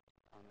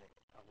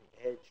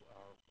edge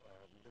of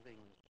living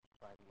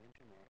by the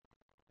internet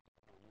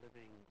and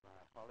living by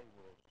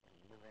Hollywood and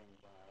living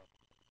by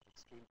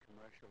extreme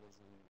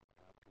commercialism,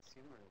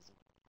 consumerism,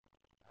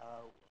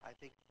 I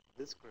think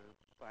this group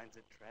finds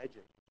it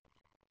tragic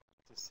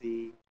to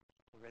see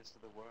the rest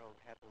of the world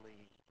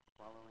happily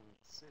following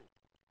suit.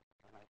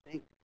 And I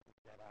think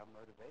that our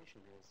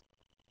motivation is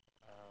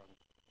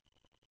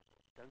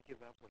don't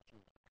give up what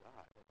you've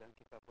got, or don't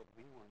give up what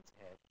we once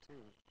had too,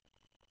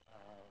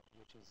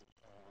 which is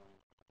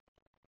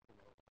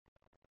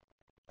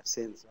a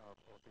sense of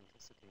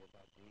authenticity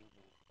about being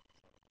here.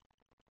 So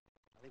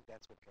I think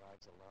that's what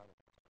drives a lot of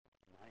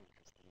my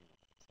interest in it.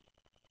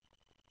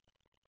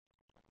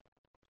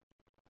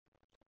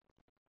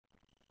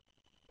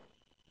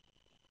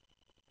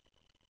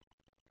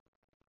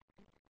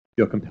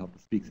 Feel compelled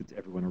to speak since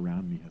everyone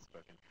around me has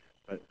spoken.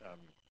 But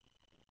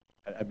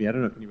I mean, I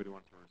don't know if anybody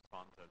wants to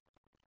respond to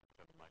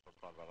Michael's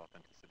thought about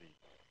authenticity.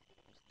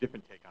 There's a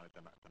different take on it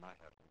than I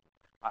have.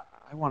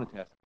 I wanted to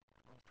ask,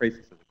 phrase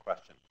this as a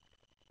question,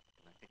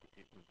 and I think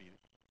it would be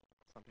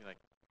something like,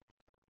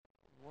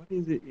 what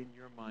is it in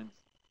your minds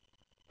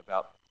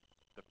about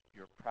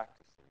your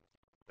practices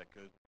that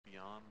goes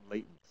beyond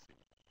latency?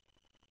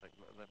 Like,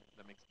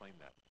 let me explain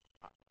that.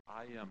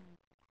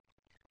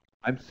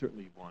 I'm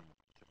certainly one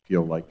to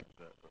feel like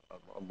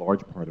a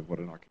large part of what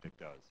an architect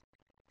does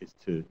is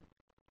to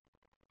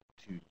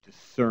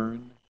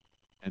discern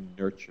and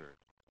nurture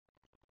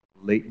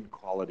latent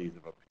qualities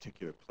of a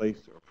particular place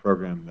or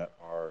program that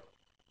are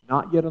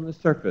not yet on the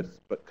surface,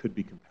 but could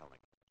be compelling.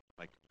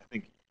 Like, I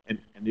think, and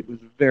it was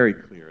very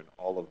clear in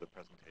all of the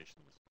presentations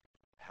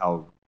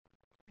how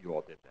you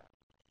all did that.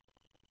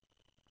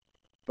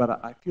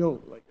 But I feel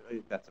like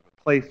that's of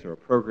a place or a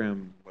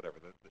program, whatever.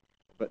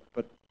 But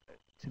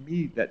to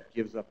me, that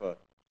gives up a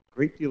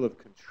great deal of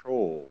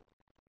control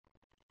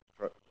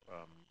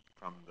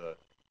from the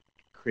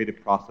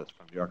creative process,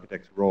 from the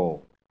architect's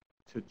role,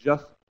 to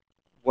just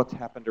what's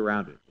happened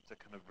around it. It's a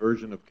kind of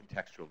version of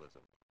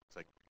contextualism. It's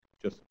like,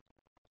 just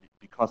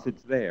because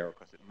it's there, or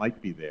because it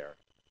might be there,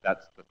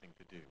 that's the thing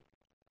to do.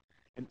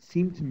 And it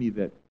seemed to me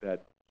that the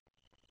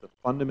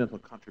fundamental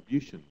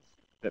contributions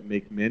that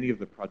make many of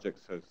the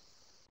projects so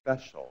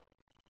special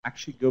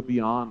actually go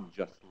beyond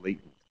just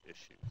latent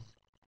issues.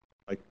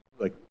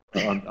 Like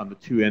on the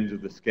two ends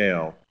of the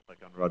scale, like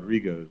on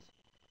Rodrigo's,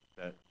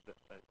 I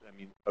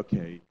mean,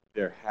 okay,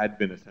 there had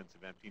been a sense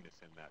of emptiness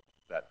in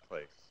that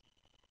place,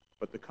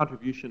 but the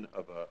contribution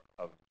of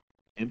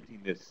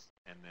emptiness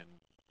and then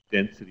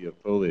density of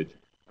foliage,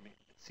 I mean,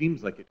 it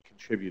seems like it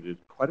contributed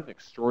quite an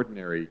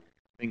extraordinary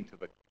thing to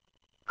the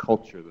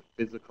culture, the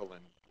physical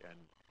and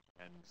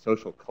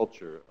social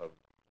culture of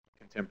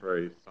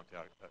contemporary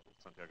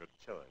Santiago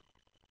de Chile.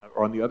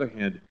 Or on the other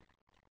hand,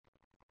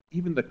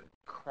 even the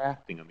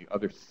crafting on the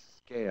other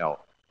scale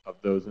of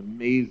those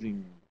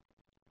amazing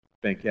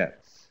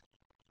banquettes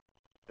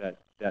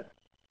that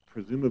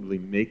presumably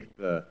make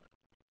the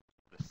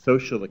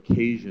social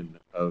occasion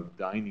of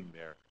dining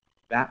there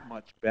that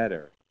much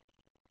better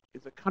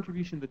is a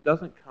contribution that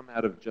doesn't come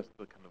out of just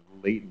the kind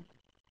of latent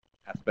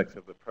aspects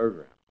of the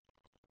program.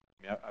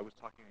 I mean, I was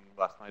talking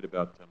last night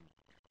about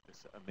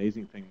this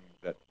amazing thing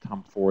that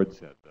Tom Ford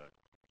said, the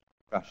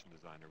fashion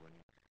designer,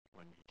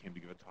 when he came to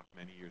give a talk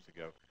many years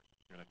ago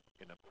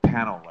in a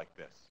panel like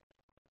this.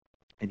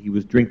 And he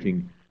was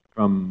drinking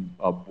from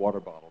a water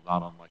bottle,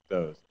 not unlike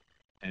those.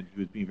 And he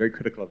was being very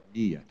critical of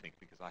me, I think,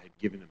 because I had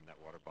given him that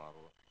water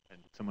bottle. And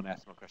someone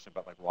asked him a question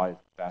about, like, why is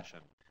it fashion?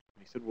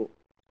 And he said, well,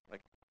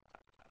 like,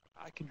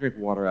 I can drink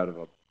water out of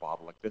a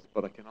bottle like this,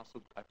 but I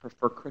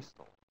prefer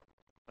crystal.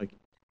 Like,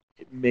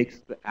 it makes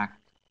the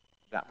act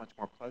that much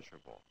more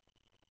pleasurable.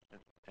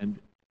 And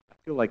I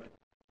feel like,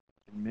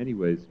 in many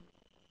ways,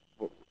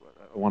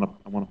 I want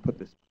to put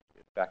this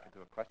back into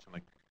a question,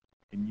 like,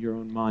 in your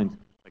own minds,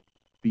 like,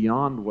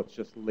 beyond what's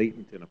just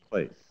latent in a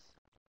place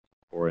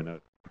or in a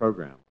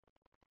program,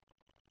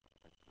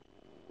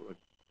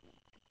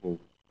 well,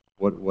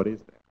 what is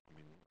there?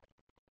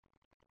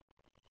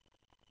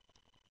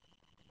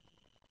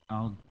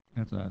 I mean,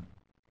 that's a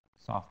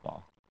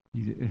softball.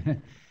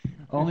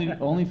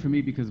 only for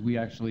me, because we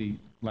actually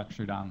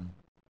lectured on,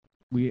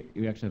 we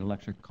actually had a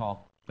lecture called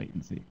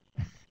latency.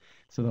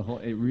 So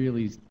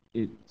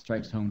it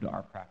strikes home to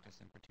our practice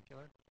in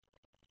particular.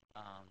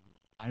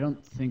 I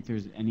don't think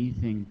there's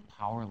anything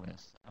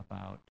powerless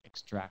about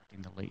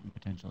extracting the latent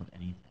potential of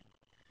anything.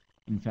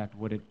 In fact,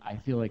 I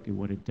feel like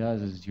what it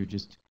does is you're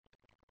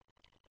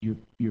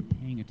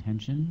paying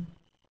attention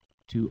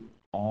to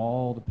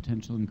all the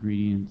potential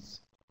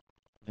ingredients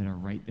that are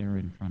right there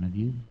in front of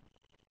you.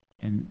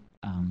 And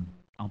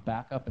I'll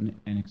back up and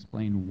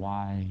explain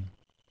why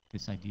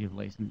this idea of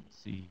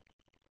latency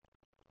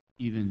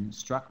even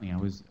struck me. I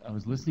was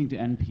listening to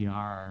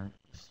NPR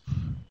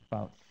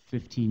about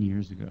 14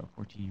 years ago,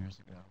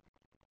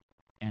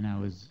 and I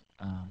was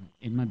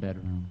in my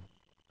bedroom,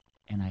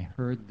 and I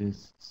heard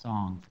this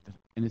song,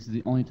 and this is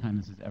the only time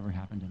this has ever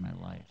happened in my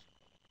life,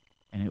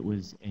 and it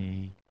was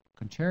a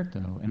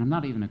concerto, and I'm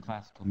not even a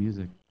classical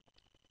music,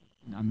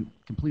 I'm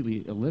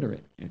completely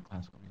illiterate in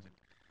classical music,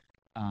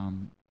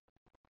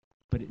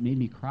 but it made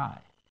me cry.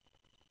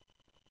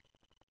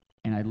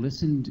 And I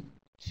listened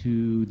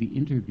to the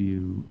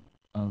interview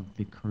of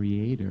the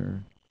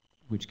creator,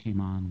 which came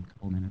on a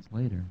couple minutes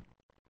later,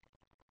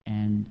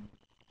 and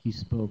he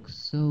spoke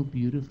so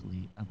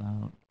beautifully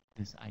about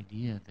this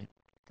idea that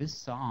this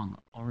song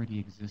already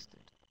existed,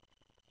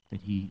 that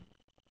he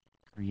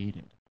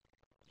created.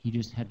 He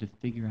just had to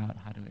figure out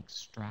how to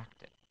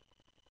extract it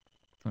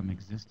from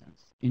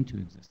existence into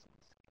existence.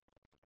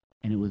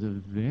 And it was a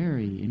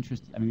very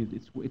interesting, I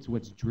mean, it's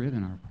what's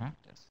driven our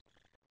practice.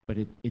 But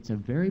it's a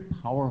very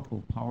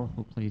powerful,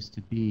 powerful place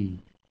to be,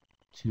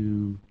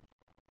 to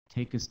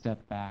take a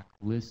step back,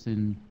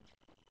 listen,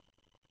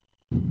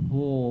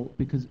 pull,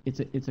 because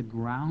it's a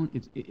ground,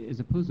 as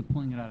opposed to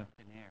pulling it out of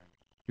thin air,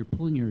 you're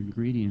pulling your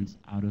ingredients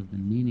out of the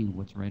meaning of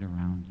what's right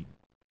around you.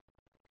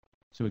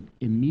 So it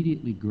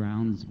immediately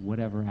grounds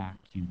whatever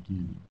act you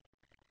do.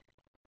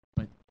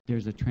 But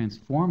there's a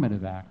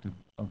transformative act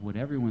of what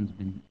everyone's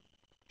been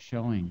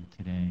showing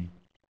today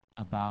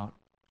about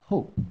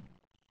hope.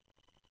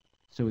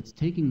 So it's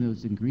taking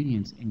those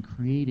ingredients and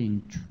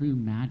creating true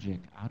magic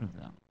out of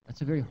them.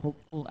 That's a very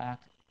hopeful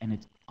act, and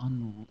it's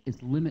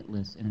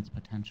limitless in its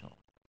potential.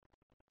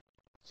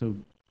 So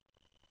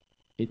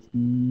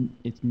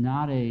it's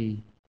not a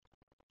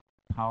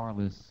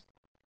powerless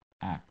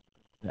act,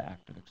 the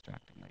act of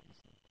extracting legacy.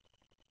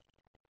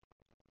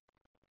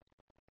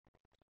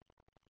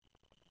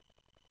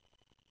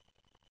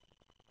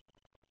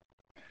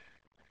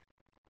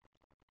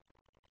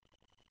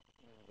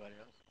 Anybody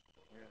else?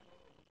 Yeah.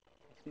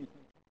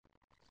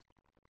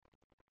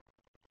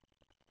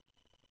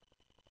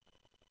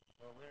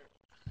 Well,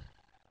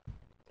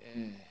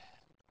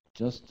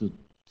 Just to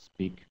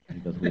speak,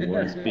 because we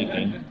were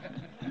speaking.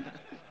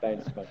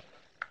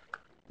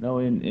 No,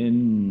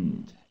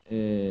 in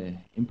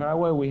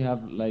Paraguay we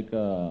have like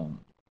a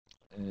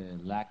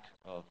lack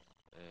of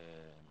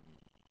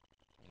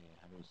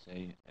how do you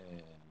say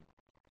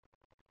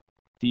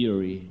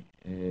theory.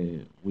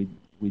 We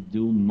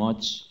do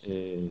much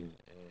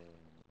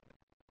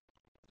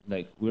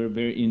like we're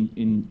very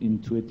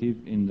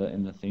intuitive in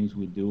the things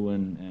we do,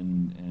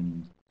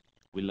 and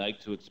we like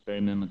to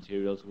experiment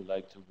materials. We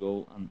like to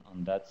go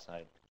on that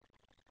side,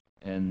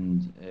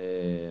 and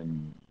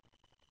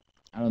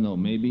I don't know,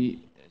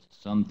 maybe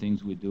some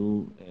things we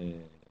do,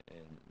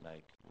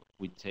 like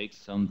we take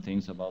some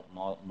things about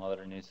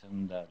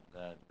modernism that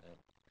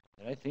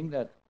I think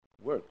that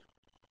work,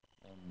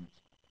 and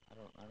I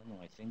don't know.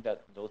 I think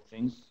that those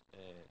things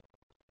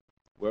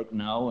work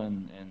now,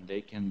 and they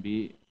can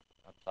be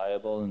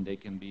applicable, and they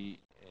can be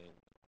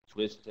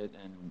twisted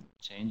and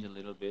changed a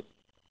little bit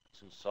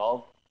to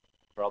solve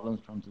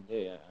problems from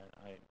today.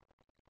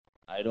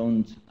 I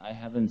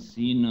haven't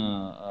seen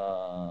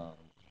I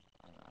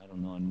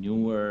don't know, a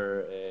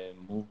newer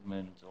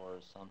movement or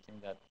something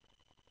that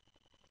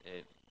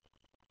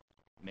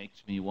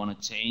makes me want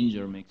to change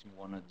or makes me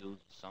want to do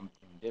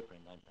something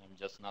different. I'm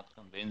just not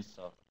convinced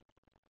of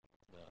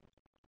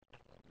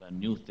the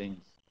new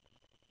things.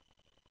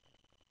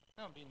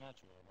 No, be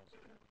natural.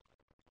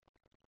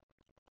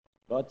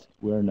 But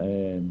we're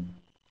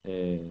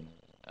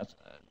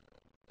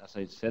as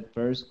I said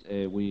first,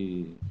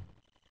 we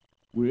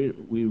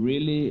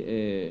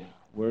really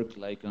work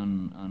like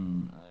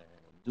on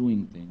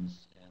doing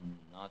things and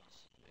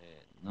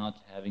not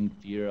having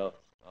fear of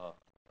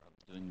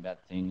doing bad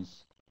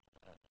things.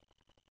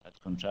 At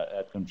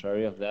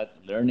contrary of that,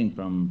 learning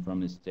from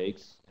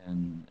mistakes,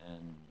 and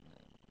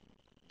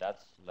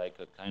that's like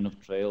a kind of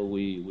trail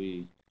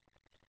we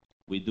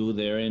do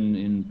there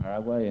in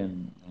Paraguay,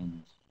 and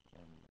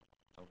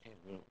okay,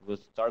 we'll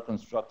start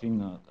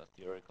constructing a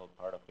theoretical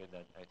part of it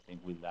that I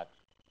think we lack.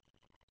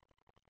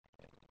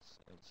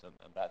 It's a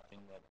bad thing,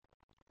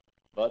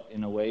 but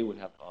in a way we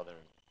have other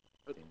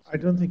things. I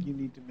don't think you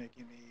need to make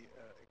any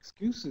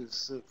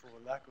excuses for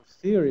lack of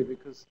theory,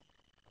 because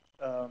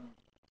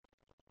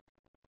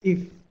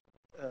if,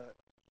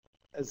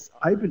 as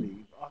I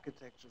believe,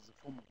 architecture is a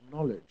form of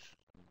knowledge,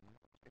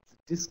 it's a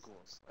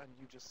discourse, and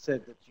you just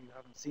said that you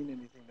haven't seen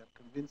anything that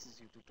convinces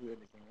you to do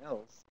anything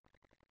else.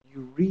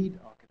 You read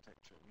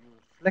architecture, you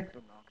reflect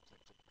on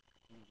architecture,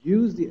 you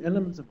use the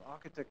elements of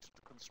architecture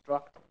to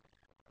construct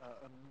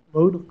a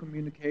mode of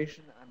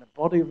communication and a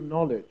body of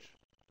knowledge.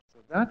 So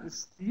that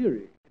is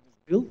theory. It is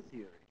built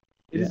theory.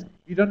 It is,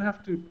 you don't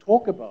have to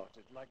talk about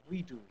it like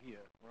we do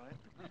here, right?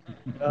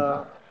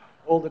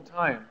 All the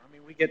time. I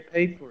mean, we get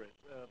paid for it,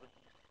 but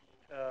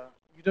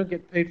you don't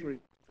get paid for it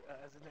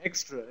as an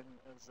extra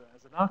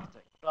as an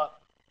architect.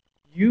 But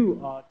you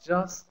are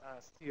just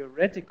as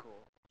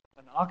theoretical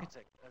an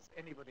architect as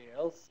anybody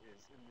else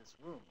is in this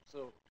room.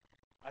 So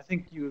I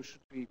think you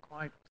should be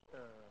quite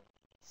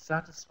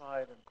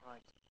satisfied and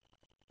quite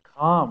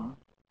calm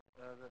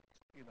that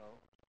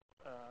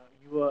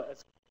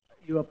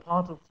you are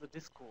part of the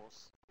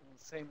discourse in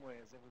the same way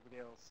as everybody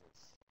else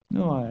is.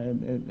 No,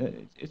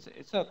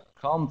 it's a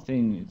calm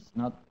thing. It's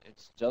not.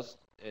 It's just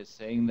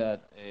saying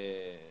that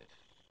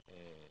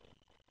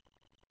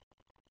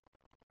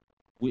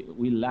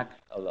we lack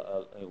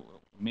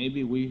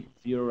maybe we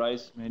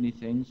theorize many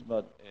things,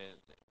 but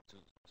to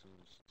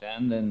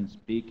stand and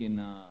speak in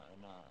a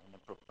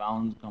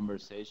profound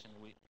conversation,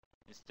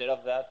 instead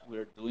of that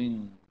we're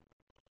doing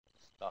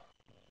stuff.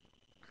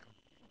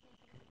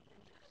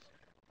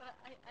 But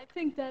I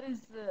think that is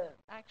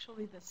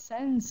actually the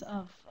sense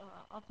of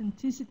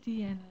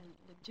authenticity and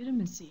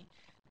legitimacy,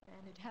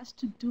 and it has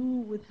to do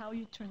with how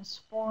you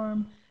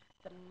transform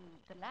the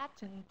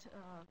latent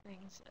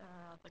things,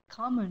 the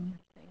common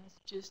things,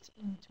 just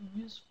into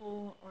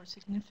useful or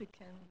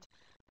significant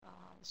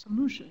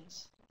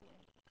solutions.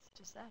 It's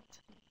just that.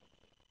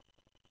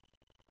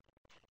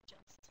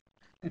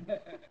 Any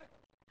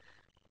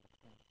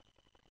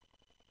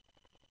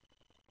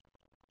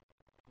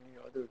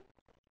other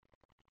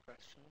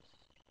questions?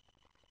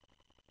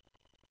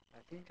 I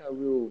think I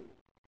will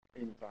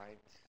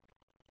invite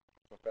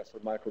Professor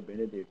Michael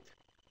Benedict,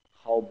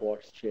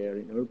 Halborg's chair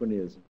in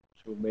urbanism,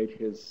 to make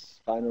his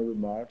final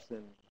remarks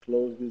and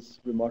close this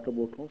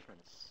remarkable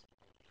conference.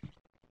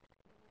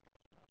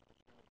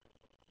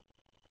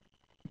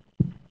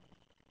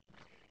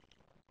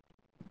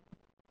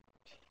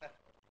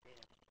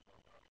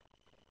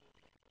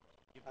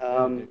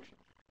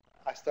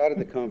 I started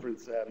the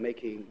conference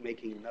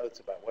making notes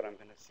about what I'm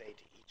going to say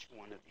to each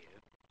one of you,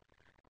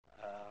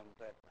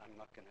 but I'm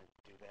not going to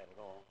do that at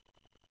all.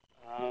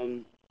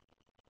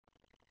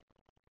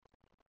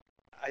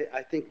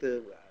 I think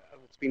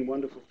it's been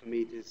wonderful for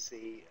me to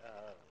see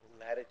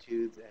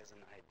latitudes as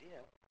an idea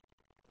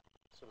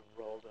sort of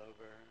rolled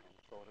over and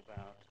thought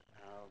about.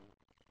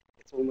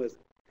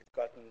 It's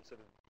gotten sort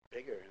of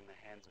bigger in the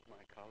hands of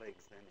my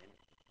colleagues than in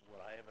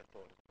what I ever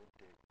thought it would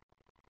do.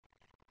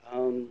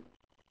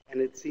 And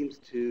it seems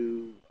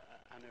to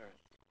unearth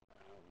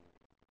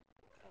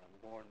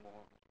more and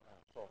more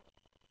thought.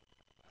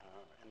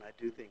 And I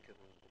do think it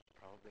will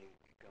probably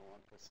go on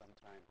for some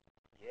time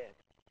yet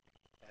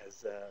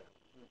as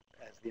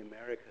the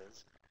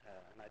Americas,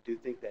 and I do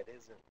think that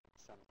is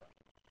something,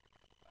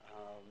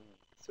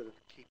 sort of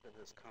keep in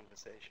this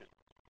conversation.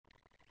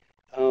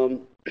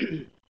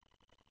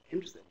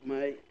 Interesting.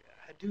 I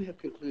do have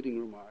concluding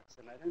remarks,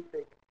 and I don't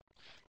think,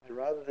 and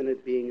rather than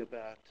it being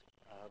about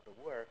the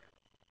work,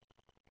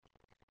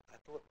 I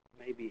thought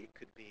maybe it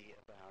could be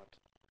about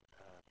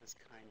this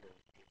kind of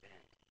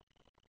event.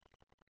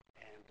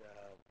 And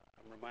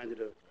I'm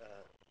reminded of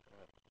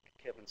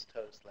Kevin's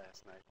toast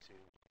last night to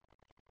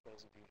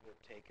those of you who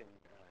have taken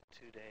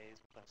 2 days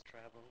plus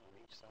travel on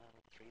each side,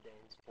 3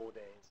 days, 4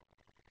 days,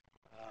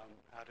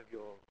 out of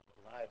your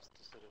lives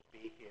to sort of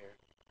be here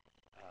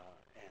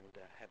and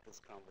have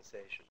this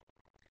conversation.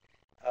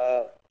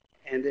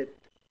 And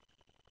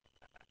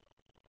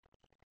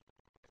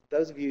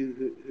those of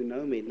you who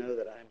know me know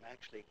that I'm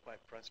actually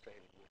quite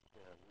frustrated with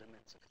the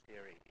limits of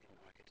theory in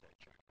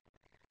architecture.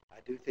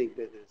 I do think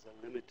that there's a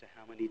limit to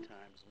how many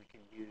times we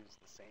can use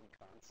the same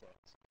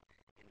concepts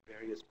in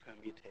various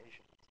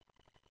permutations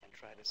and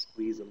try to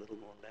squeeze a little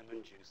more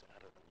lemon juice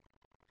out of them.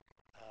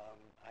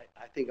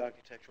 I think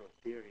architectural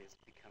theory has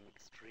become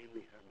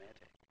extremely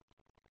hermetic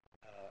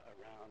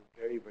around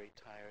very, very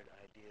tired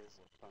ideas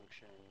of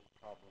function,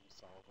 problem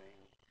solving,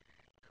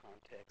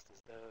 context,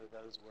 as though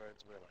those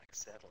words were like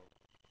settled.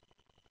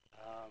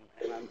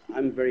 And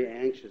I'm very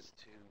anxious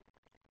to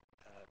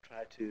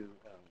try to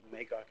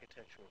make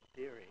architectural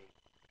theory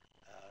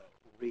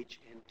reach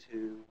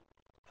into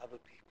other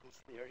people's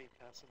theory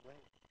possibly,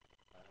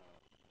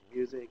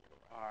 music or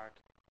art,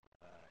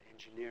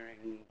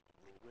 engineering,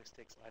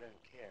 linguistics, I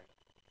don't care.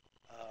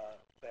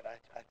 But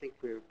I think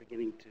we're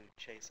beginning to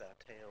chase our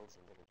tails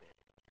a little bit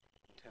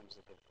in terms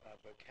of our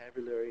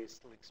vocabulary is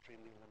still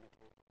extremely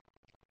limited.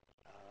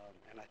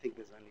 And I think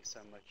there's only so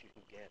much you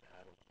can get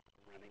out of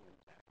running them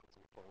backwards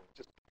and forwards,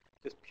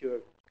 just pure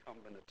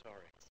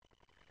combinatorics.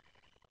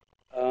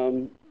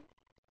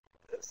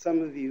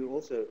 Some of you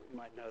also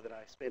might know that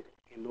I spent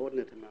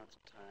inordinate amounts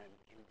of time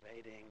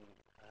invading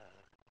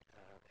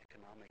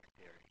economic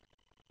theory.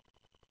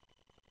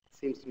 It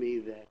seems to me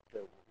that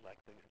the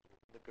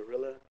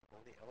gorilla or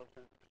the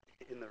elephant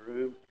in the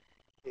room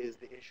is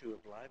the issue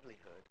of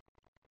livelihood,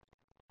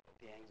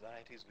 the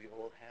anxieties we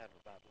all have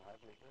about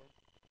livelihood.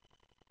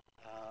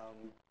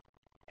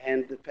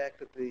 And the fact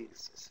that the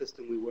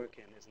system we work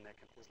in is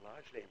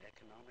largely an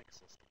economic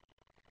system.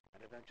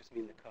 And I don't just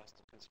mean the cost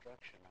of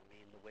construction, I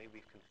mean the way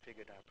we've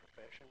configured our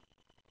profession,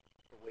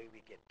 the way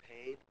we get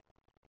paid,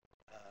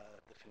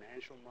 the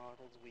financial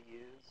models we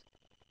use,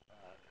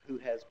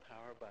 who has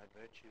power by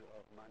virtue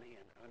of money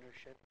and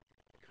ownership,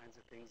 the kinds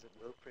of things that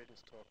Wilfred is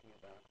talking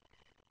about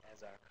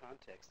as our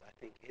context, I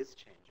think is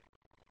changing.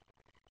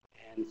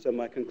 And so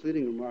my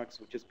concluding remarks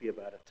would just be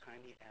about a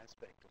tiny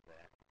aspect of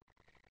that.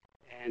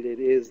 And it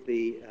is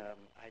the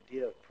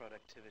idea of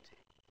productivity.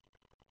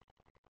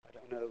 I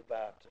don't know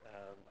about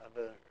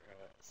other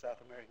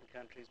South American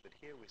countries, but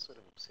here we're sort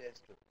of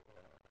obsessed with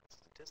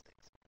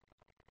statistics.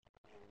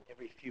 And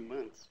every few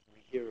months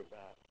we hear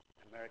about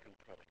American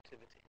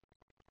productivity,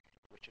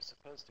 which is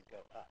supposed to go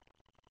up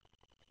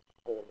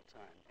all the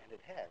time. And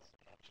it has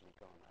actually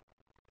gone up.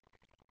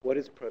 What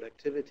is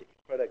productivity?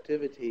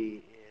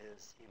 Productivity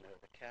is,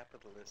 the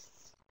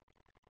capitalist's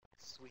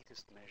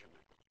sweetest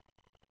measurement,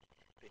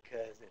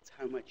 because it's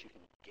how much you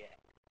can get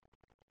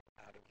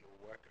out of your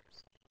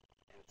workers,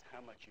 and it's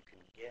how much you can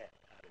get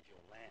out of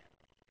your land,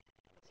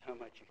 and it's how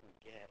much you can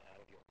get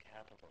out of your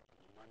capital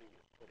and the money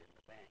you put in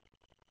the bank.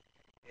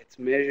 It's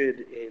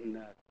measured in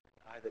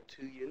either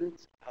 2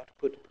 units,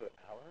 output per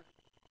hour,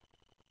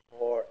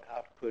 or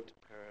output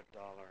per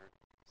dollar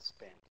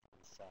spent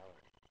in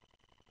salary.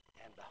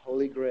 And the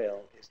holy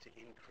grail is to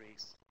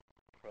increase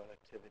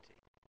productivity.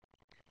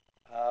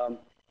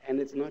 And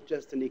it's not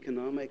just an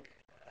economic,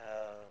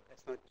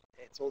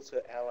 it's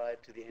also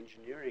allied to the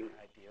engineering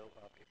ideal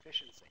of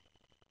efficiency,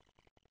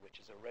 which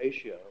is a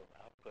ratio of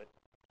output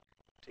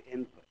to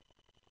input.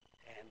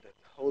 And the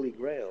holy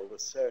grail, the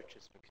search,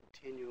 is for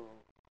continual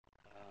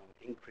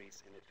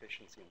increase in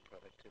efficiency and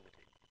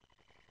productivity.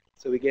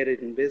 So we get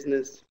it in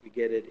business, we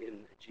get it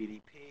in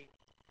GDP,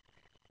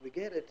 we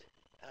get it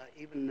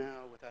even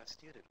now with our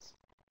students.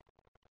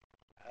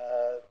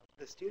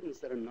 The students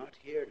that are not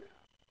here now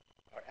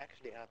are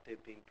actually out there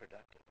being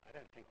productive. I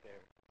don't think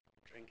they're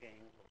drinking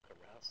or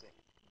carousing.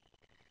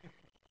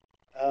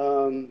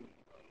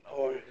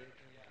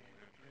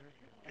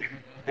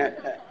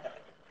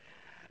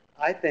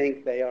 I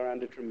think they are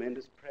under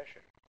tremendous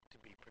pressure to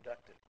be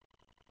productive.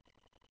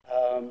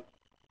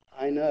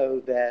 I know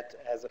that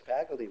as a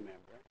faculty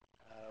member,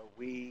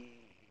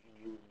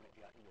 you'll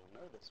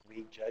know this,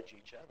 we judge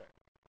each other.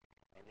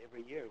 And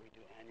every year we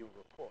do annual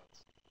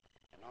reports.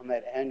 And on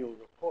that annual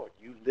report,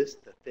 you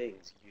list the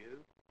things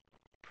you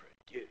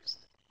produced.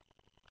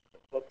 The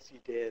books you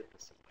did,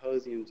 the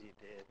symposiums you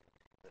did,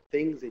 the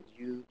things that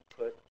you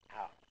put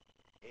out.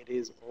 It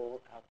is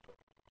all output.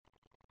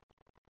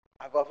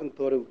 I've often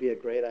thought it would be a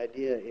great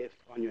idea if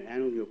on your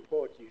annual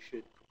report you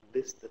should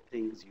list the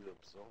things you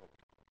absorbed,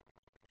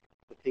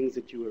 the things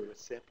that you were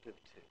receptive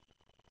to,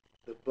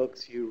 the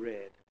books you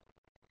read,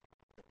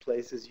 the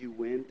places you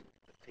went,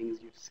 the things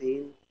you've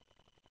seen,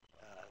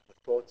 the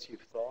thoughts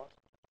you've thought,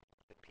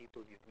 the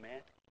people you've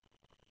met,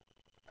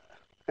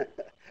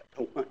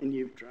 the wine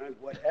you've drunk,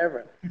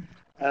 whatever.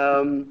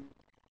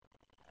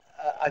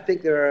 I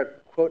think there are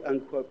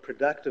quote-unquote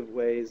productive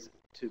ways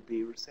to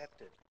be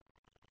receptive.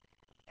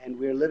 And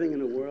we're living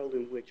in a world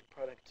in which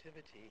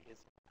productivity is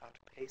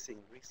outpacing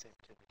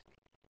receptivity.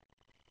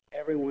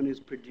 Everyone is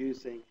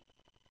producing,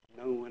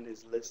 no one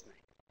is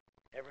listening.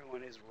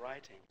 Everyone is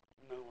writing,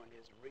 no one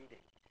is reading.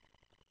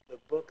 The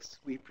books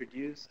we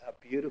produce are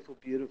beautiful,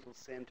 beautiful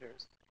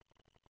centers.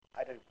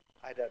 I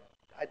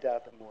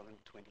doubt that more than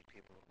 20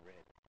 people have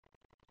read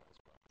those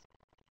books.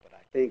 But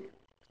I think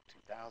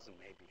 2,000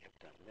 maybe have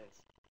done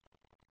this.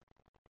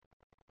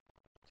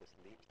 Just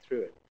leaf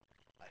through it.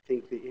 I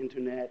think the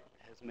internet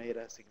has made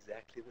us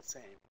exactly the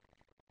same.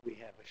 We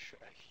have a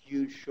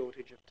huge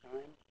shortage of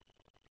time.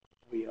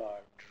 We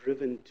are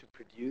driven to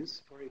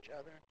produce for each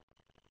other,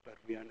 but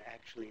we are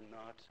actually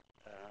not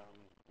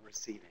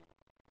receiving.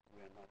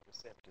 We are not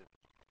receptive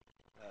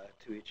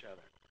to each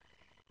other.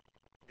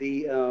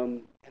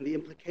 And the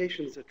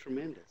implications are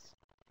tremendous.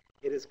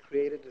 It has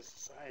created a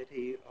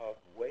society of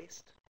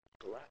waste,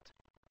 glut,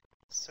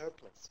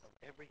 surplus of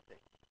everything,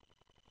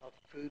 of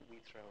food we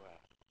throw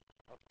out,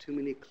 of too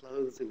many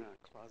clothes in our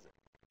closet,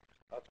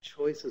 of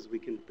choices we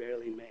can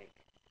barely make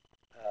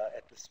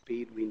at the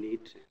speed we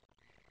need to.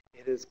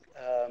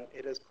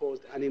 It has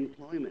caused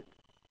unemployment.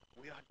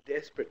 We are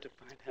desperate to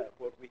find out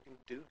what we can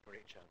do for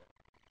each other.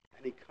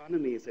 An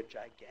economy is a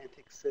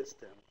gigantic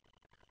system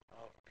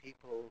of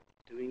people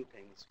doing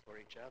things for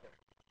each other.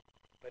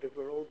 But if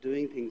we're all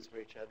doing things for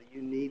each other,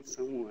 you need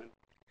someone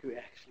who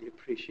actually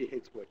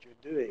appreciates what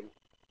you're doing.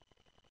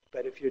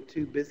 But if you're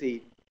too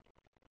busy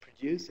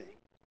producing,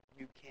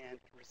 you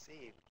can't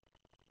receive.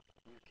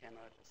 You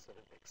cannot sort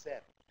of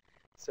accept.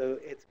 So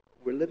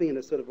we're living in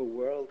a sort of a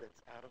world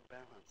that's out of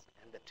balance,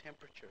 and the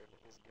temperature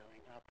is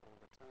going up all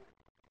the time.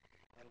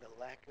 And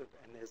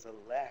there's a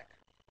lack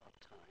of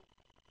time.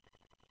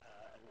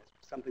 And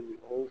it's something we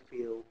all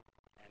feel,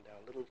 and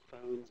our little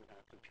phones and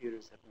our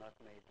computers have not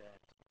made that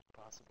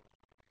possible.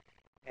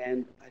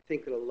 And I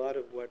think that a lot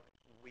of what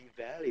we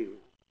value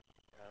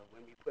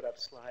when we put up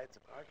slides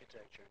of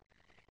architecture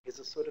is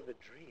a sort of a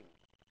dream.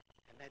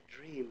 And that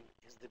dream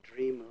is the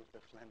dream of the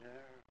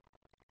flaneur,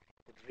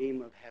 the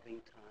dream of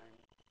having time.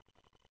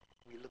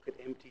 We look at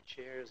empty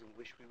chairs and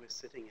wish we were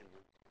sitting in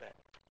them, but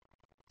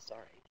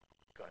sorry,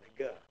 gotta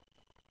go.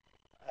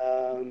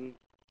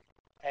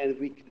 And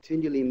we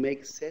continually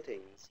make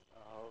settings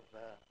of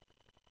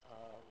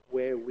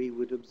where we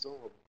would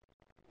absorb,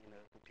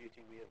 the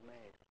beauty we have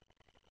made.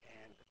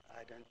 And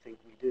I don't think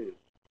we do.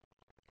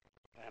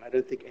 And I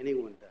don't think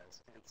anyone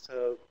does. And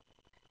so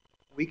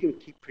we can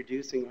keep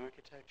producing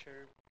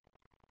architecture,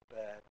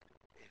 but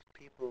if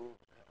people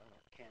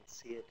can't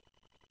see it,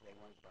 they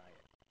won't buy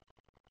it.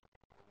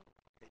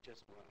 They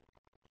just won't.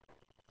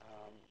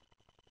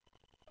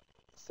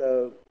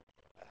 So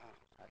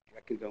I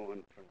could go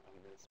on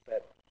this,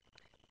 but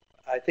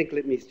I think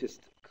let me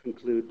just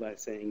conclude by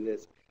saying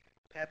this.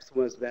 Perhaps the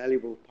most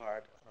valuable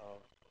part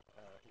of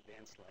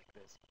events like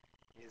this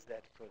is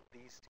that for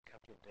these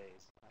couple of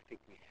days, I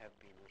think we have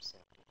been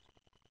receptive.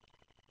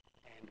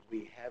 And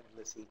we have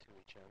listened to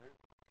each other,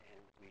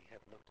 and we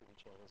have looked at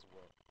each other's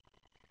work.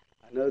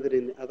 I know that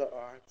in other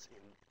arts,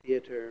 in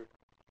theater,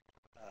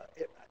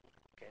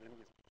 okay, let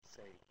me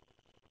say,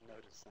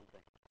 notice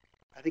something.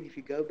 I think if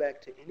you go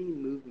back to any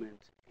movement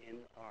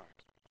in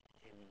art,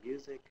 in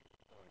music,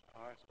 or in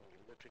art, or in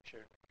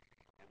literature,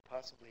 and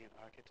possibly in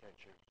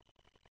architecture,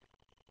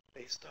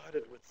 they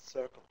started with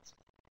circles.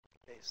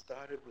 They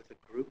started with a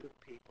group of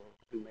people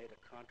who made a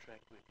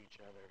contract with each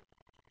other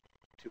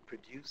to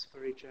produce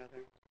for each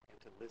other and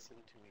to listen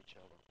to each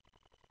other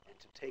and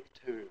to take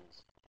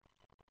turns.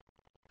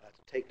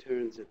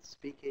 At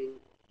speaking,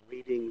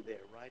 reading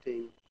their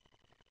writing,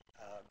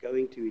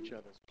 going to each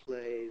other's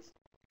plays,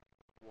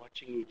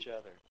 watching each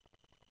other.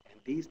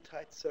 And these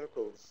tight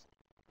circles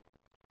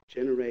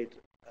generate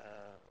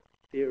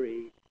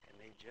theory, and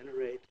they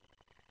generate,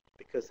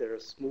 because they're a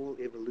small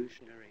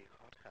evolutionary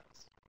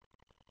hothouse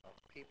of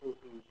people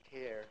who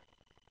care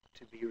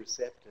to be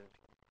receptive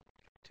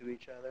to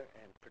each other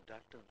and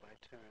productive by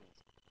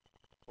turns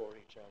for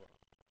each other.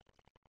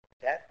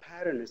 That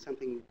pattern is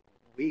something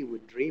we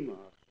would dream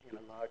of in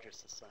a larger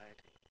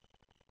society,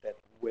 that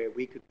where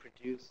we could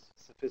produce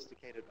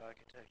sophisticated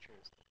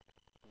architectures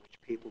in which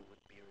people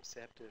would be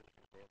receptive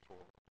and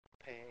therefore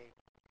pay,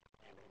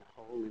 and then a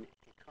whole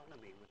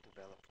economy would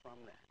develop from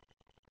that.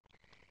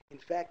 In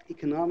fact,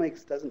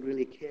 economics doesn't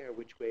really care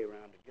which way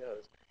around it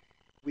goes.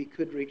 We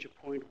could reach a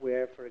point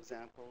where, for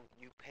example,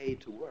 you pay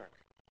to work.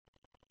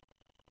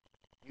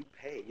 You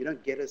pay. You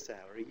don't get a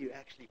salary. You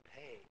actually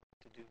pay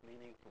to do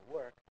meaningful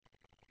work.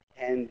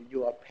 And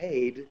you are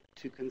paid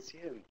to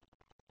consume.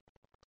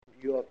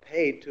 You are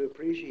paid to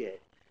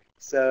appreciate.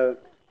 So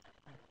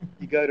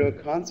you go to a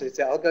concert,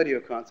 say, I'll go to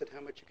your concert,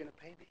 how much are you going to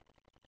pay me?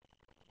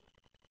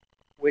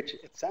 Which,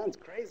 it sounds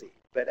crazy,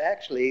 but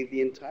actually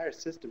the entire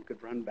system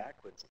could run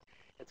backwards.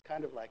 It's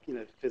kind of like,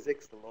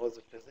 physics, the laws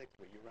of physics,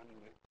 where you run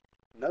with,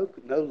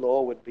 no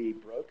law would be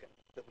broken.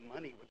 The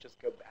money would just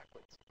go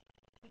backwards.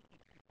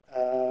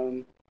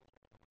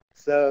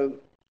 So,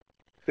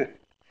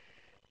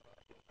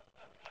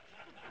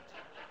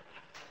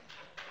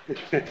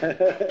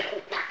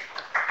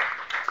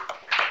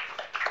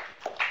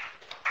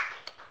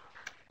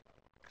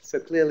 so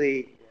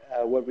clearly,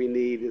 what we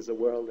need is a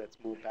world that's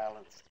more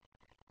balanced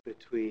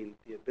between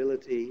the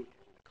ability, and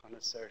the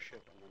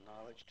connoisseurship, and the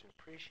knowledge to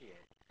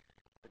appreciate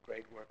the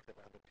great work that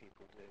other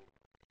people do.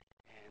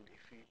 And if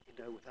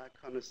without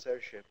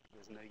connoisseurship,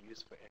 there's no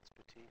use for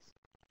expertise.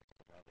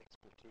 Without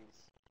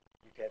expertise,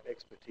 you have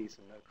expertise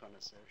and no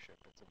connoisseurship.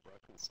 It's a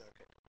broken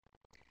circuit.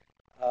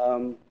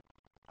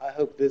 I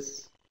hope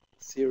this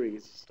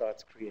series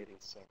starts creating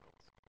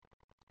circles.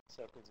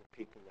 Circles of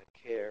people that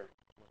care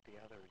what the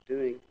other are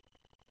doing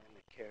and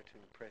that care to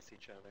impress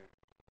each other.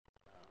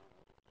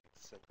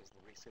 Circles,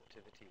 the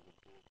receptivity would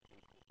be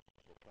equal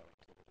for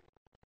productivity.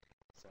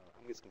 So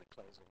I'm just going to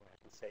close with that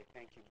and say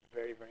thank you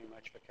very, very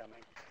much for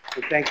coming.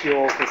 And thank you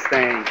all for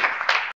staying.